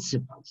of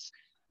principles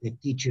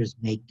that teachers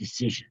make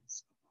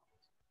decisions.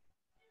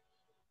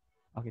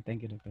 Okay,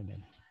 thank you, Dr.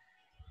 Ben.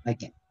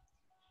 Okay,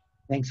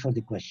 thanks for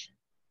the question.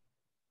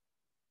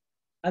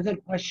 Other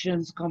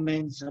questions,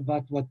 comments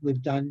about what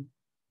we've done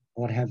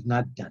or have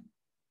not done?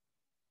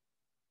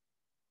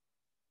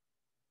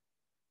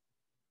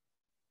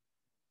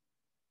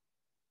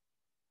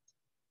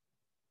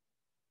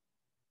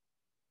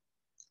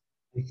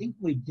 I think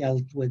we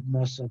dealt with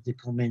most of the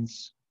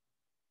comments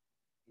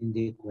in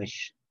the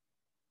question.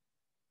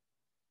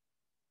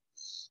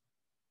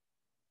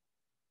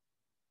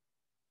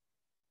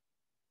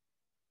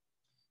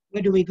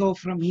 Where do we go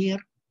from here?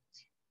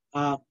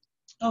 I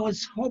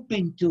was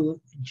hoping to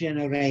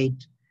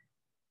generate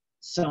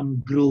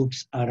some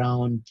groups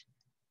around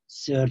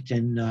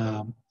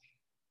certain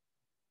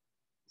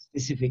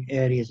specific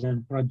areas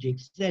and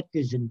projects. That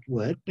doesn't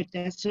work, but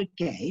that's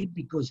okay,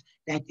 because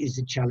that is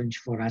a challenge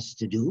for us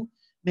to do.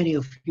 Many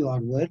of you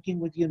are working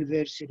with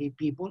university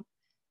people.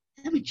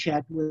 Have a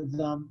chat with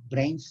them,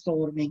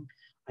 brainstorming,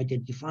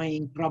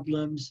 identifying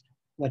problems,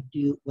 what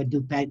do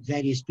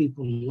various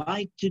people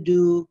like to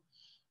do,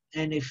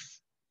 and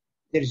if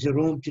there's a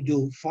room to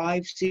do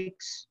 5,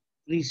 6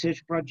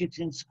 research projects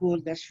in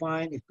school, that's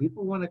fine. If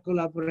people want to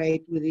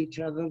collaborate with each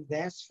other,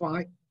 that's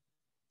fine.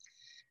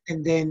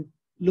 And then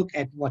look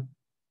at what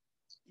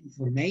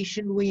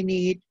information we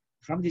need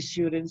from the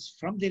students,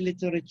 from the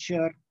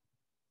literature,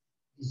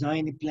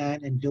 design a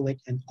plan and do it,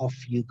 and off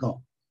you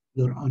go.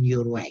 You're on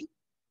your way.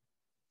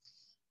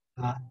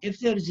 If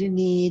there's a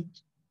need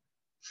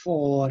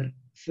for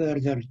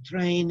further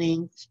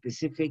training,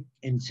 specific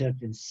in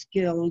certain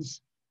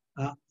skills,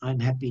 I'm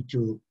happy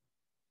to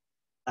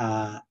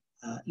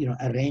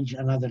arrange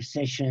another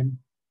session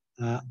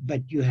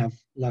but you have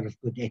a lot of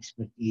good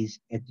expertise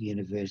at the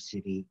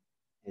university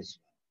as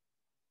well.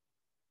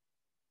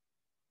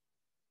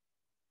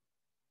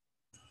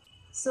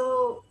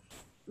 So,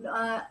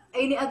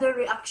 any other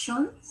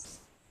reactions?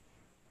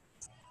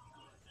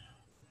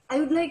 I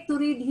would like to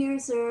read here,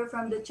 sir,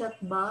 from the chat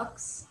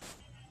box.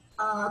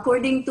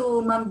 According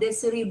to Ma'am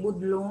Desiree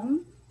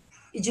Budlong,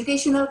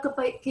 educational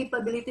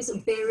capabilities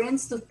of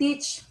parents to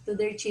teach to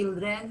their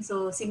children,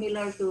 so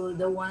similar to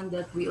the one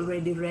that we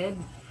already read.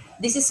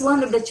 This is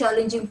one of the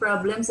challenging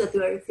problems that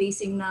we are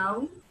facing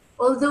now.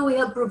 Although we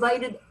have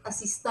provided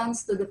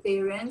assistance to the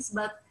parents,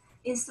 but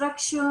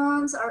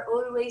instructions are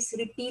always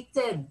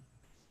repeated.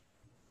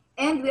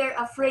 And we are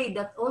afraid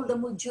that all the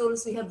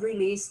modules we have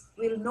released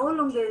will no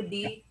longer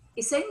be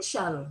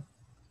essential,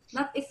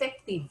 not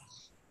effective.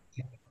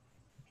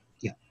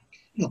 Yeah.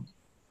 Look,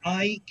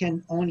 I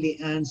can only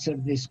answer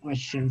this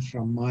question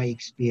from my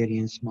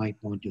experience, my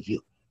point of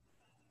view.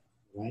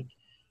 Right?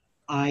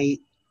 I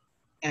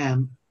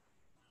am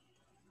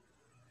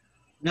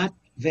not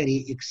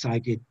very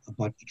excited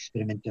about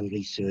experimental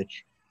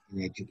research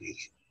in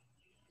education.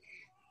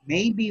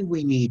 Maybe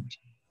we need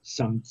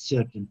some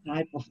certain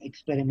type of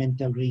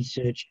experimental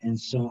research and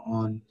so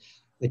on,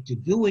 but to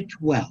do it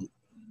well,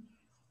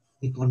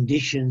 the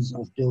conditions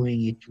of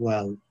doing it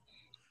well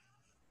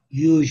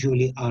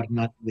usually are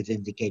not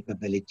within the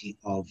capability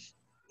of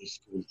a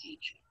school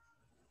teacher.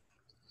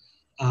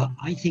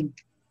 I think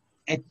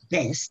at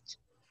best,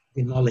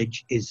 the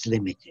knowledge is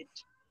limited.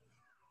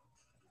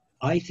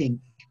 I think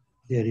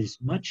there is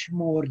much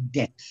more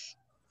depth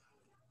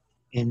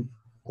in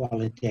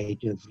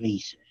qualitative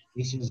research.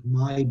 This is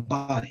my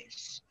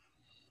bias.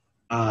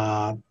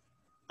 I'm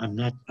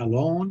not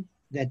alone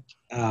that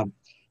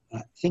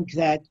think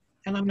that,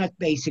 and I'm not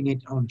basing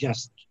it on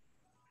just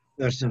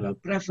personal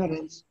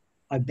preference.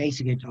 I'm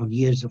basing it on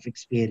years of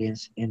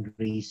experience in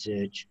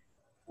research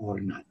or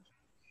not.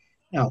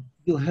 Now,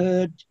 you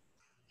heard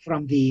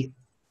from the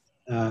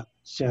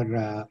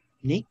Sir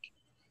Nick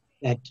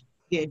that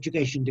the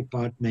education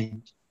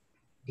department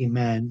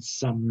demands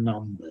some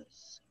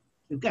numbers.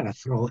 You've got to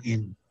throw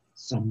in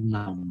some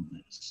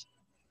numbers.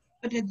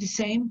 But at the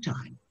same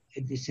time,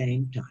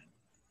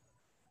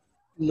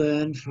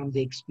 learn from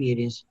the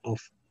experience of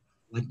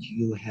what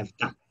you have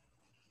done.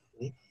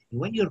 Okay?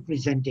 When you're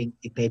presenting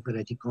a paper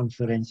at a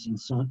conference and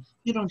so on,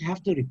 you don't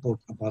have to report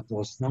about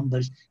those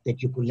numbers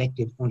that you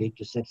collected only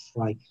to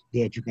satisfy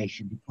the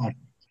education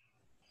department.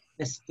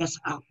 That's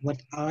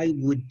what I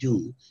would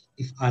do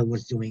if I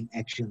was doing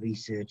actual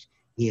research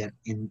here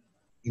in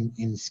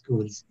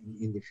schools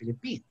in the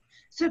Philippines.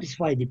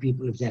 Satisfy the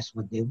people if that's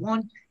what they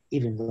want,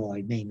 even though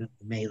I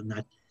may or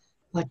not,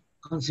 but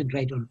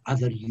concentrate on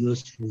other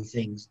useful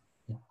things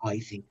that I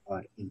think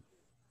are important.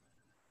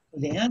 So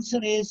the answer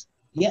is,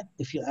 yeah,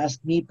 if you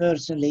ask me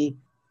personally,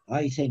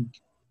 I think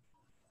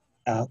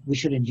we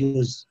shouldn't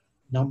use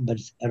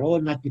numbers at all,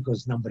 not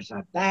because numbers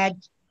are bad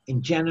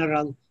in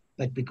general,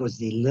 but because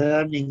the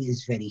learning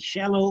is very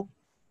shallow,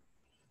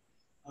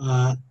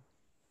 and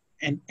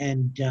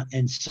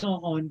so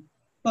on.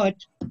 But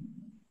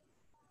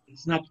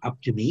it's not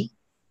up to me,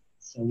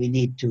 so we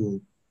need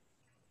to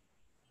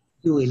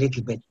do a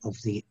little bit of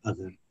the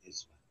other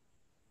as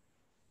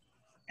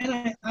well.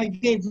 And I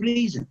gave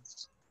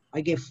reasons.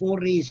 I gave 4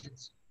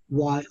 reasons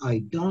why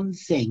I don't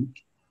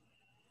think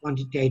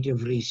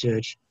quantitative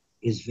research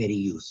is very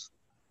useful.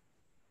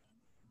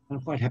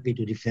 I'm quite happy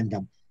to defend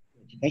them to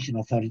education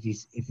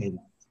authorities if they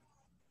want.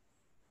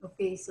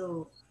 Okay,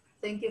 so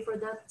thank you for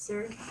that,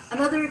 sir.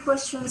 Another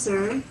question,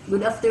 sir.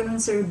 Good afternoon,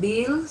 Sir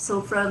Bill. So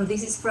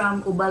this is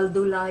from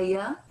Ubaldo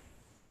Laya.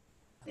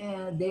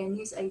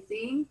 Dennis, I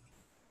think.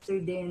 Sir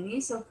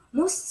Dennis. So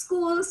most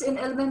schools in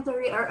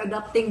elementary are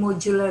adopting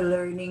modular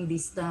learning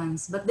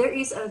distance, but there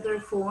is other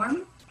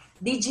form,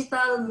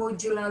 digital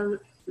modular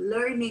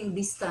learning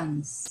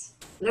distance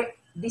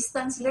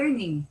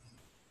learning,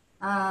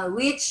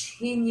 which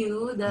he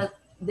knew that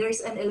there's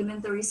an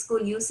elementary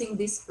school using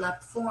this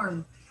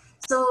platform.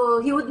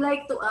 So he would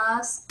like to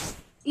ask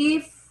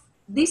if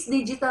this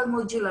digital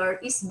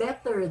modular is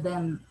better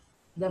than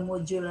the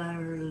modular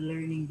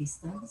learning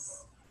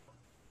distance.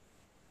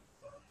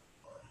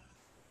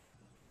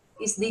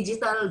 Is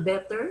digital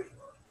better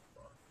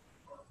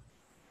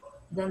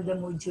than the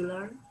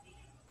modular?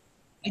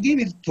 I gave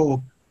a talk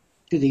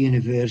to the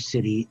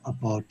university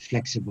about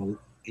flexible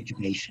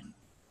education.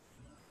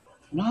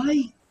 And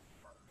I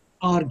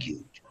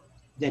argued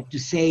that to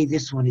say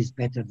this one is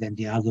better than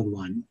the other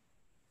one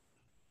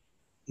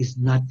is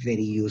not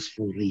very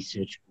useful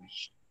research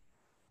question.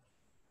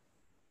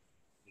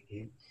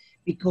 Okay?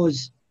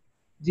 Because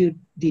the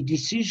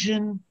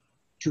decision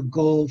to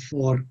go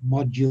for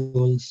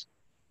modules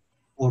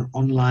or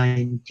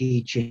online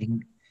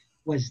teaching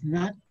was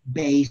not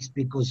based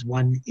because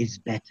one is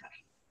better.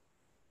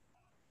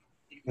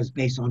 It was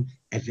based on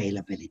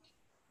availability.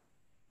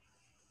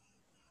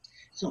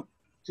 So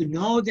to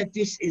know that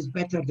this is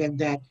better than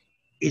that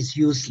is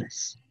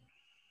useless.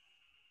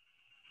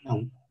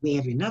 Now, we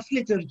have enough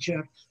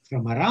literature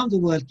from around the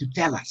world to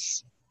tell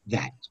us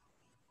that.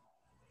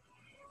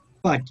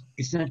 But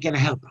it's not going to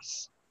help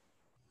us.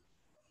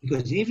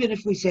 Because even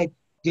if we said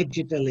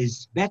digital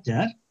is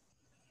better,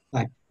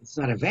 but it's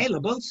not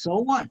available, so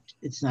what?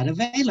 It's not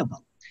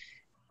available.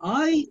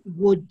 I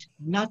would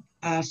not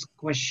ask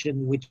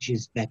question which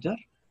is better.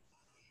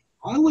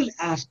 I will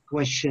ask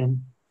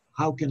question,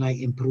 how can I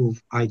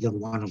improve either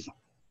one of them?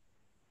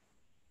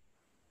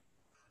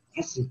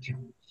 That's the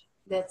challenge.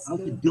 That's how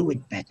good. to do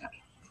it better.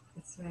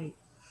 That's right.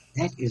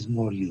 That is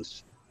more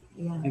useful.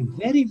 Yeah. I'm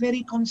very,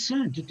 very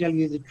concerned, to tell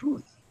you the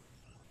truth,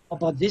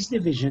 about this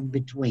division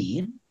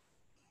between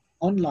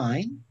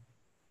online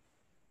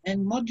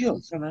and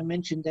modules. And I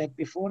mentioned that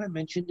before. I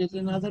mentioned it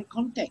in other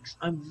contexts.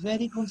 I'm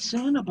very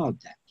concerned about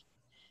that.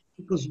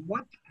 Because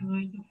what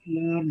kind of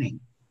learning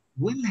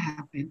will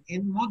happen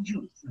in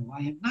modules? Now,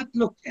 I have not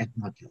looked at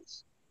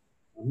modules.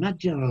 I'm not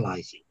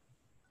generalizing.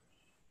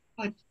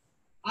 But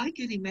I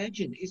can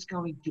imagine it's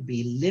going to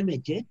be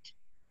limited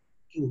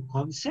to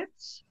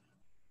concepts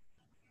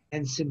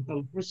and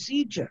simple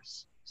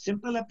procedures,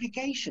 simple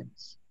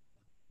applications.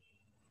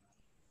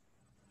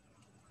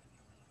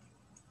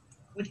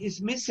 What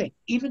is missing,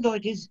 even though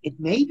it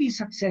may be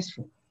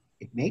successful,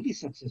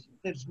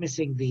 there's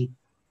missing the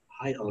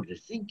high order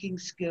thinking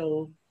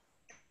skill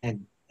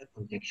and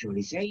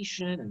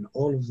contextualization and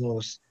all of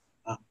those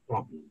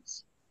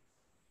problems.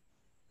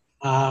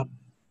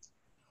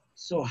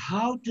 So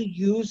how to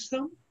use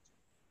them,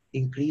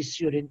 increase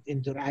your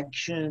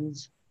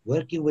interactions,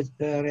 working with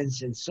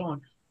parents and so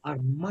on, are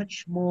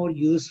much more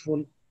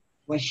useful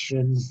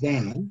questions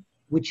than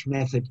which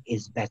method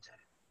is better.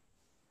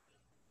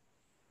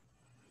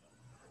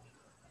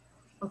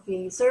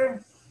 Okay,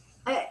 sir.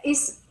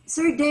 Is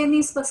Sir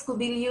Dennis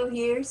Pascubilio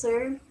here,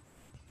 sir?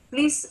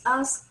 Please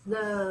ask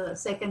the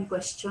second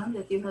question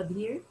that you have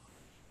here.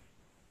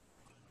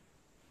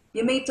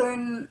 You may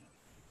turn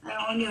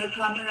on your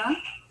camera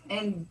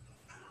and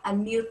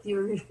unmute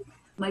your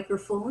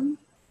microphone.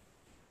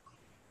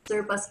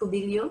 Sir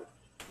Pascubilio.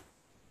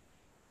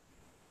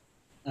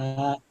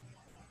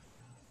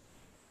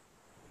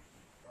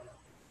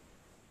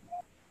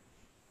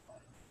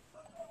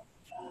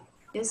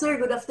 Yes, sir.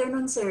 Good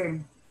afternoon, sir.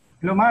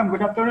 Hello, ma'am.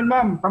 Good afternoon,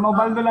 ma'am. From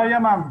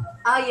Obaldolaya, ma'am.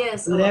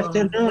 Yes. Good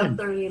afternoon.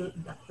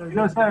 Dr.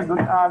 Hello, sir.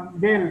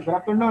 Good, Bill. Good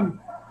afternoon.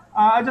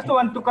 I just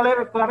want to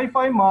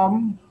clarify,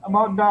 ma'am,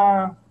 about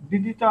the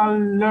digital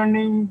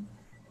learning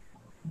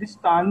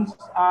distance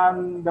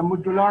and the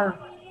modular.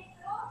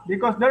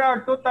 Because there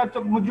are two types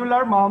of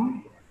modular,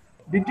 ma'am,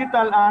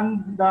 digital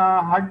and the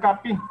hard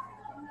copy,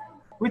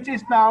 which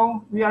is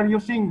now we are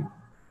using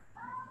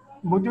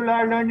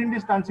modular learning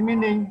distance,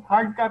 meaning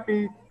hard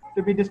copy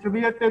to be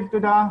distributed to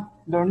the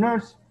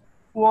learners,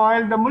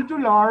 while the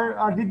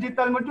modular,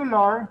 digital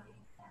modular,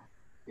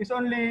 is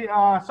only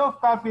a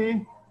soft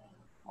copy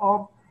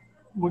of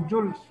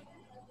modules.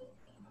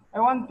 I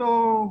want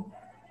to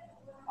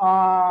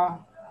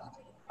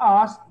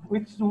ask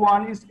which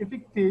one is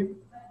effective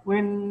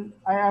when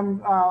I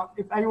am,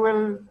 if I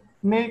will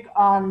make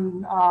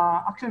an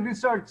action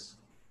research.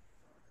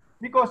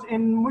 Because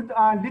in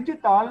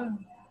digital,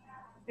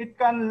 it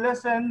can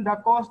lessen the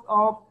cost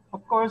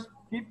of course,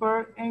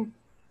 paper, ink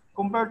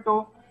compared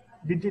to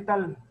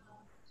digital.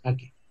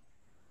 Okay.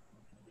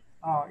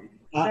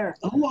 Sir.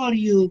 Who are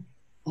you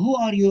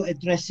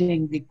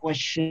addressing the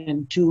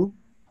question to?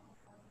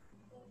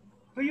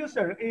 To you,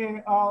 sir.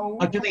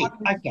 To me.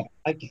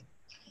 Okay.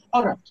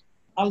 All right.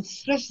 I'll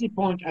stress the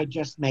point I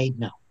just made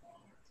now.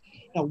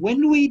 Now,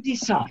 when we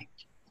decided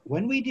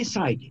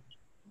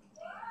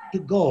to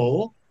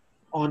go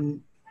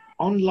on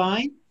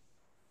online,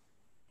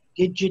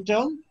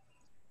 digital,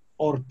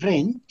 or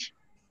print,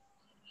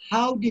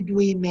 how did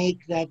we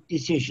make that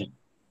decision?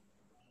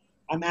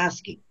 I'm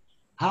asking,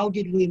 how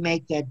did we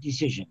make that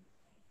decision?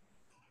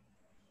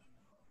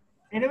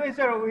 Anyway,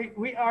 sir,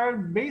 we are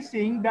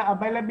basing the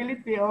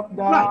availability of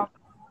the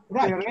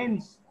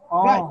parents.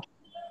 Right.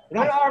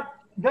 There are.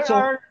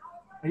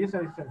 Yes,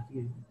 sir.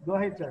 Go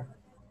ahead, sir.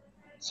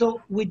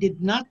 So we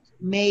did not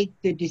make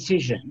the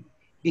decision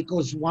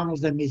because one of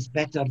them is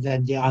better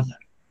than the other.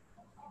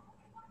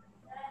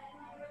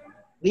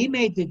 We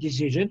made the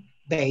decision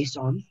based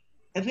on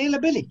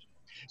availability.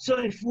 So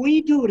if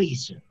we do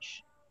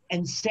research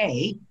and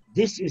say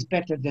this is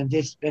better than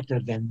this,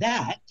 better than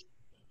that,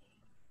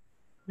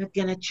 not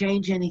going to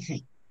change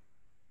anything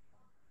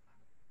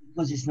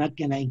because it's not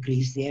going to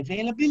increase the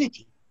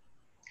availability.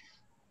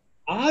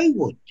 I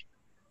would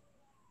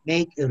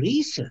make a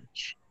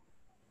research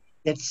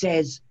that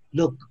says,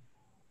 look,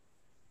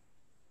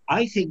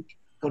 I think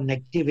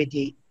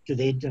connectivity to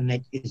the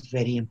internet is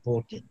very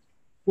important.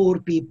 Poor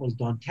people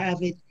don't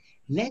have it.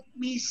 Let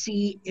me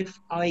see if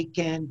I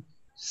can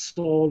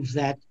solve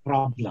that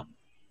problem.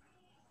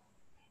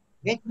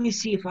 Let me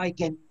see if I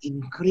can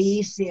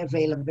increase the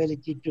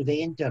availability to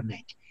the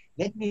internet.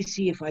 Let me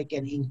see if I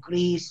can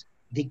increase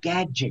the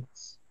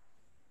gadgets.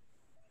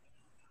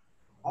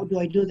 How do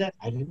I do that?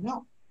 I don't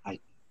know. I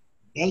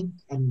beg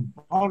and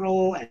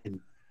borrow and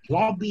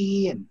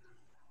lobby and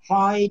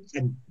fight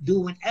and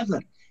do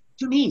whatever.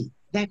 To me,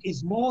 that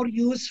is more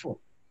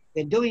useful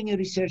than doing a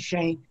research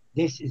saying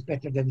this is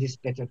better than this,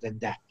 better than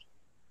that.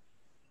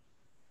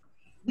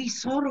 We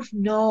sort of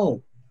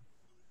know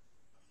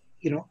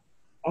you know,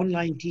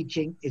 online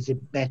teaching, is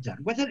it better?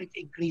 Whether it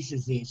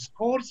increases the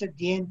scores at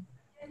the end,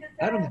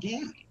 I don't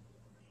care.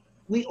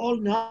 We all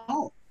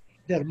know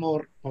there are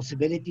more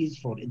possibilities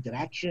for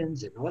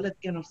interactions and all that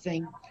kind of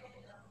thing.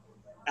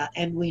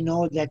 And we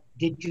know that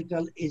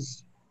digital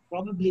is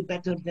probably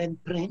better than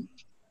print,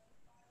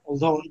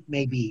 although it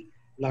may be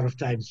a lot of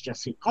times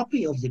just a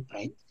copy of the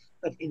print,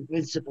 but in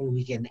principle,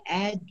 we can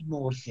add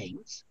more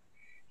things.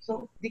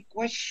 So the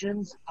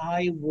questions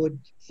I would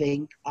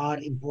think are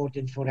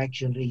important for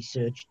action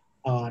research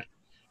are,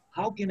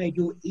 how can I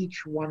do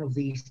each one of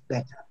these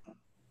better,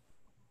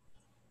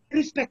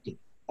 irrespective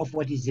of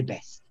what is the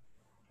best?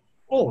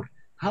 Or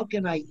how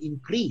can I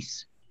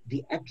increase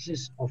the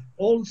access of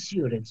all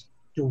students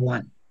to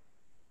one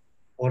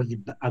or the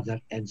other,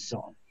 and so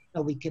on?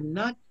 Now, we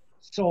cannot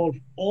solve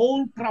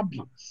all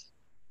problems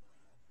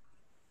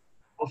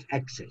of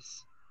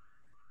access,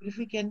 but if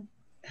we can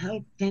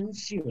help 10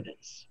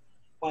 students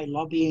by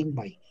lobbying,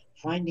 by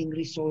finding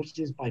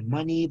resources, by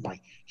money, by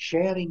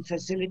sharing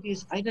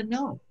facilities, I don't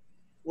know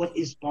what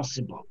is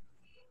possible.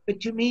 But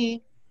to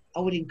me, I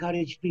would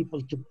encourage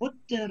people to put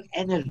their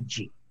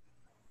energy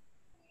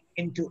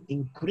into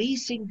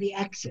increasing the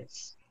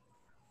access,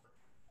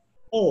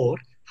 or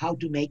how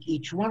to make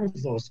each one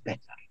of those better,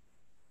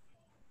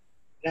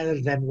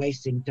 rather than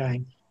wasting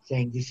time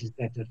saying this is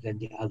better than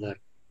the other,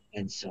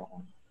 and so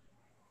on.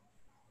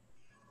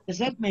 Does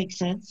that make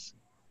sense?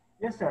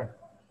 Yes, sir.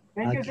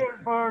 Thank you, sir,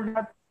 for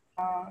that.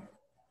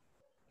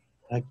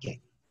 Okay.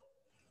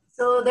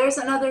 So there's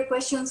another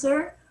question,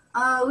 sir.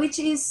 Which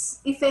is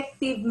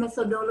effective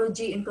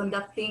methodology in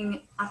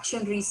conducting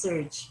action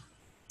research?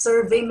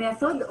 Survey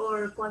method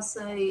or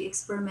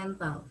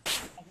quasi-experimental?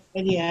 I've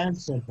already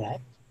answered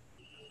that.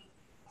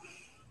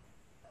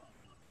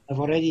 I've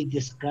already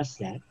discussed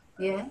that.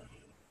 Yeah.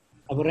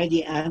 I've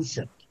already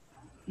answered.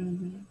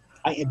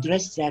 I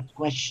addressed that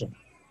question.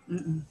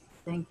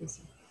 Thank you,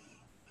 sir.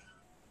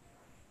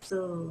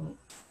 So,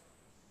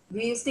 do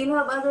you still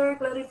have other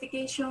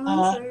clarifications,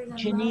 sir?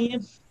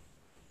 Genevieve,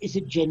 is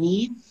it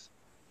Genevieve?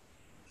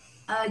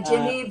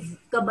 Genevieve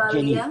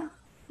Cabalia.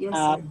 Yes,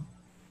 sir.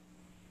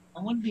 I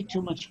won't be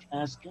too much to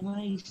ask. Can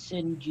I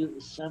send you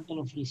a sample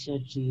of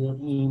research to your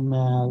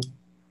email?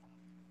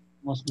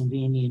 Most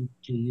convenient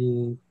to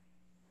you.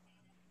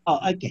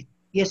 Oh, okay.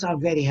 Yes, I'm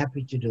very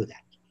happy to do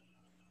that.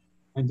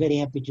 I'm very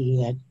happy to do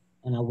that.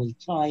 And I will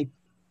type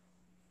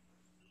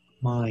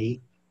my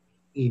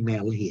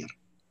email here.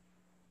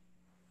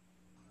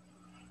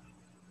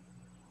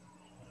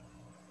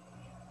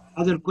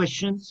 Other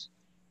questions?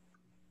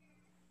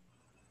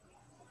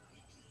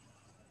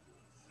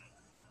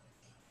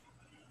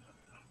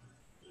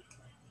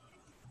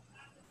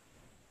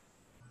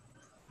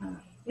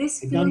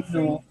 Please I feel don't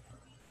free. know.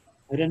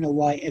 I don't know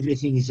why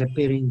everything is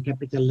appearing in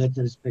capital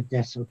letters, but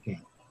that's okay.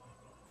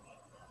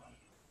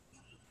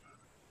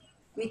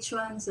 Which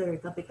one, sir?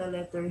 Capital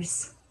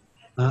letters.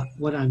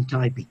 What I'm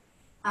typing.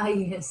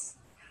 Yes.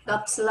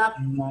 Caps lock.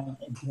 My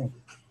address.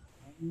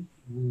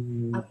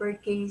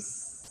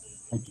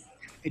 Uppercase. Okay.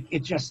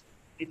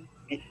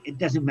 It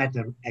doesn't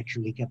matter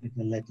actually,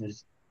 capital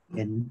letters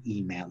and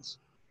emails.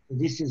 So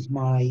this is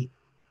my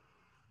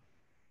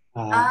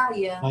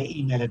my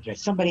email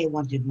address. Somebody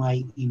wanted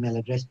my email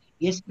address.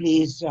 Yes,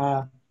 please,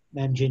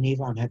 Ma'am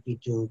Geneva, I'm happy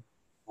to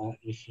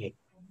reshape.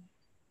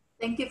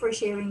 Thank you for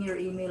sharing your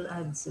email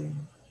ad, sir.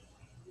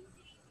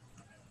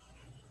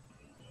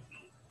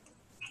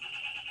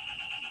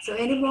 So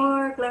any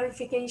more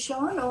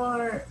clarification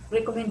or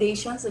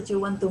recommendations that you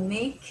want to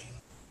make?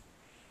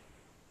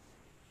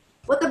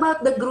 What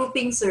about the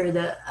grouping, sir,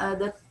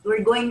 that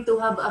we're going to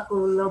have a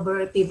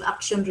collaborative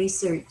action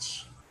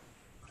research?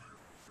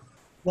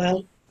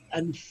 Well,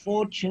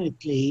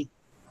 unfortunately,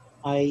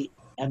 I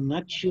am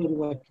not sure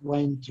what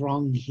went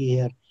wrong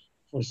here.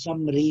 For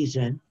some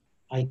reason,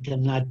 I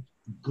cannot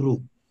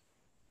group.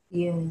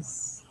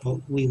 Yes.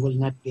 So we will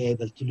not be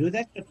able to do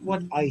that. But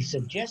what I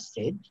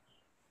suggested,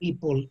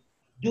 people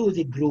do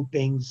the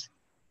groupings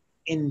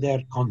in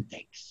their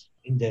context,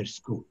 in their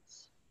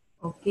schools.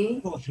 Okay.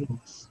 Go through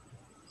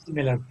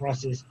similar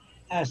process,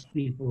 ask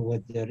people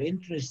what they're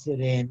interested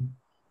in,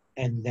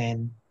 and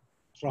then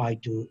try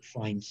to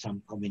find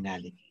some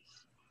commonalities.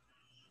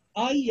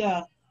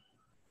 I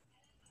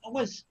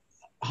was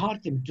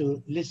heartened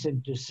to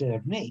listen to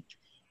Sir Nick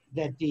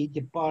that the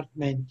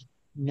department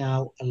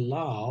now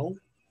allow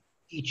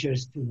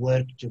teachers to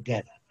work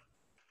together.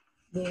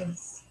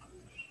 Yes.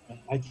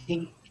 I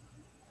think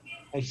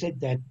I said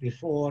that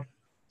before.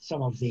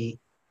 Some of the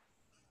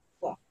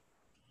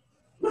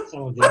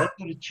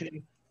literature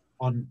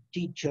on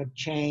teacher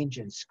change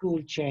and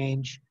school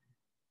change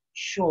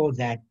show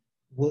that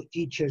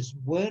teachers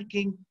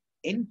working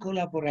in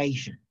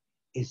collaboration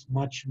is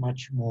much,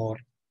 much more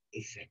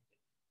effective.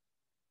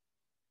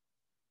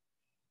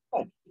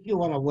 But if you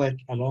want to work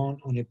alone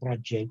on a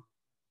project,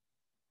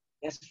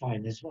 that's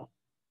fine as well.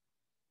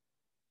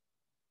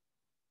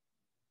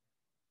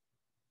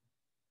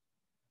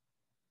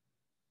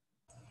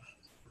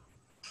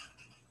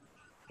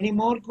 Any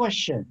more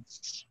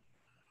questions?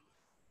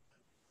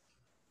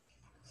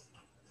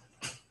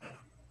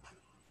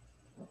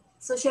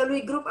 So shall we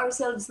group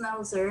ourselves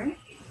now, sir?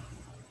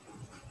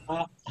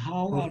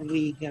 How are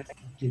we going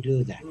to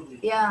do that?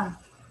 Yeah.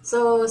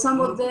 So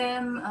some of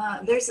them,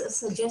 there's a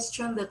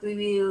suggestion that we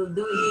will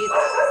do it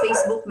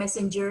Facebook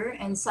Messenger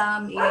and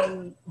some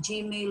in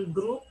Gmail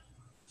group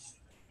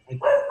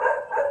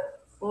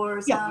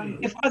or some.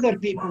 If other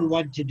people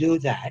want to do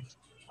that,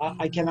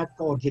 I cannot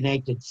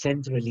coordinate it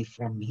centrally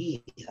from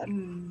here.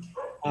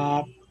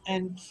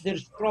 And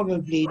there's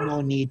probably no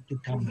need to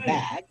come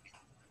back.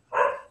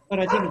 But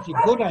I think it's a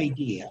good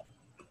idea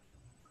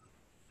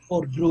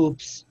for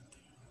groups,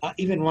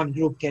 even one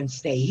group can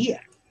stay here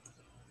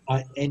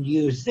and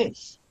use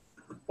this.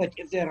 But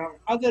if there are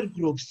other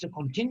groups to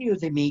continue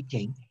the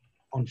meeting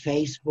on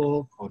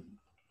Facebook, on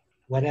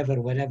whatever,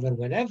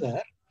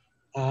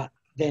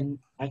 then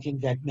I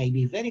think that may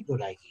be a very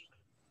good idea.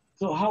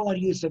 So how are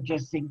you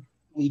suggesting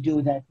we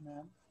do that,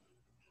 ma'am?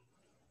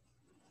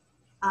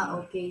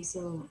 Okay,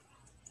 so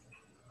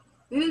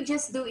we will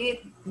just do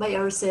it by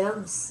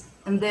ourselves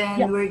and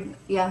then we're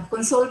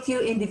consult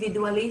you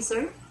individually,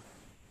 sir.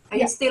 Are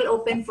you still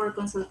open for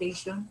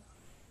consultation?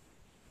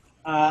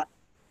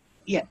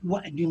 Yeah,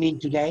 what do you mean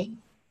today?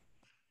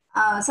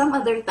 Some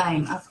other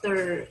time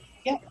after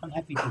I'm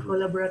happy to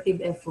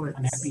collaborative efforts.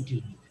 I'm happy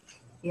to.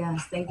 Yeah,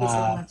 thank you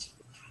so much.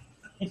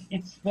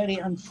 It's very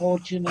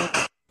unfortunate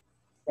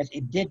that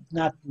it did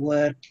not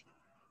work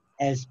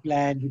as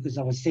planned because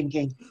I was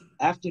thinking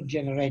after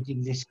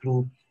generating this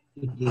group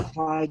to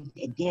divide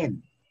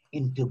again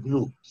into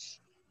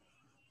groups,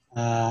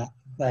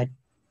 but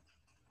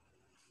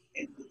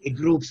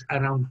groups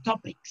around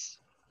topics.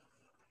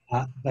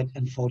 But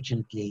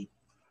unfortunately,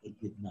 it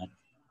did not.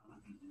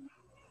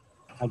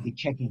 I'll be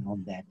checking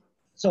on that.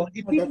 So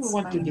if people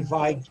want to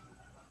divide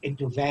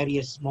into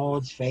various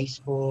modes,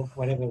 Facebook,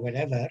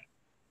 whatever,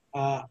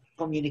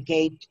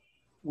 communicate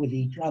with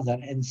each other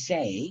and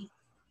say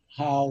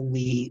how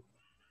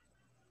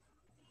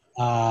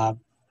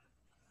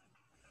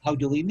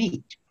do we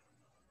meet?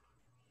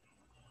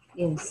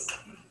 Yes.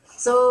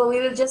 So we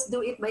will just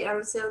do it by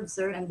ourselves,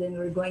 sir, and then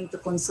we're going to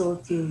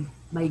consult you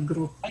by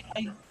group.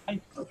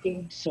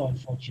 Okay. So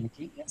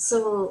unfortunately. Yeah.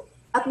 So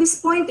at this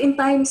point in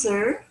time,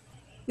 sir,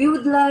 we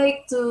would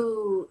like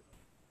to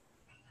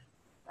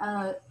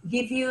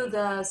give you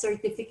the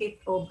certificate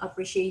of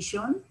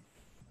appreciation.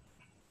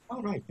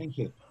 All right, thank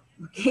you.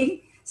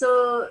 Okay,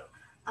 so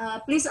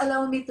please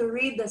allow me to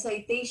read the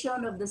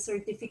citation of the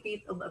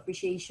certificate of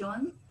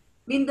appreciation.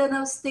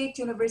 Mindanao State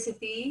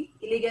University,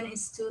 Iligan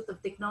Institute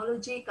of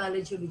Technology,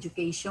 College of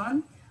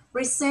Education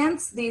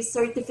presents this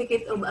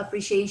certificate of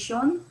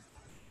appreciation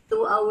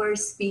to our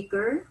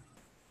speaker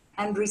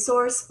and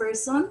resource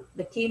person,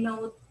 the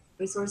keynote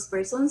resource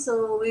person.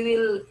 So we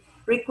will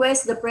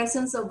request the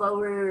presence of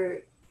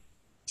our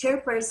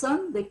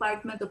chairperson,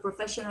 Department of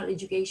Professional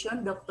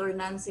Education, Dr.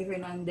 Nancy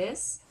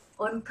Hernandez,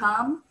 on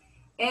CAM,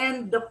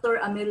 and Dr.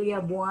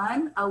 Amelia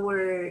Buan,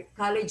 our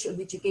College of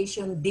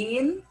Education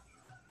Dean,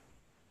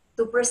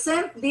 to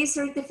present this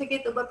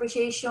certificate of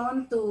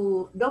appreciation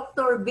to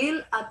Dr.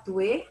 Bill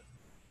Atweh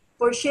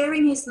for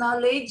sharing his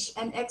knowledge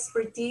and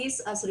expertise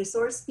as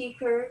resource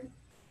speaker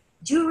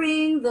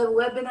during the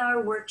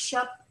webinar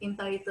workshop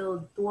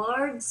entitled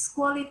Towards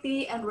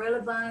Quality and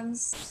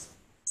Relevance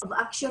of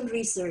Action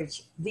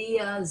Research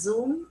via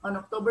Zoom on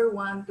October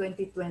 1,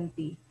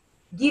 2020.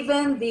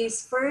 Given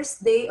this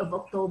first day of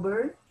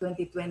October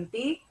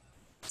 2020,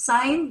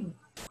 signed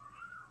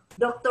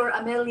Dr.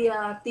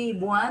 Amelia T.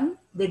 Buan,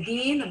 the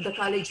Dean of the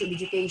College of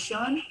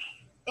Education,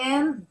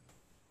 and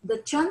the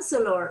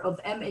Chancellor of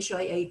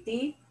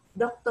MSU-IIT,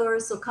 Dr.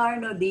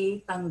 Sukarno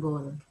D.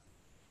 Tanggol.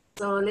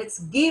 So let's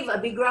give a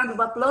big round of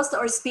applause to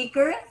our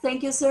speaker.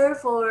 Thank you, sir,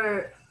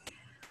 for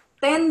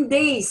 10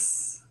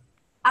 days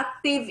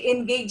active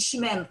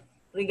engagement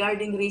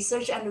regarding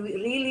research, and we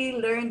really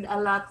learned a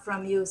lot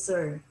from you,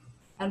 sir,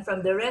 and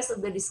from the rest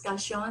of the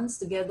discussions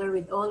together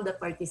with all the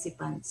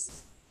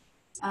participants.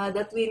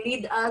 That will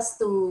lead us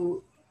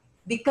to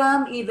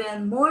become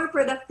even more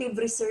productive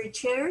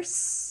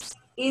researchers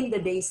in the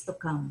days to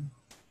come.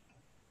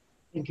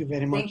 Thank you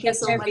very much. Thank you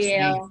so much.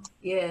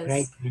 Yes.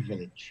 Great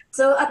privilege.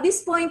 So at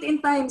this point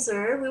in time,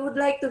 sir, we would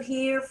like to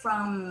hear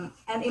from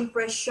an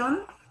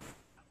impression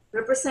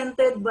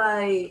represented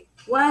by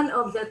one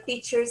of the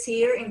teachers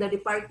here in the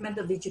Department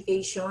of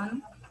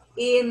Education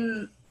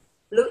in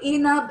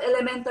Luinab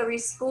Elementary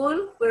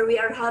School, where we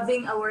are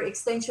having our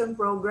extension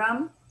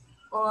program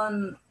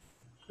on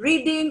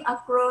reading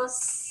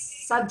across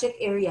subject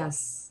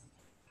areas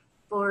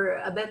for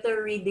a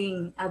better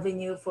reading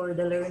avenue for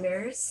the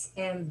learners,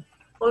 and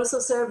also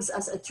serves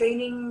as a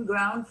training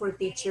ground for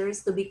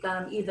teachers to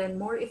become even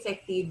more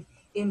effective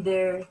in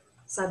their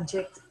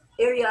subject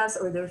areas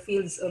or their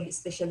fields of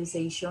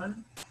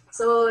specialization.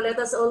 So let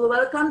us all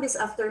welcome this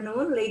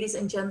afternoon, ladies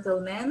and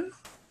gentlemen,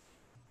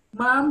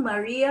 Ma'am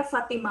Maria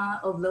Fatima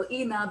of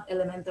Luinab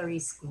Elementary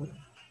School.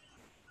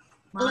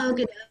 Hello,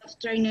 good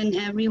afternoon,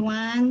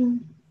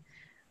 everyone.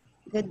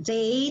 Good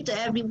day to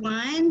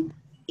everyone.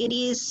 It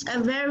is a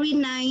very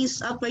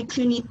nice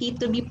opportunity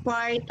to be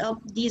part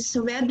of this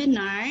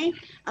webinar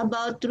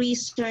about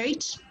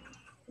research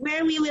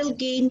where we will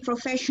gain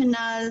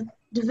professional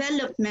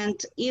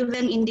development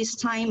even in this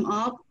time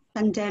of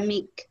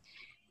pandemic.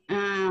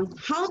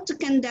 How to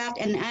conduct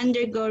and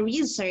undergo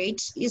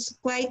research is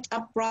quite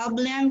a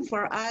problem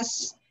for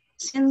us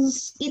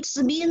since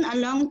it's been a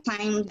long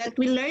time that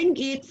we learned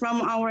it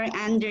from our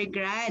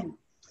undergrad.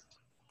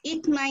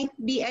 It might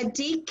be a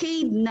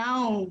decade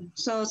now.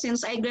 So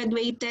since I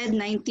graduated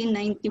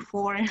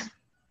 1994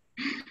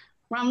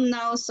 from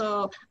now,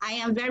 so I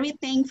am very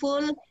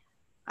thankful.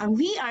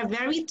 We are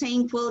very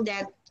thankful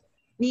that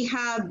we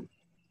have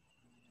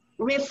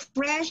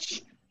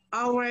refreshed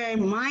our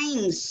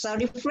minds. So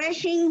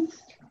refreshing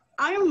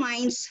our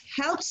minds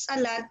helps a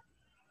lot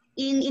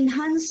in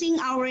enhancing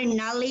our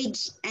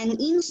knowledge and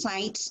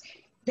insights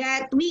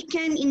that we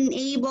can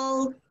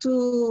enable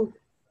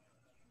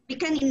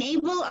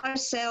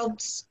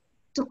ourselves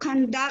to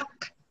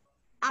conduct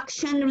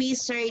action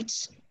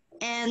research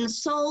and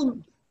solve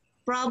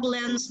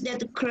problems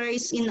that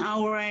occurs in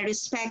our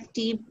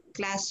respective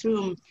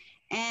classroom.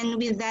 And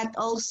with that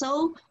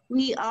also,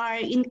 we are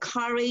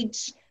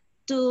encouraged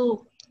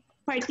to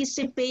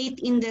participate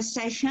in the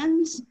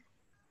sessions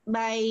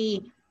by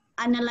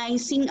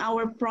analyzing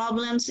our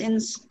problems in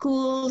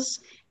schools,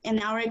 in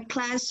our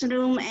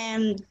classroom,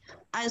 and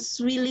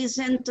as we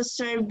listened to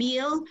Sir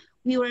Bill,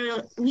 we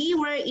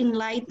were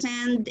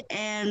enlightened,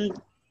 and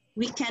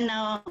we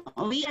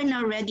are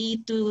now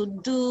ready to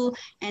do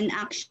an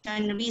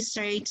action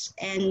research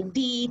and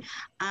be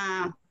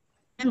a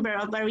member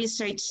of a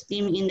research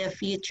team in the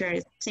future.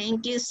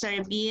 Thank you,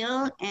 Sir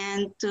Bill,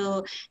 and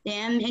to the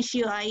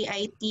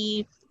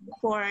MSU-IIT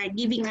for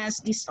giving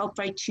us this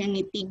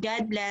opportunity.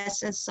 God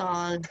bless us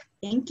all.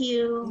 Thank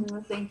you.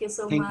 Thank you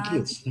so Thank much.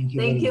 you. Thank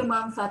Very you, much.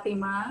 Ma'am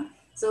Fatima.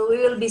 So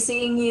we will be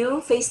seeing you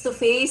face to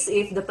face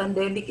if the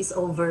pandemic is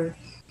over.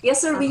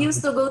 Yes, sir. We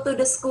used to go to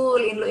the school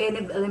in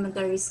Lueneb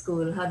Elementary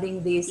School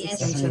having this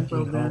extension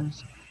program.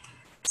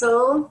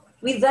 So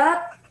with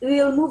that, we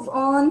will move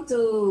on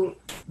to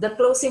the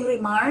closing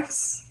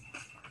remarks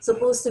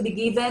supposed to be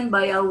given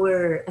by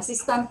our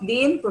Assistant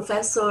Dean,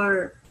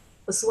 Professor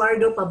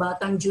Oswardo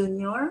Pabatang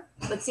Jr.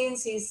 But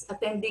since he's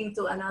attending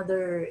to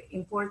another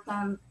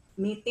important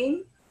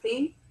meeting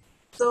thing,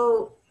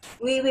 so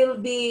we will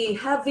be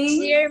having...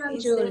 He's here, Ma'am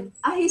June.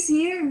 He's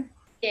here.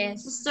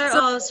 Yes.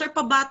 Sir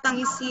Pabatang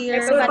is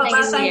here. Sir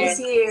Pabatang is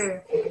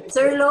here.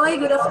 Sir Loy,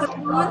 good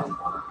afternoon.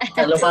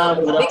 Hello,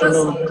 ma'am. Good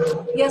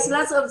afternoon. He has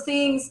lots of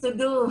things to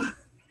do.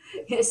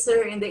 Yes,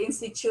 sir, in the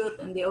institute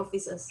and the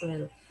office as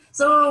well.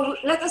 So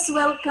let us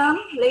welcome,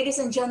 ladies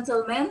and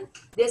gentlemen,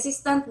 the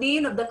Assistant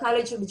Dean of the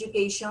College of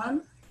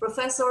Education,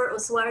 Professor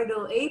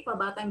Oswardo A.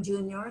 Pabatang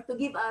Jr., to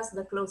give us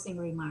the closing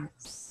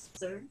remarks.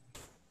 Sir.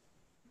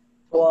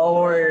 To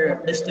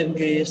our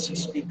distinguished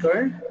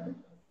speaker,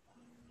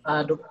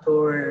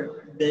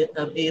 Dr.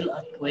 Bill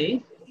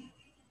Atweh,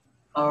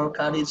 our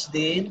College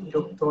Dean,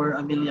 Dr.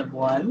 Amelia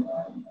Buan,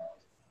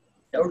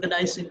 the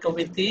organizing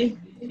committee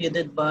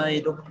headed by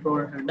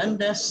Dr.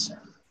 Hernandez,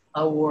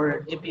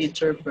 our EPE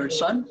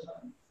chairperson,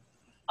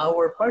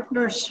 our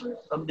partners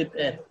from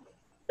DepEd,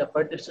 the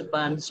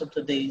participants of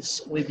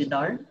today's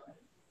webinar.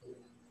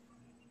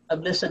 A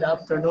blessed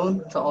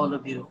afternoon to all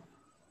of you.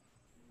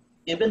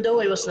 Even though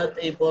I was not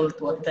able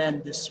to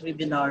attend this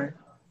webinar,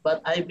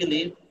 but I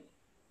believe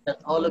that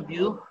all of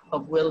you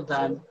have well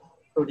done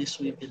through this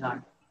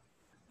webinar.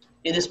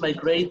 It is my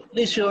great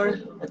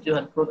pleasure that you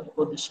had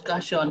fruitful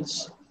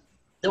discussions,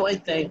 though I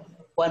think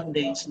one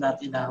day is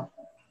not enough.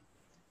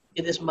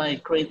 It is my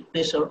great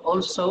pleasure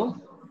also,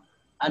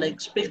 and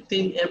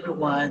expecting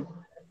everyone,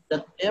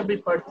 that every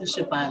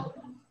participant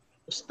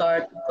to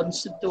start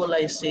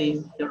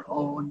conceptualizing their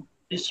own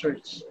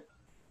research,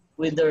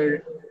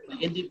 whether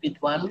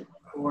individual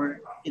or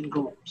in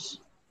groups.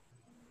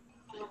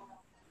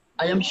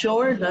 I am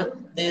sure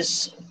that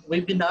this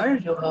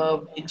webinar, you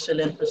have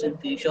excellent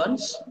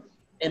presentations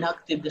and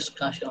active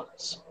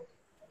discussions.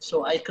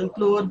 So I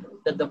conclude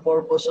that the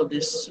purpose of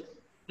this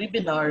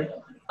webinar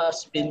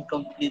has been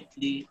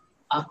completely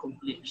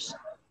accomplished.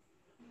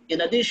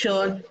 In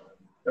addition,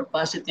 your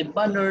positive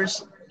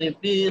banners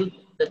reveal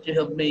that you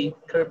have made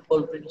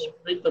careful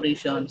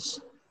preparations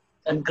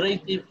and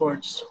great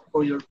efforts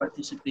for your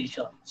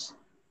participations.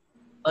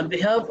 On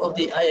behalf of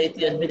the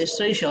IIT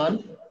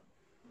administration,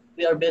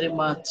 we are very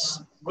much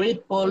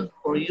grateful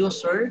for you,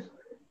 sir,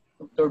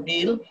 Dr.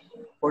 Bill,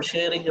 for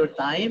sharing your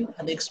time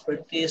and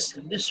expertise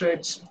in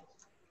research,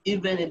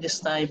 even in this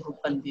time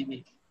of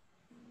pandemic.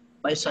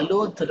 My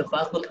salute to the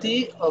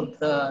faculty of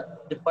the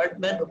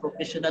Department of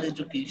Professional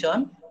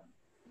Education,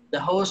 the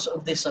host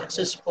of this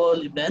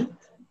successful event,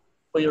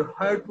 for your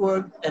hard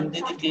work and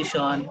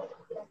dedication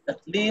that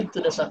lead to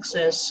the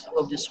success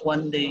of this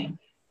one-day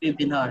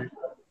webinar.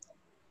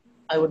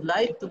 I would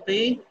like to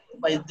pay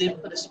my deep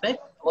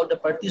respect to all the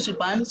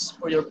participants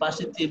for your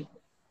positive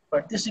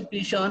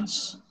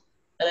participations,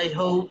 and I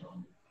hope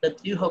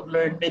that you have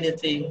learned many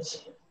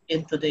things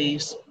in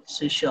today's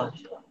session.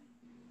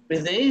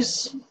 With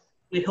this,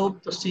 we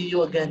hope to see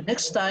you again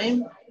next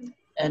time,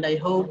 and I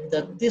hope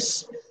that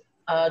this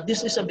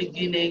is a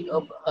beginning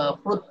of a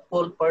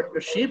fruitful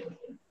partnership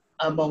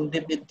among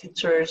DepEd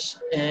teachers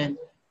and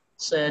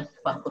said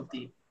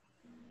faculty.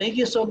 Thank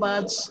you so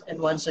much, and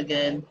once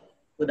again,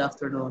 good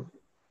afternoon.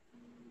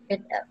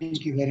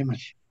 Thank you very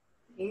much.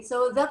 Okay,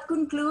 so that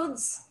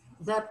concludes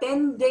the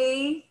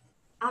 10-day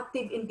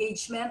active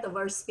engagement of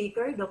our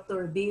speaker,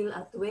 Dr. Bill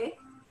Atweh.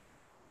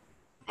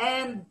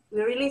 And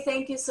we really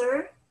thank you,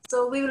 sir.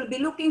 So we will be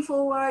looking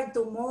forward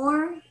to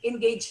more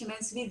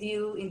engagements with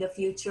you in the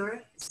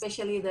future,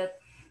 especially that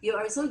you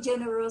are so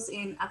generous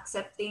in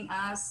accepting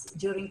us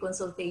during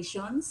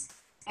consultations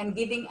and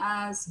giving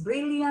us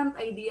brilliant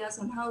ideas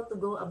on how to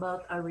go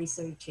about our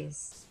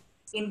researches.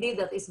 Indeed,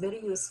 that is very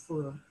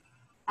useful.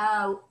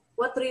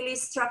 What really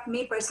struck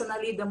me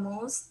personally the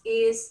most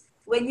is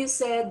when you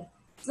said,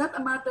 it's not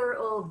a matter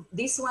of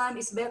this one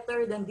is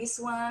better than this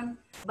one,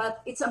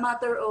 but it's a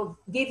matter of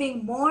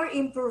giving more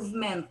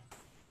improvement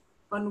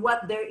on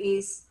what there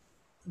is,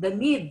 the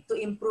need to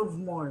improve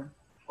more,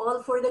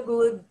 all for the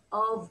good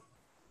of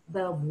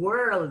the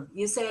world.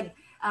 You said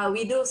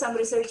we do some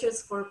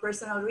researches for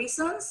personal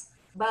reasons,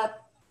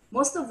 but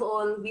most of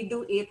all, we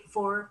do it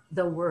for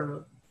the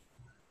world.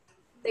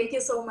 Thank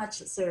you so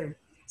much, sir.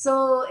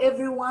 So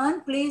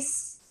everyone,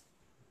 please,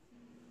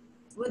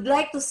 would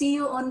like to see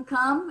you on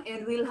cam,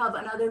 and we'll have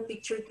another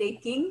picture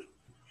taking.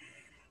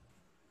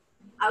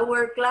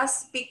 Our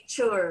class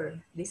picture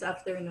this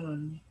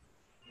afternoon.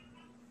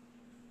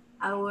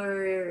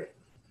 Our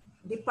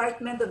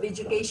Department of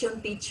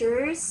Education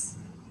teachers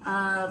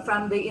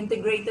from the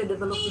Integrated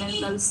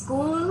Developmental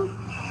School.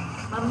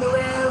 Ma'am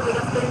Noel, good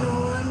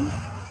afternoon.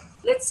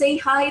 Let's say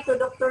hi to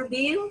Dr.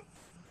 Bill.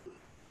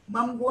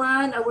 Ma'am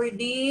Guan, our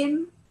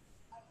Dean.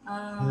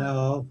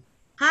 Hello.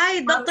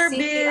 Hi, Dr.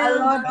 Bill.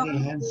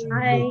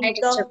 Hi,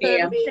 Dr.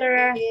 Bill.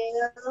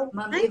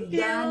 Ma'am Thank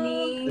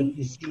Evdani. Good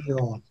to see you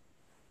all.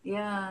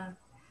 Yeah.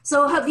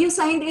 So have you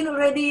signed in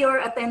already your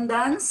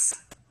attendance?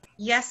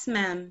 Yes,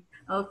 ma'am.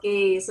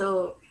 Okay,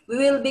 so we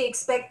will be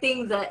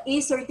expecting the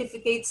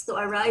e-certificates to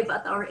arrive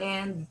at our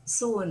end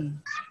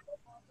soon.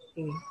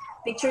 Okay.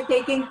 Picture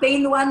taking,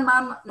 pane 1,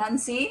 Ma'am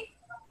Nancy.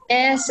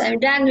 Yes, I'm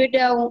done with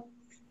the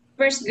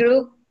first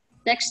group.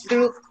 Next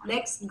group.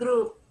 Next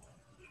group.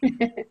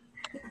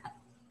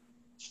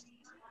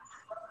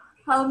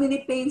 How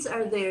many panes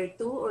are there?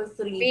 2 or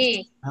 3?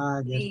 3.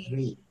 There's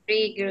 3.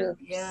 3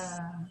 groups.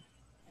 Yeah.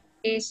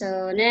 Okay,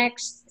 so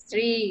next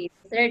 3.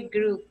 Third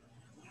group.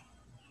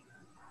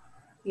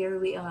 Here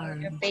we are.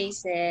 Your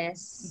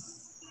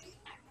faces.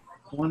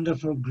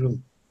 Wonderful group.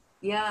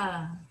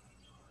 Yeah.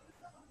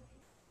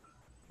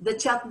 The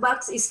chat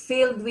box is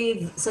filled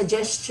with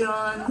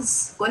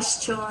suggestions,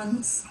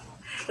 questions,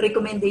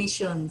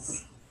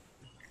 recommendations.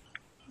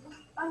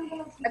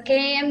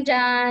 Okay, I'm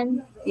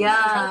done.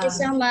 Yeah. Thank you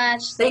so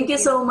much. Thank you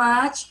so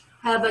much.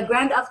 Have a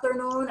grand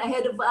afternoon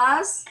ahead of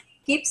us.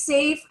 Keep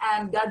safe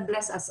and God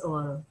bless us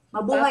all.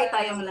 Mabuhay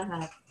tayong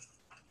lahat.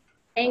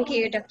 Thank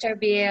you, Dr.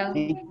 Bill.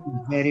 Thank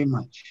you very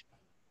much.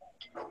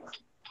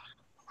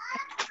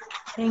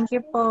 Thank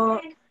you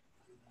po.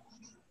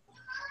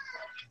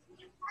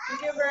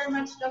 Thank you very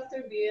much,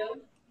 Dr.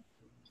 Bill.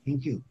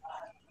 Thank you.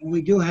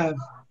 We do have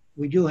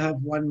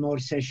one more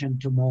session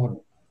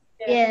tomorrow.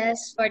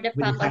 Yes, for the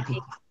With the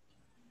faculty.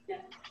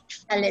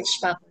 College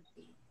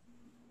faculty.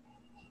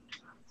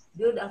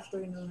 Good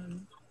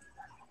afternoon.